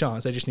they've got a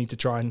chance. They just need to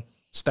try and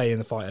stay in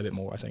the fight a bit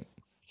more, I think.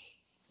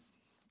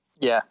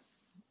 Yeah,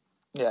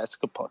 it's a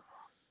good point.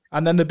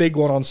 And then the big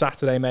one on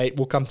Saturday, mate,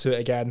 we'll come to it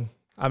again.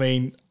 I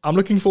mean, I'm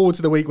looking forward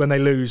to the week when they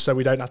lose so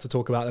we don't have to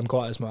talk about them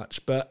quite as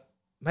much. But,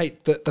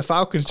 mate, the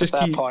Falcons just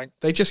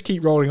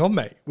keep rolling on,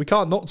 mate. We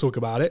can't not talk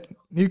about it.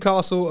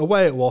 Newcastle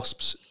away at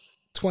Wasps,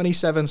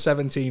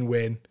 27-17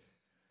 win.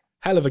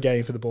 Hell of a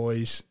game for the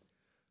boys.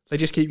 They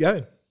just keep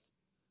going.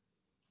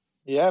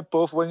 Yeah,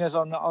 both wingers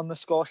on the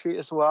score sheet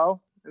as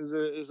well.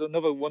 It was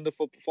another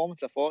wonderful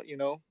performance, I thought.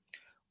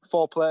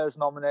 4 players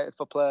nominated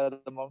for Player of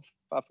the Month.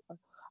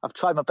 I've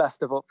tried my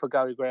best to vote for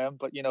Gary Graham,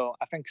 but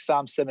I think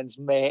Sam Simmons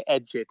may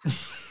edge it.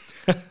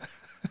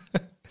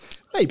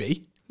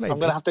 Maybe. I'm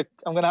gonna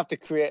have to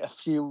create a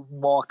few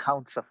more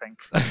counts, I think.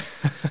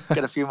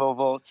 Get a few more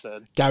votes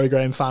in. Gary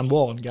Graham fan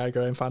 1, Gary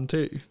Graham fan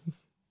 2.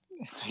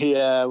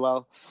 Yeah,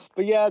 well,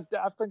 but yeah,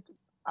 I think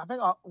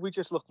we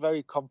just look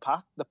very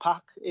compact. The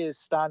pack is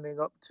standing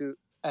up to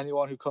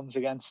anyone who comes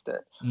against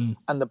it,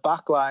 and the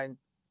back line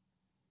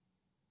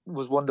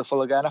was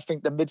wonderful again. I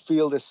think the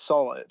midfield is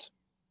solid.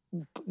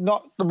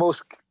 Not the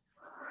most,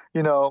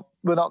 we're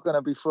not going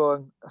to be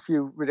throwing a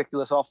few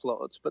ridiculous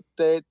offloads, but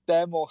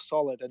they're more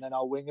solid, and then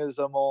our wingers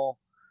are more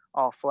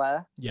our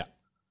flair. Yeah.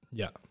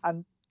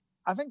 And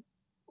I think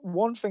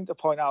one thing to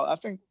point out, I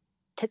think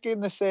picking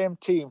the same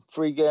team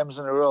 3 games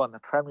in a row in the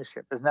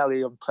Premiership is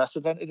nearly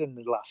unprecedented in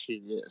the last few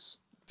years.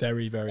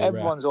 Very, very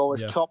Everyone's rare.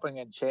 always chopping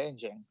and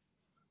changing.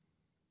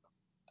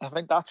 I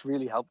think that's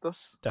really helped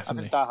us. Definitely.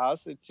 I think that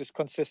has. It's just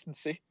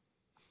consistency.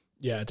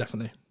 Yeah,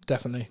 definitely.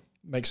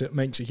 Makes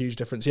a huge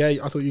difference. Yeah,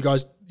 I thought you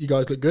guys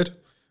looked good.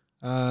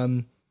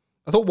 I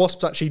thought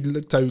Wasps actually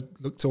looked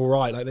all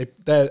right. Like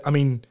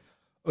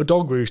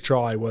Odogwu's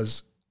try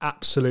was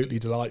absolutely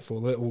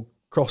delightful. The little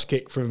cross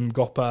kick from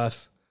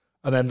Gopperth,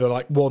 and then the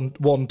like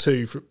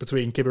 1-2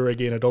 between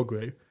Kibarigi and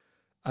Odogwu,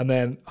 and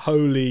then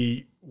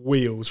holy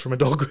wheels from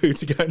Odogwu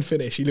to go and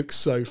finish. He looks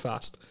so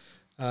fast.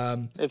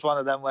 It's one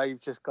of them where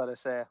you've just got to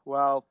say,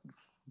 well,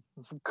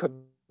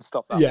 couldn't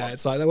stop that. Yeah, one.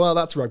 It's like, well,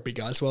 that's rugby,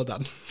 guys. Well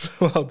done.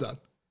 Well done.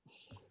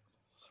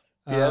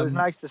 Yeah, it was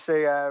nice to see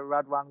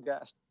Radwan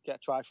get a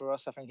try for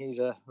us. I think he's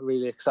a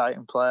really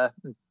exciting player.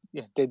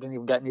 Yeah, didn't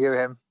even get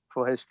near him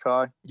for his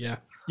try. Yeah,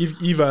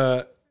 you've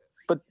got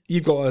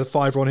a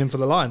 5 on him for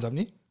the Lions, haven't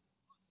you?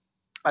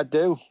 I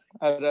do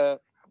at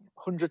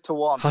 100 to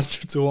 1.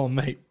 100 to 1,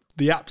 mate.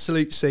 The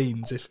absolute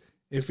scenes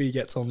if he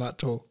gets on that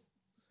tour.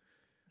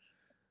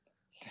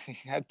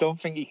 I don't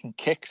think he can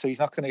kick, so he's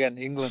not going to get in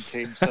the England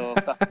team. So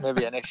that's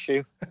maybe an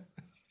issue.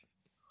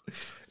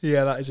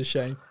 Yeah, that is a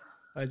shame.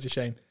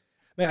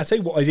 Mate, I tell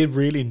you what, I did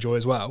really enjoy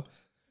as well.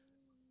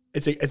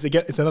 It's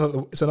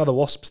another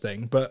Wasps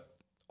thing, but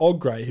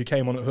Ogre, who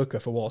came on at hooker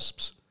for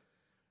Wasps.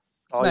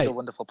 Oh, he's a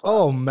wonderful player.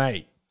 Oh,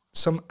 mate,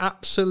 some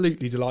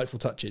absolutely delightful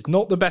touches.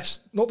 Not the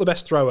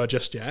best thrower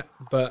just yet,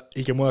 but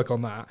he can work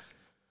on that.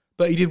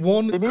 But he did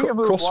one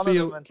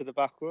crossfield into the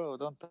back row,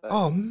 don't they?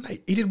 Oh,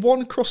 mate, he did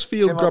one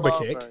crossfield grubber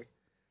kick,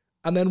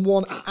 and then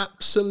one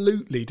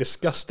absolutely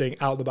disgusting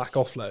out the back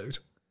offload.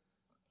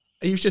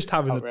 He was just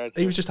having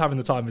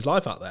the time of his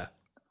life out there.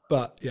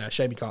 But yeah,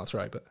 shame he can't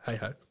throw. But hey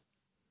ho.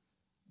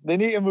 They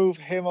need to move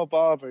him or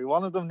Barbary.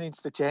 One of them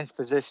needs to change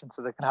position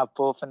so they can have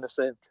both in the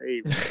same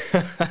team.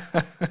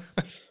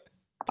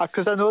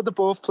 Because I know they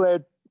both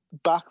played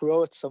back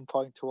row at some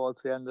point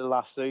towards the end of the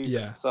last season.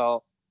 Yeah.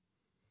 So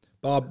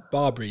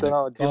Barbary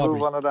move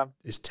one of them?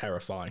 Is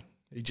terrifying.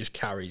 He just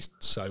carries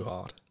so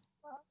hard.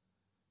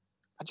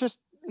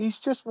 He's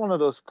just one of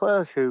those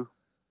players who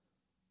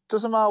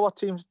doesn't matter what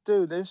teams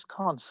do, they just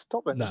can't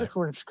stop it. No. They just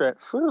run straight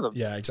through them.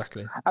 Yeah,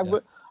 exactly.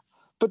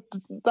 But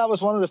that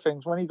was one of the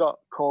things when he got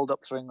called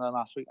up for England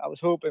last week. I was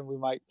hoping we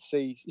might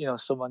see,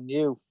 someone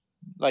new.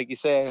 Like you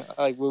say,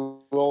 like we were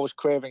always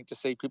craving to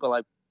see people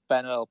like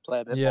Ben Earl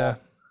play a bit more.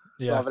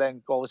 Yeah. Rather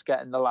than always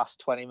getting the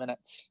last 20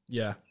 minutes.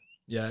 Yeah.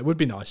 Yeah, it would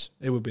be nice.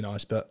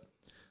 But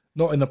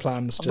not in the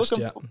plans just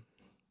yet.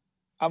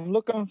 I'm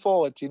looking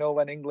forward to,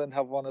 when England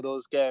have one of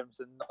those games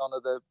and none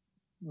of the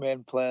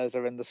main players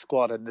are in the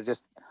squad and they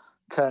just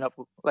turn up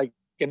like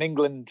in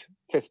England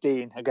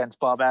 15 against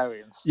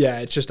Barbarians. Yeah,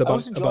 it's just a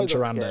bunch of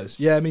randos. Games.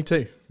 Yeah, me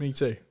too.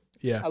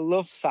 Yeah. I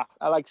love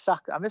I like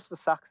I miss the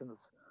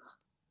Saxons.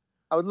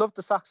 I would love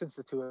the Saxons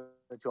to tour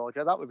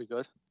Georgia. That would be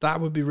good.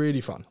 That would be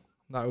really fun.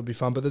 But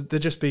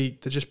there'd just be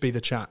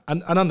the chat,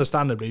 and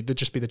understandably there'd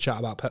just be the chat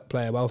about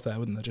player welfare,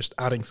 wouldn't there? Just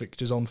adding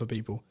fixtures on for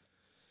people.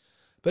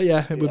 But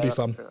yeah, it would be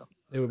fun. True.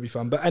 It would be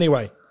fun. But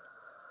anyway,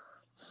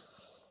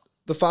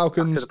 the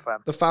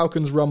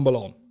Falcons rumble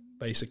on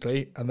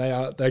basically, and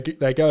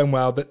they're going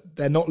well.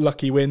 They're not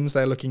lucky wins.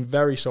 They're looking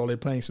very solid,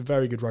 playing some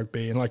very good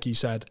rugby, and like you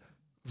said,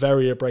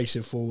 very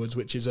abrasive forwards,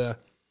 which is a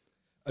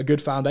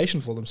good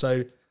foundation for them.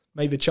 So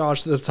may the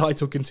charge to the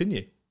title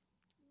continue.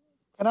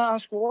 Can I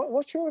ask,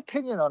 what's your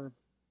opinion on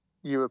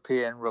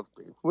European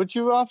rugby? Would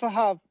you rather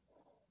have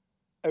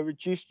a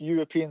reduced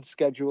European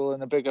schedule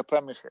and a bigger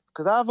Premiership?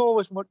 Because I've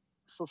always much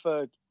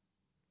preferred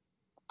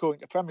going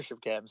to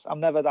Premiership games. I'm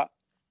never that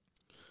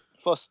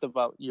fussed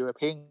about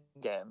European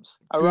games.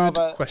 I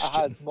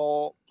had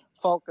more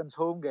Falcons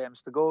home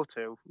games to go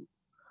to.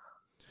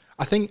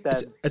 I think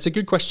it's a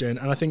good question,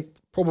 and I think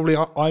probably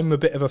I'm a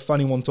bit of a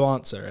funny one to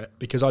answer it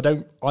because I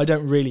don't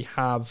really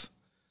have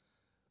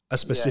a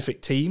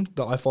specific team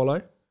that I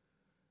follow.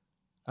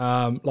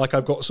 Like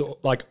I've got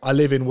I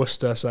live in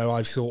Worcester, so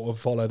I sort of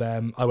follow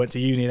them. I went to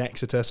uni in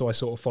Exeter, so I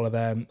sort of follow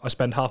them. I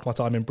spend half my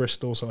time in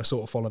Bristol, so I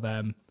sort of follow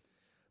them.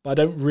 But I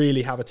don't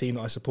really have a team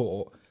that I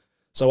support.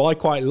 So I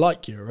quite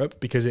like Europe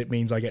because it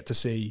means I get to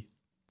see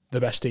the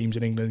best teams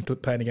in England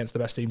playing against the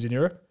best teams in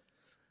Europe.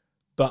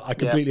 But I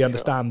completely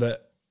understand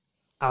that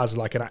as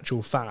like an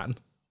actual fan,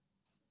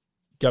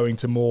 going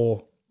to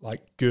more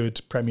like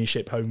good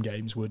Premiership home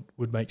games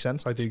would make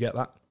sense. I do get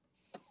that.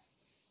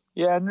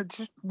 Yeah, and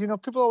just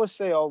people always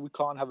say, "Oh, we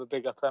can't have a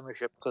bigger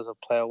Premiership because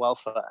of player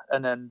welfare,"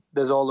 and then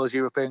there's all those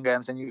European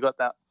games, and you got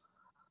that.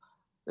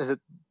 Is it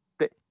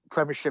the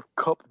Premiership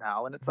Cup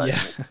now? And it's like,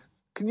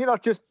 can you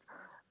not just?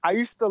 I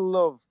used to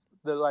love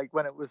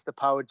when it was the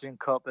Power Gin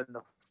Cup and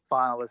the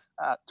final was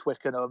at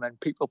Twickenham and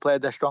people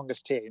played their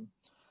strongest team,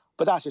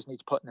 but that just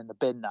needs putting in the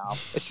bin now.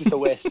 It's just a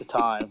waste of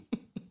time.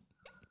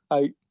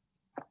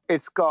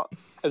 It's got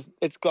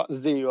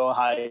zero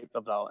hype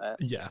about it.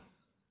 Yeah.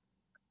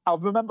 I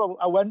remember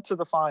I went to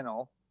the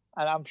final,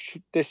 and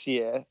this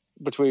year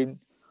between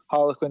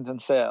Harlequins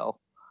and Sale,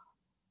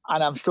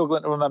 and I'm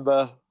struggling to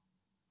remember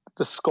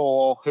the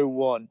score, who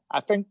won.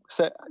 I think,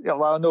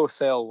 I know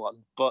Sale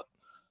won, but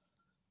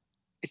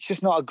it's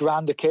just not a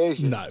grand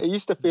occasion. No. It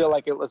used to feel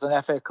like it was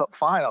an FA Cup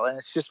final, and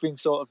it's just been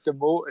sort of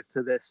demoted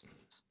to this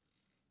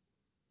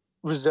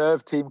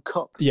reserve team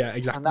cup. Yeah,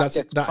 exactly. And That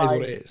is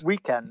what it is.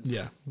 Weekends.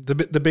 Yeah,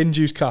 the bin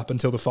juice cup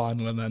until the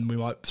final, and then we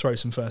might throw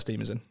some first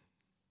teamers in.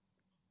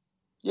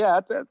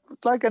 Yeah,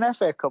 like an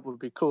FA Cup would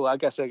be cool. I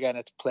guess again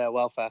it's player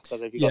welfare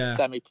because if you got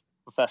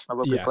semi-professional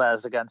rugby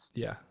players against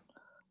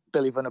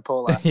Billy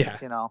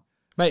Vunipola, you know,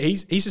 mate,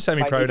 he's a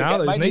semi-pro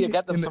now, isn't he? In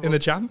the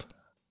champ.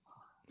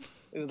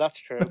 That's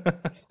true.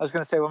 I was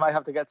going to say we might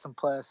have to get some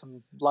players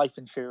some life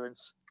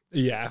insurance.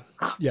 Yeah,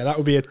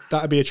 that'd be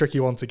a tricky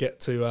one to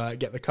get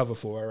the cover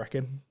for, I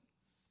reckon.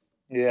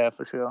 Yeah,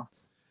 for sure.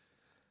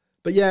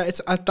 But yeah,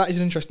 that is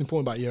an interesting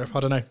point about Europe.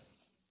 I don't know,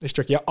 it's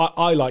tricky.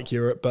 I like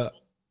Europe, but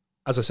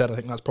as I said, I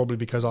think that's probably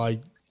because I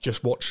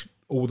just watch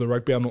all the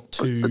rugby. I'm not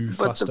too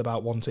fussed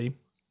about one team.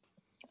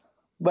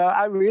 Well,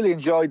 I really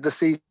enjoyed the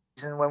season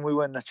when we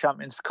won the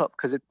Champions Cup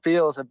because it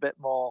feels a bit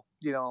more,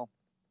 you know,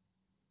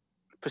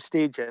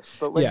 prestigious.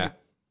 But when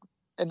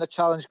in the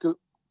Challenge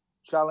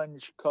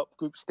Cup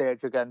group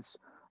stage against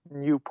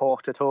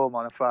Newport at home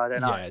on a Friday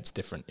night. Yeah, it's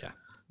different.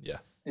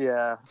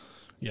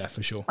 Yeah,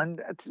 for sure.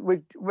 And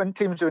when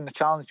teams are in the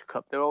Challenge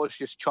Cup, they're always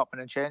just chopping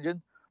and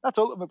changing. That's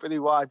ultimately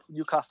why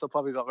Newcastle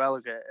probably got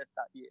relegated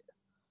that year.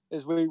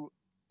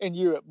 In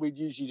Europe, we'd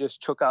usually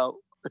just chuck out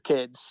the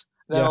kids.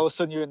 Then all of a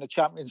sudden you're in the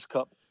Champions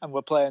Cup and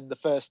we're playing the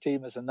first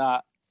teamers and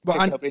that,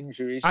 picking up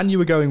injuries. And you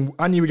were going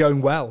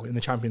well in the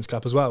Champions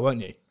Cup as well,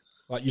 weren't you?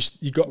 Like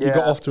you got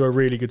off to a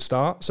really good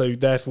start. So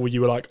therefore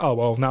you were like, oh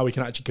well, now we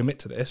can actually commit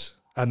to this.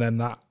 And then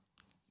that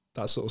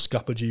sort of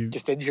scuppered you.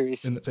 Just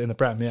injuries in the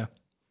Prem, yeah.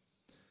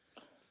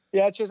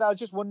 Yeah, I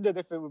just wondered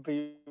if it would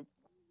be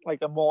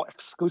like a more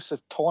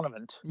exclusive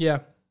tournament.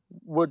 Yeah.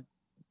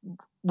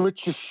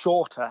 Which is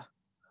shorter.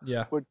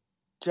 Yeah. Would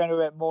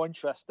generate more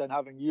interest than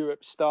having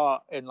Europe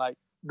start in like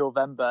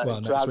November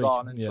and drag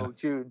on until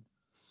June.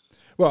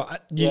 Well,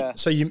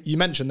 so you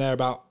mentioned there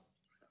about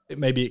it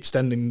maybe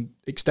extending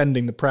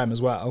the Prem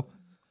as well.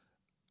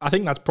 I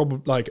think that's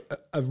probably like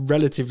a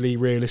relatively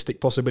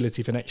realistic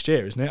possibility for next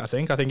year, isn't it? I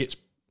think it's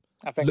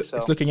so.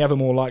 It's looking ever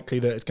more likely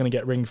that it's going to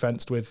get ring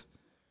fenced with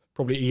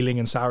probably Ealing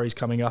and Sarries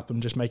coming up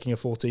and just making a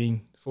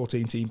 14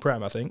 team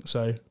Prem, I think.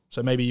 So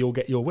maybe you'll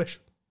get your wish.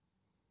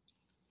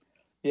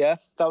 Yeah,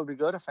 that would be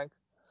good, I think.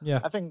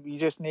 Yeah. I think you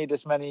just need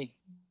as many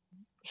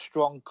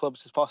strong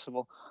clubs as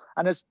possible.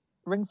 And as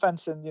ring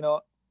fencing, you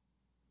know,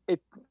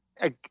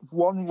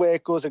 one way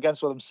it goes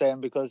against what I'm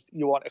saying because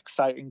you want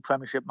exciting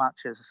Premiership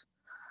matches.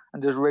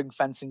 And does ring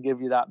fencing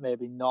give you that?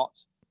 Maybe not.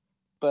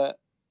 But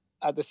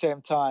at the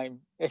same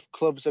time, if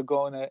clubs are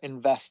going to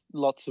invest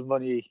lots of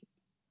money,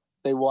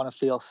 they want to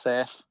feel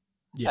safe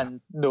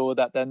and know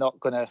that they're not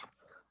going to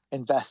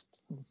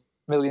invest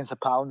millions of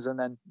pounds and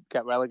then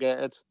get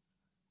relegated.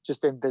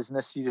 Just in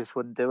business, you just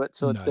wouldn't do it.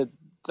 So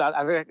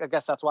I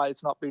guess that's why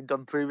it's not been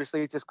done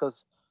previously, just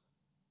because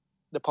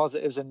the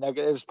positives and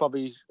negatives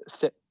probably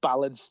sit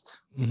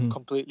balanced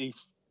completely.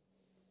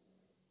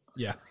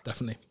 Yeah,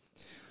 definitely.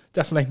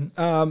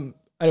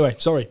 Anyway,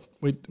 sorry,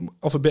 we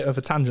off a bit of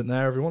a tangent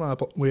there, everyone.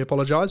 We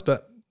apologise,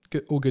 but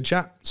all good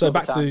chat. So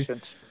back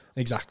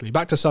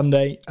to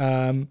Sunday.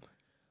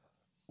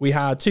 We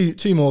had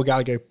two more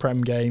Gallagher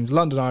Prem games.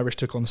 London Irish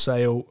took on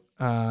Sale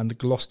and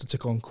Gloucester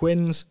took on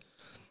Quins.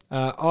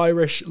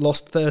 Irish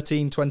lost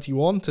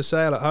 13-21 to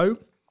Sale at home,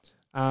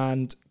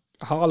 and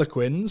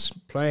Harlequins,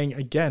 playing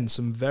again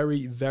some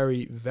very,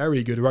 very,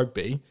 very good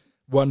rugby,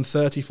 won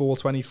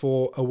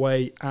 34-24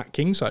 away at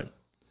Kingsholm.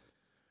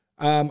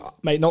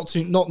 Mate, not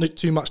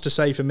too much to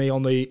say for me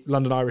on the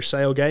London Irish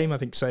Sale game. I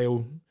think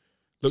Sale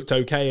looked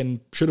okay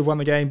and should have won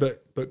the game,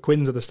 but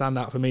Quins are the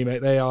standout for me,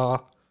 mate. They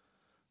are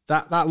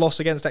that loss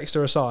against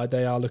Exeter aside,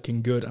 they are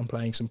looking good and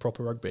playing some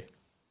proper rugby.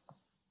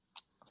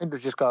 I think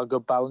they've just got a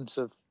good balance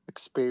of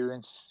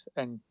experience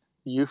and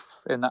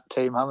youth in that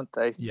team, haven't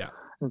they? Yeah.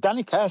 And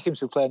Danny Kerr seems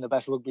to be playing the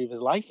best rugby of his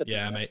life at the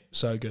minute. Mate.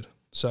 So good.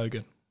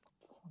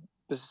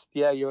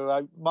 You're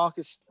right.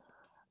 Marcus,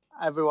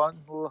 everyone,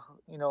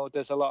 you know,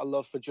 there's a lot of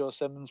love for Joe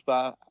Simmons,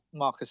 but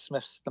Marcus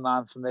Smith's the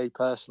man for me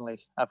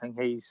personally. I think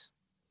he's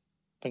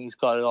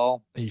got it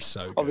all. He's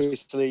so good.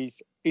 Obviously,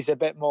 he's a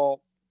bit more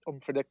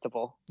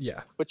unpredictable.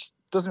 Yeah. Which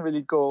doesn't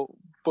really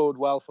bode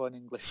well for an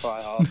English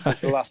fly half. No.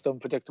 The last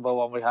unpredictable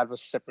one we had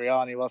was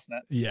Cipriani, wasn't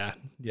it?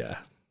 Yeah.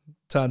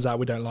 Turns out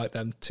we don't like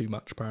them too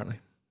much, apparently.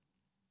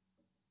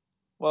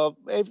 Well,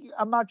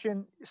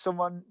 imagine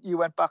you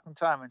went back in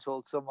time and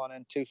told someone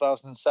in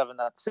 2007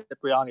 that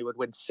Cipriani would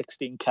win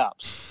 16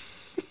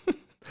 caps.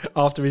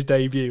 After his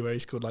debut where he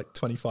scored like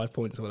 25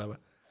 points or whatever.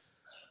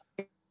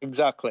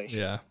 Exactly.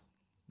 Yeah.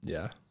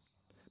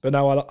 But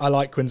no, I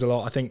like Quins a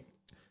lot. I think,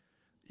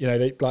 you know,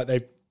 they've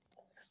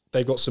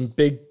got some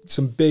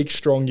big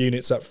strong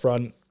units up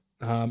front.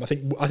 I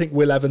think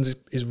Will Evans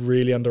is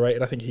really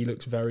underrated. I think he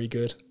looks very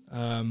good.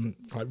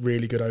 Like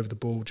really good over the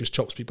ball, just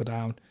chops people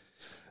down.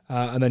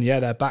 And then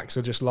their backs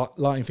are just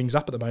lighting things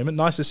up at the moment.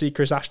 Nice to see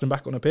Chris Ashton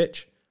back on a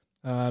pitch.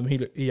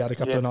 He had a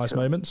couple of nice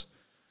moments.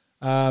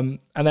 And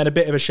then a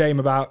bit of a shame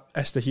about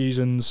Esther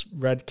Hewson's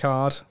red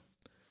card.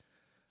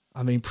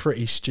 I mean,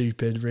 pretty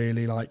stupid,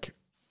 really. Like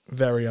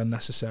very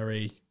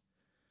unnecessary.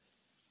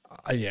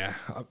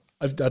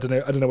 I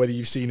don't know whether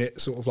you've seen it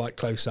sort of like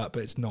close up,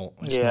 but it's not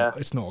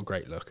a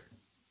great look.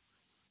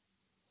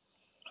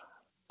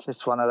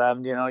 Just one of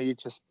them, you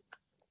just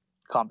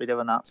can't be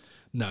doing that.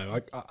 No,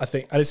 I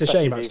think, and it's a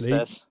shame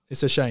actually.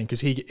 It's a shame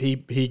because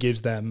he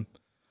gives them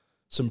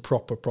some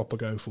proper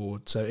go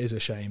forward. So it is a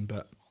shame,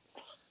 but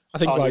I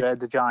think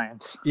the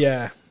Giants.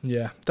 Yeah,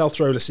 they'll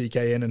throw Lasike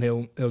in and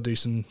he'll do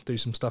some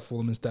stuff for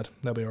them instead.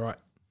 They'll be all right.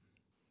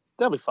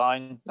 They'll be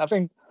fine. I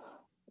think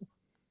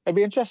it'd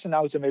be interesting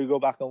now to maybe go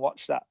back and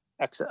watch that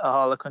Exeter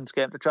Harlequins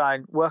game to try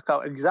and work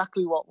out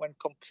exactly what went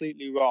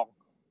completely wrong.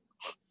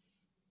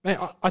 Mate,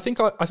 I think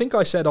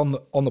I said on the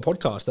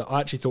podcast that I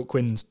actually thought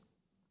Quins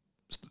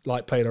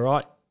played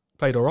all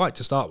right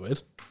to start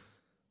with.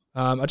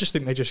 I just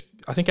think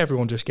I think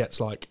everyone just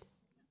gets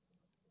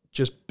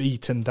just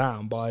beaten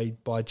down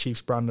by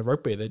Chiefs brand of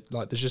rugby.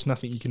 There's just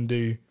nothing you can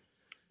do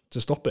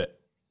to stop it.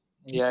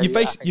 Yeah, you've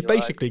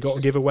basically got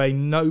to give away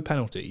no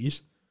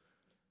penalties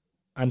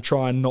and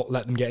try and not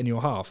let them get in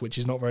your half, which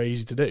is not very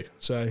easy to do.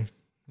 So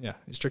yeah,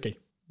 it's tricky.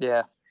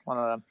 Yeah, one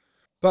of them.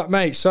 But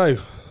mate, so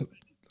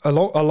a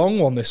long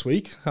one this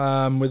week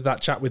with that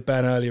chat with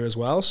Ben earlier as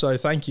well. So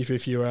thank you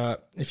if you're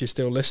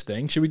still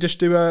listening. Should we just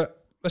do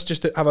let's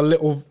just have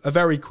a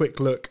very quick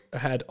look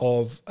ahead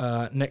of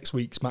next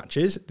week's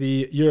matches.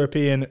 The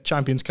European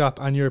Champions Cup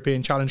and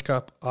European Challenge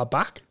Cup are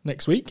back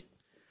next week,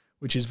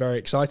 which is very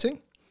exciting.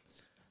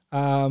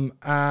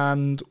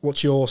 And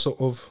what's your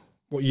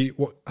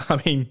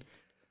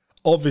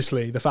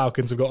obviously the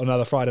Falcons have got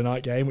another Friday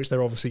night game, which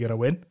they're obviously going to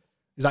win.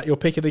 Is that your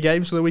pick of the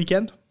games for the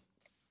weekend?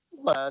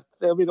 Well,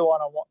 it'll be the one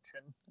I'm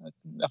watching.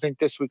 I think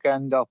this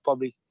weekend I'll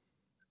probably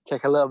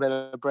take a little bit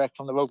of a break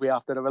from the rugby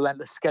after the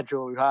relentless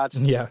schedule we've had.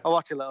 Yeah. I'll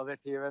watch a little bit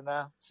here and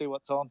there, see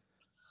what's on.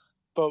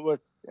 But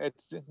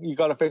you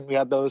got to think we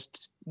had those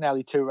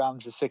nearly 2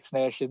 rounds of Six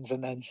Nations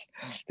and then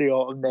the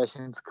Autumn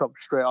Nations Cup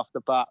straight off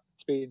the bat.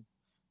 It's been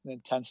an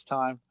intense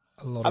time.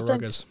 A lot of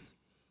ruggers.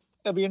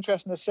 It'll be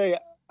interesting to see.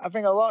 I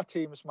think a lot of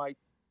teams might.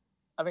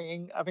 I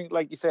think,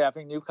 like you say, I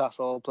think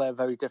Newcastle will play a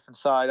very different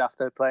side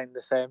after playing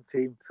the same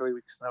team 3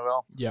 weeks in a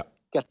row. Yeah.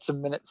 Get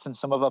some minutes and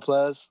some other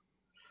players,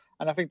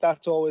 and I think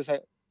that's always a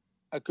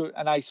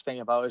nice thing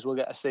about it, is we'll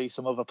get to see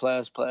some other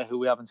players play who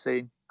we haven't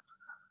seen.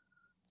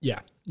 Yeah,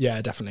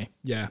 definitely.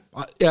 Yeah,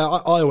 I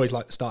always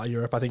like the start of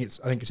Europe. I think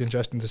it's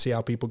interesting to see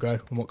how people go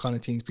and what kind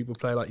of teams people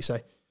play, like you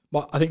say.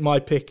 But I think my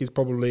pick is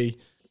probably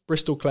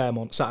Bristol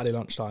Claremont Saturday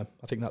lunchtime.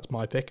 I think that's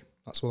my pick.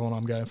 That's the one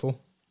I'm going for.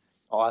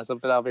 Oh,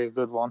 that'll be a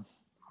good one.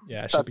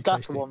 Yeah, it should be tasty.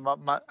 That's the one that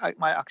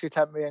might actually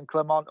tempt me. And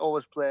Claremont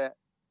always play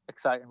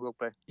exciting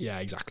rugby. Yeah,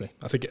 exactly.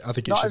 I think it should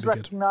be good. Not as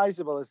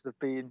recognisable as they've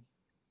been.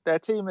 Their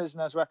team isn't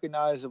as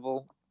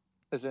recognisable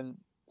as in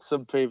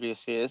some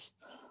previous years,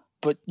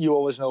 but you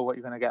always know what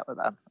you're going to get with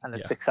them, and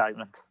it's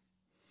excitement.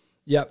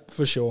 Yeah,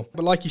 for sure.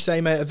 But like you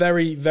say, mate, a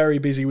very, very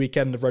busy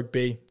weekend of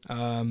rugby.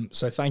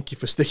 So thank you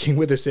for sticking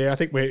with us here. I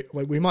think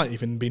we might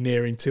even be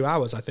nearing 2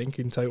 hours, I think,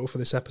 in total for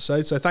this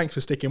episode. So thanks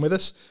for sticking with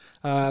us.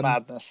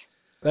 Madness.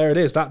 There it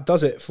is. That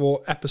does it for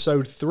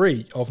episode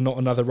 3 of Not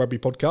Another Rugby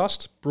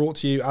Podcast, brought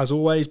to you, as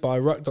always, by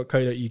ruck.co.uk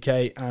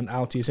and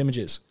Altius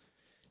Images.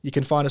 You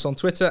can find us on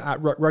Twitter at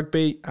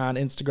ruckrugby and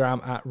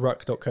Instagram at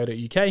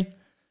ruck.co.uk.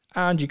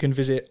 And you can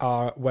visit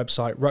our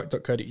website,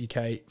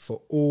 ruck.co.uk,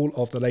 for all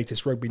of the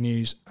latest rugby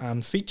news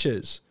and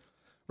features.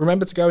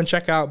 Remember to go and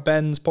check out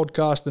Ben's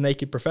podcast, The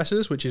Naked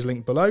Professors, which is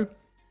linked below.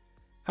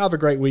 Have a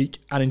great week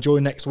and enjoy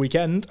next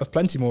weekend of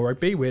plenty more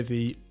rugby with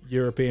the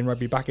European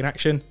rugby back in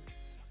action.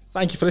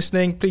 Thank you for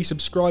listening. Please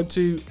subscribe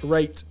to,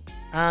 rate,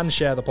 and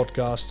share the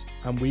podcast,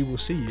 and we will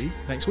see you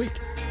next week.